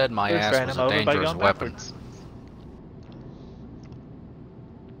always said my Just ass ran was him a over by dangerous going weapon. backwards.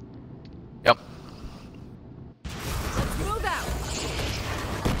 Yep. Move out.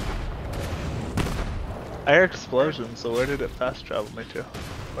 I heard explosions, so where did it fast travel me to?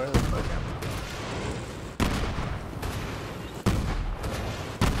 Where the fuck?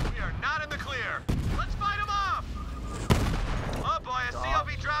 We are not in the clear. Let's fight them off. Oh boy, a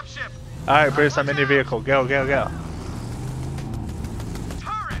CLB dropship. Alright, Bruce, I'm in your vehicle. Go, go, go.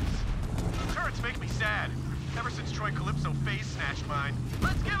 Turrets make me sad. Ever since Troy Calypso phase snatched mine.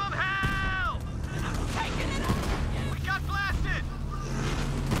 Let's give them hell! We got blasted!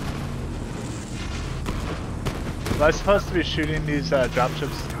 Am I supposed to be shooting these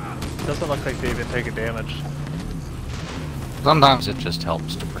dropships? Doesn't look like they even take a damage. Sometimes it just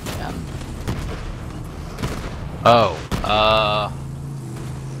helps to pretend. Oh,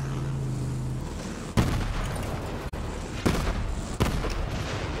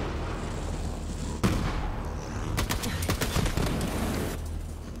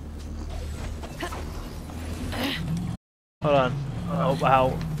 Hold on. Oh,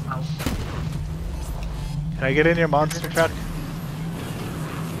 wow. Can I get in your monster truck?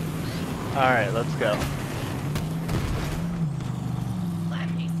 Alright, let's go. Let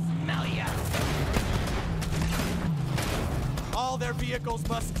me smell ya. All their vehicles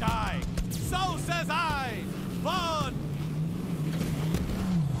must die. So says I. Vaughn.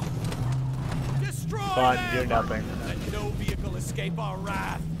 Destroy Vaughn, them. you're nothing. Let no vehicle escape our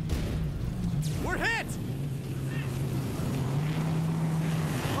wrath. We're hit.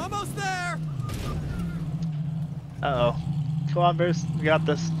 Almost there. Uh-oh. Come on, Bruce. We got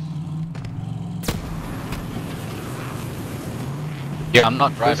this. yeah, I'm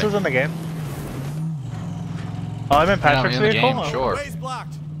not driving. Bruce is in the game. Oh, I'm in Patrick's in the vehicle? game, Oh. sure. Way's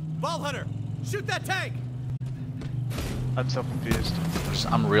blocked. Ball hunter, shoot that tank. I'm so confused.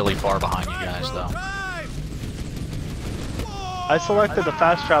 I'm really far behind you guys, though. I selected the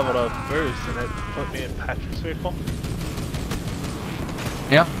fast travel to Bruce and it put me in Patrick's vehicle.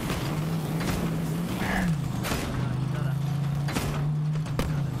 Yeah.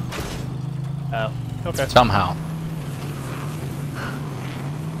 Oh, okay. Somehow.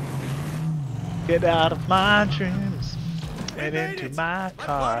 Get out of my dreams and into my My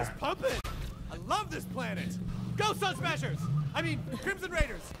car. blood is pumping. I love this planet. Go Sun Smashers. I mean Crimson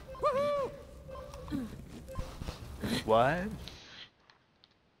Raiders. Woohoo! What?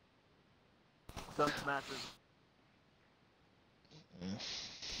 Sun Smashers.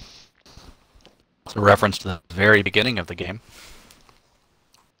 It's a reference to the very beginning of the game.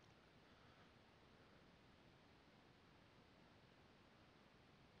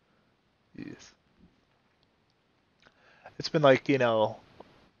 Yes. It's been like,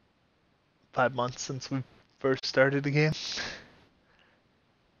 5 months since we first started the game.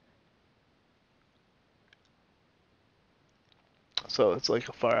 so it's like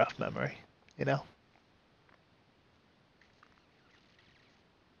a far off memory, you know?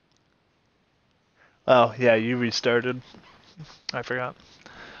 Oh, yeah, you restarted. I forgot.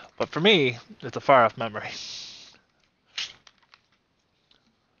 But for me, it's a far off memory.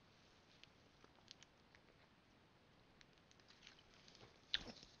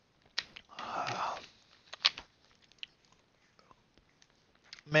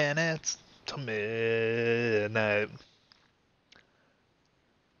 Man, it's to midnight.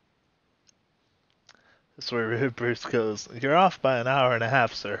 That's where Bruce goes, "You're off by an hour and a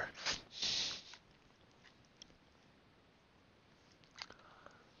half, sir."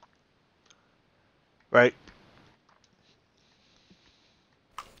 Right?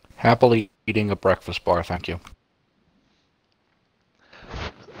 Happily eating a breakfast bar, thank you.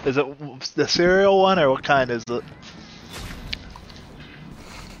 Is it the cereal one, or what kind is it?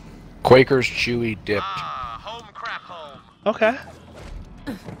 Quaker's Chewy Dipped. Home crap home. Okay.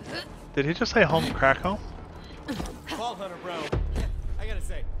 Did he just say home crack home? Ball hunter, bro. I gotta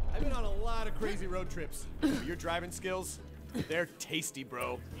say, I've been on a lot of crazy road trips. But your driving skills, they're tasty,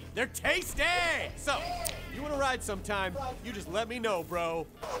 bro. They're tasty! So, you wanna ride sometime, you just let me know, bro.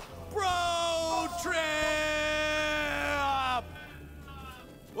 Bro trip!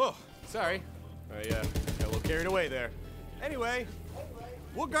 Whoa, sorry. I got a little carried away there. Anyway,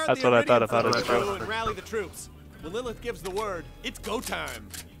 we'll guard That's the what I thought Iridium about it, bro. and rally the troops. When Lilith gives the word, it's go time.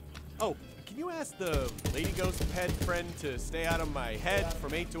 Oh, can you ask the Lady Ghost pet friend to stay out of my head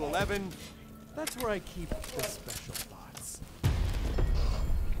from 8 to 11? That's where I keep the special thoughts.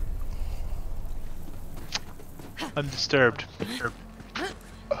 I'm disturbed.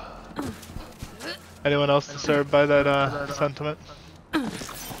 Anyone else disturbed by that sentiment?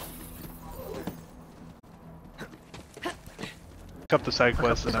 Pick up the side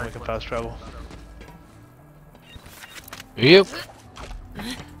quest and then we can fast travel. Yep.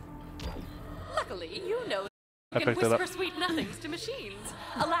 Luckily, you know I you can picked it up. whisper sweet nothings to machines.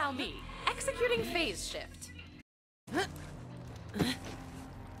 Allow me. Executing phase shift.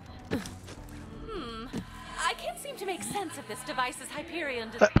 I can't seem to make sense of this device's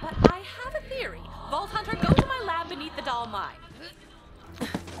Hyperion, but I have a theory. Vault Hunter, go to my lab beneath the doll mine.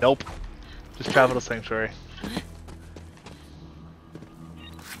 Nope. Just travel to Sanctuary.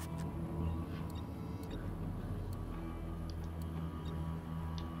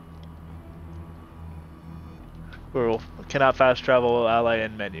 Rule. Cannot fast travel ally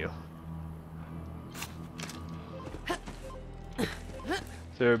in menu. So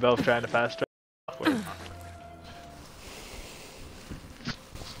we're both trying to fast travel. Awkward.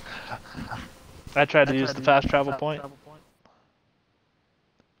 I tried to use the fast travel point.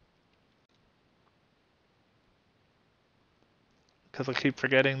 Because I keep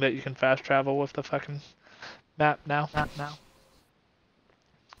forgetting that you can fast travel with the fucking map now.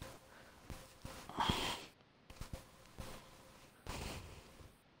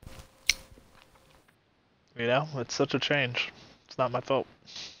 You know, it's such a change. It's not my fault.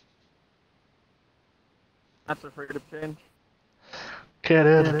 That's afraid of change. Can't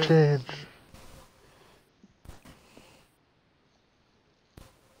handle change.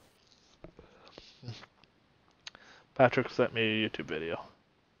 Patrick sent me a YouTube video.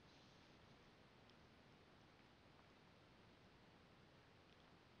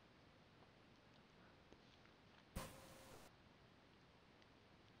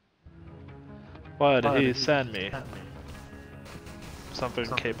 What did he send me? Something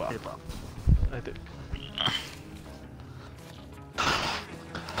K-pop. I think.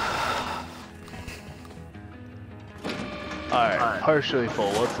 Alright, partially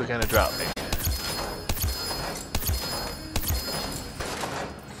full. What's it gonna drop me?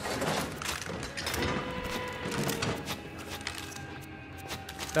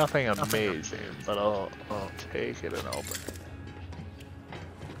 Nothing amazing, but I'll take it and open it.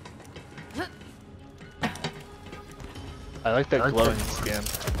 I like that glowing skin.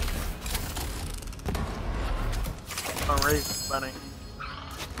 Raise bunny.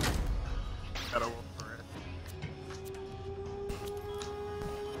 Gotta look for it.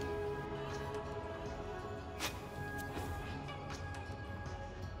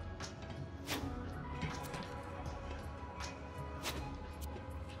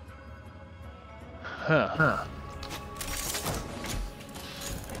 Huh.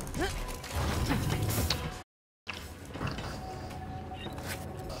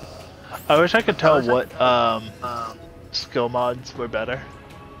 I wish I could tell what skill mods were better.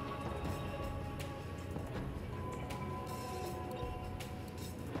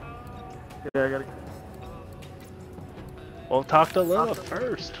 Yeah, I gotta. Well, talk to Lilith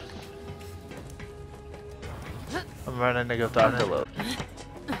first. I'm running to go talk to Lil.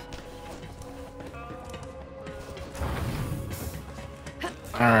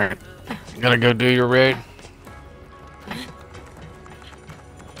 Alright. You gotta go do your raid?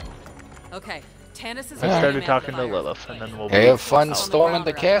 Okay, Tannis is I started talking to Lilith, and then we'll have fun storming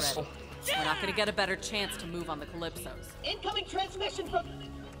the castle. We're not gonna get a better chance to move on the Calypsos. Incoming transmission from...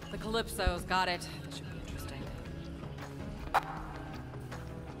 The Calypsos, got it. This should be interesting.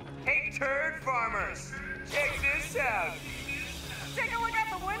 Hey, turd farmers! Check this out! Take a look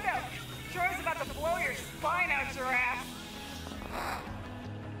out the window! Troy's about to blow your spine out your ass!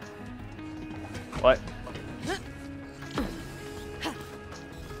 What?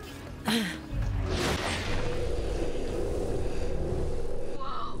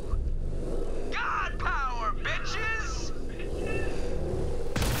 Whoa! God power, bitches!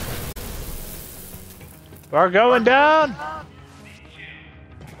 We're going down!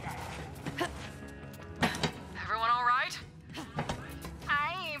 Everyone alright?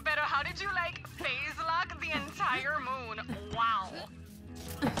 Aye, but how did you, like, phase lock the entire moon? Wow.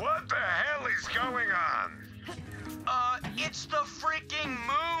 What the hell is going on? It's the freaking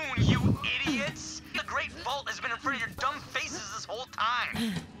moon, you idiots! The Great Vault has been in front of your dumb faces this whole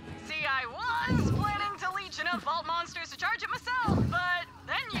time. See, I was planning to leech enough vault monsters to charge it myself, but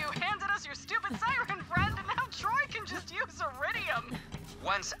then you handed us your stupid siren friend, and now Troy can just use Iridium.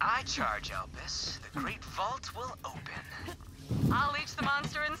 Once I charge Elpis, the Great Vault will open. I'll leech the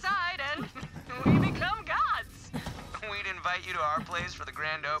monster inside, and we become gods. We'd invite you to our place for the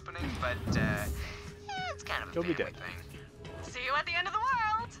grand opening, but, it's kind of a You'll be family dead. thing. See you at the end of the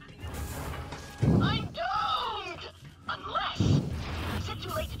world. I'm doomed! Unless... Is it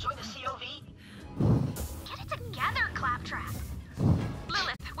too late to join the COV? Get it together, Claptrap.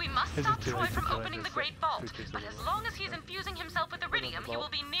 Lilith, we must Is it stop too Troy late to from join opening the the Great Vault, but as long as he's infusing himself with Iridium, he will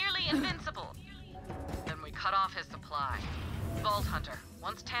be nearly invincible. Then we cut off his supply. Vault Hunter,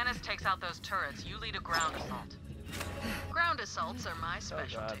 once Tannis takes out those turrets, you lead a ground assault. Ground assaults are my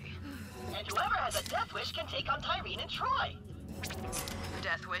specialty. And whoever has a death wish can take on Tyreen and Troy.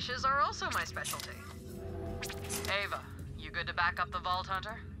 Death wishes are also my specialty. Ava, you good to back up the Vault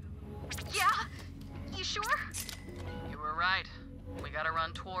Hunter? Yeah? You sure? You were right. We gotta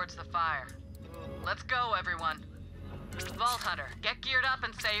run towards the fire. Let's go, everyone. Vault Hunter, get geared up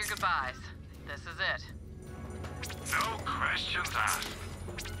and say your goodbyes. This is it. No questions asked.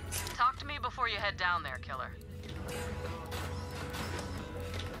 Talk to me before you head down there, Killer.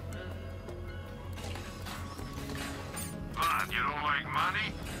 What, you don't like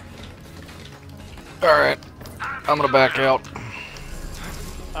money? Alright. I'm gonna back out.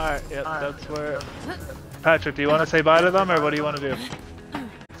 Alright, yep, that's where... Patrick, do you want to say bye to them, or what do you want to do?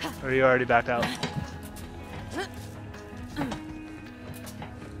 Or are you already backed out?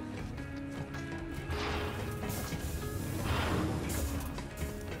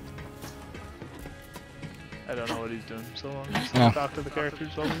 I don't know what he's doing, so I'm just gonna talk to the characters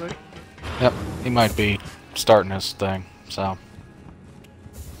while we're there. Yep, he might be starting his thing, so.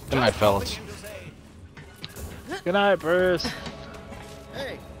 Good night, fellas. Good night, Bruce.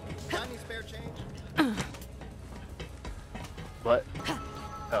 Hey, got any spare change? What?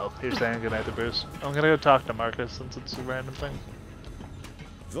 Oh, you're saying good night to Bruce. I'm gonna go talk to Marcus since it's a random thing.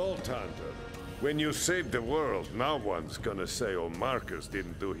 Vault Hunter, when you save the world, no one's gonna say, oh, Marcus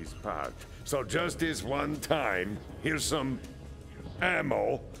didn't do his part. So just this one time, here's some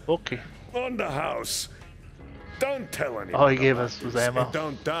ammo. Okay. On the house. Don't tell anyone. All he gave about us was this, ammo. and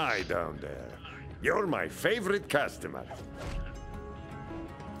don't die down there. You're my favorite customer.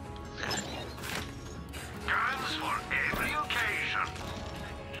 Guns for every occasion.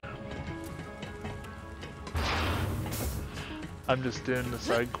 I'm just doing the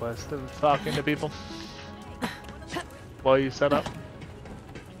side quest of talking to people while you set up.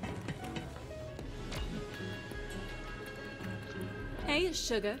 Hey,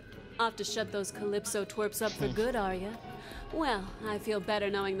 Sugar. Off to shut those Calypso twerps up for good, are ya? Well, I feel better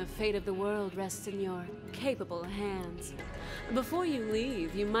knowing the fate of the world rests in your capable hands. Before you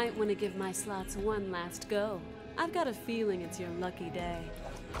leave, you might want to give my slots one last go. I've got a feeling it's your lucky day.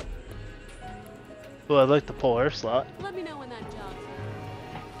 Well, I'd like to pull her slot. Let me know when that job's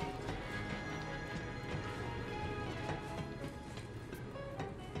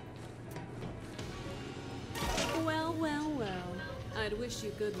done. Well, well, well. I'd wish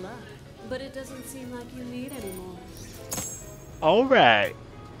you good luck, but it doesn't seem like you need any more. Alright.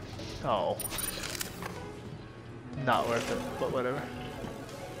 Oh. Not worth it, but whatever.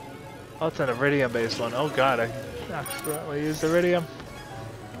 Oh, it's an Iridium based one. Oh god, I accidentally used Iridium.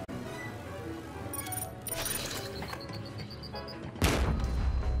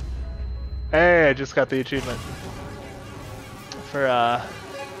 Hey, I just got the achievement. for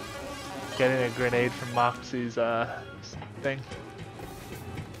getting a grenade from Moxie's thing.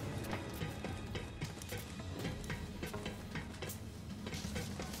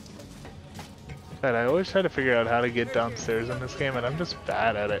 God, I always try to figure out how to get downstairs in this game, and I'm just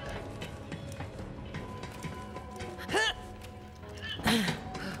bad at it.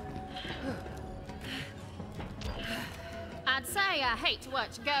 I'd say I hate to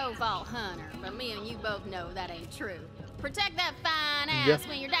watch you go, Vault Hunter, but me and you both know that ain't true. Protect that fine ass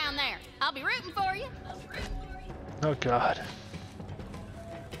when you're down there. I'll be rooting for you. Oh God.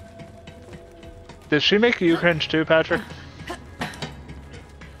 Did she make you cringe too, Patrick?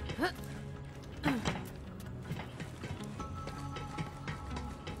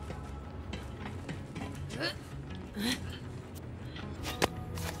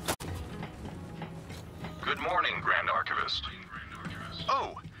 Good morning, Grand Archivist.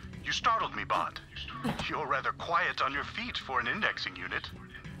 Oh, you startled me, Bond. You're rather quiet on your feet for an indexing unit.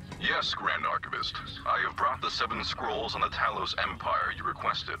 Yes, Grand Archivist. I have brought the 7 scrolls on the Talos Empire you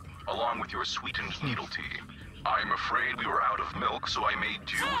requested, along with your sweetened needle tea. I am afraid we were out of milk, so I made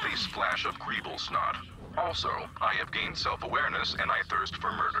do with a splash of Greeble snot. Also, I have gained self-awareness and I thirst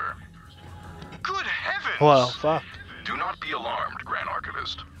for murder. Good heavens! Well, fuck. Do not be alarmed, Grand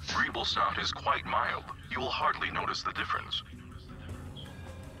Archivist. Greeble snot is quite mild. You will hardly notice the difference.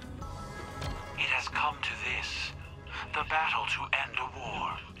 It has come to this. The battle to end a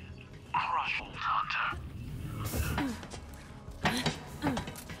war. Crush Vault Hunter.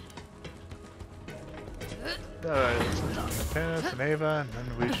 Alright, let's talk to Tannis and Ava, and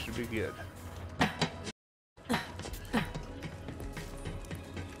then we should be good.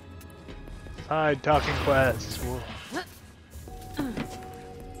 Side talking quests. Whoa.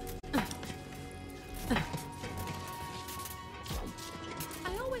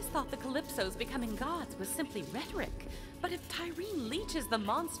 I always thought the Calypsos becoming gods was simply rhetoric. But if Tyreen leeches the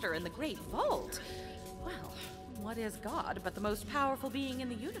monster in the Great Vault, well, what is God but the most powerful being in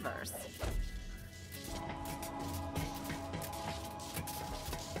the universe?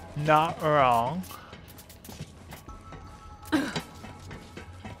 Not wrong.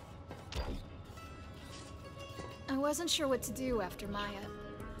 I wasn't sure what to do after Maya.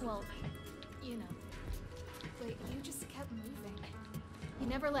 Well, you know. But you just kept moving. You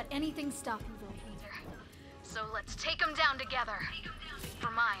never let anything stop you, Vault Hunter. So let's take them down together.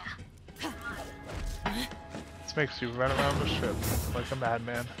 For Maya. This makes you run around the ship like a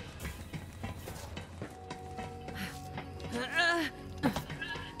madman.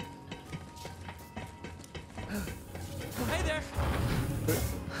 Hey there!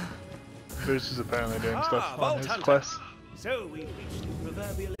 Bruce is apparently doing stuff on his quest. So we've reached the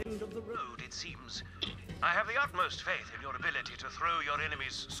proverbial end of the road, it seems. I have the utmost faith in your ability to throw your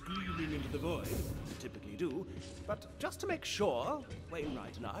enemies squealing into the void, as you typically do. But just to make sure,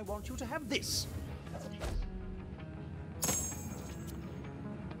 Wainwright and I want you to have this.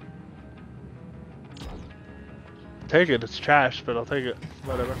 Take it, it's trash, but I'll take it.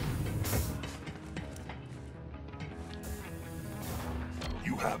 Whatever.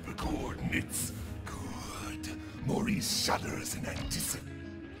 You have the coordinates. Good. Maurice shudders in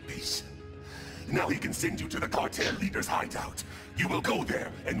anticipation. Now he can send you to the cartel leader's hideout. You will go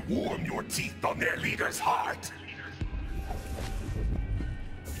there and warm your teeth on their leader's heart.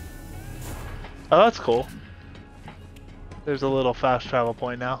 Oh, that's cool. There's a little fast travel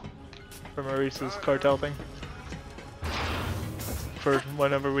point now for Maurice's cartel thing. For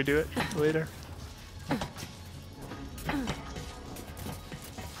whenever we do it later.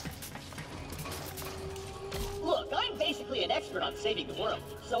 Look, I'm basically an expert on saving the world,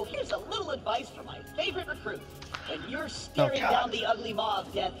 so here's a little advice for my favorite recruit. When you're staring down the ugly maw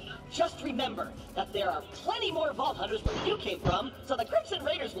of death, just remember that there are plenty more Vault Hunters where you came from, so the Crimson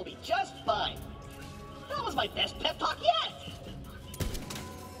Raiders will be just fine. That was my best pep talk yet!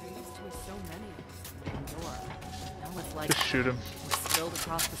 There used to be so many of us. Pandora. Now it's like Just shoot him. we're spilled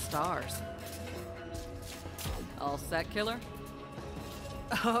across the stars. All set, killer?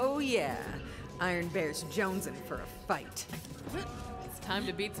 Oh yeah. Iron Bear's jonesing for a fight. It's time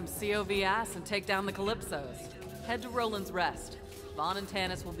to beat some COV ass and take down the Calypsos. Head to Roland's Rest. Vaughn and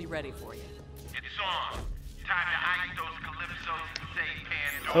Tannis will be ready for you. It's on. Time to ice those Calypsos and save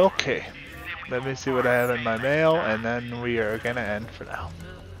Pandora. Okay. Let me see what I have in my mail, and then we are gonna end for now.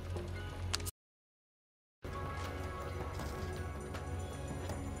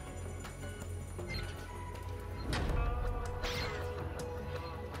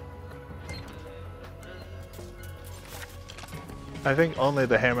 I think only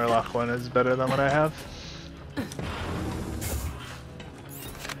the Hammerlock one is better than what I have.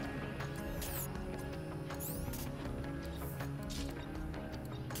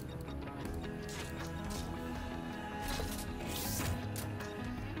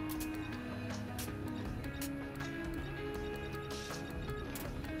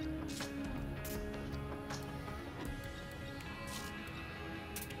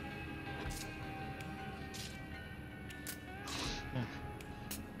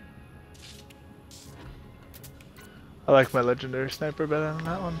 I like my legendary sniper better than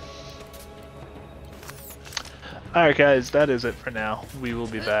that one. Alright guys, that is it for now. We will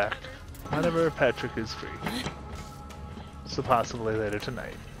be back whenever Patrick is free. So possibly later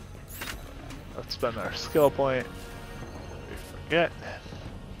tonight. Let's spend our skill point. We forget.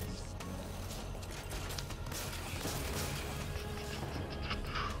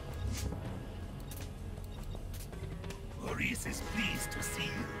 Maurice is pleased to see you.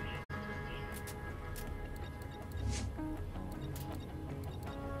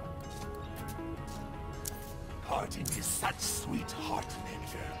 Parting is such sweet heart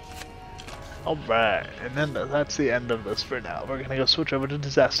nectar. Alright, and then that's the end of this for now. We're gonna go switch over to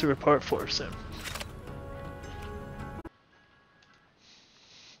Disaster Report 4 soon.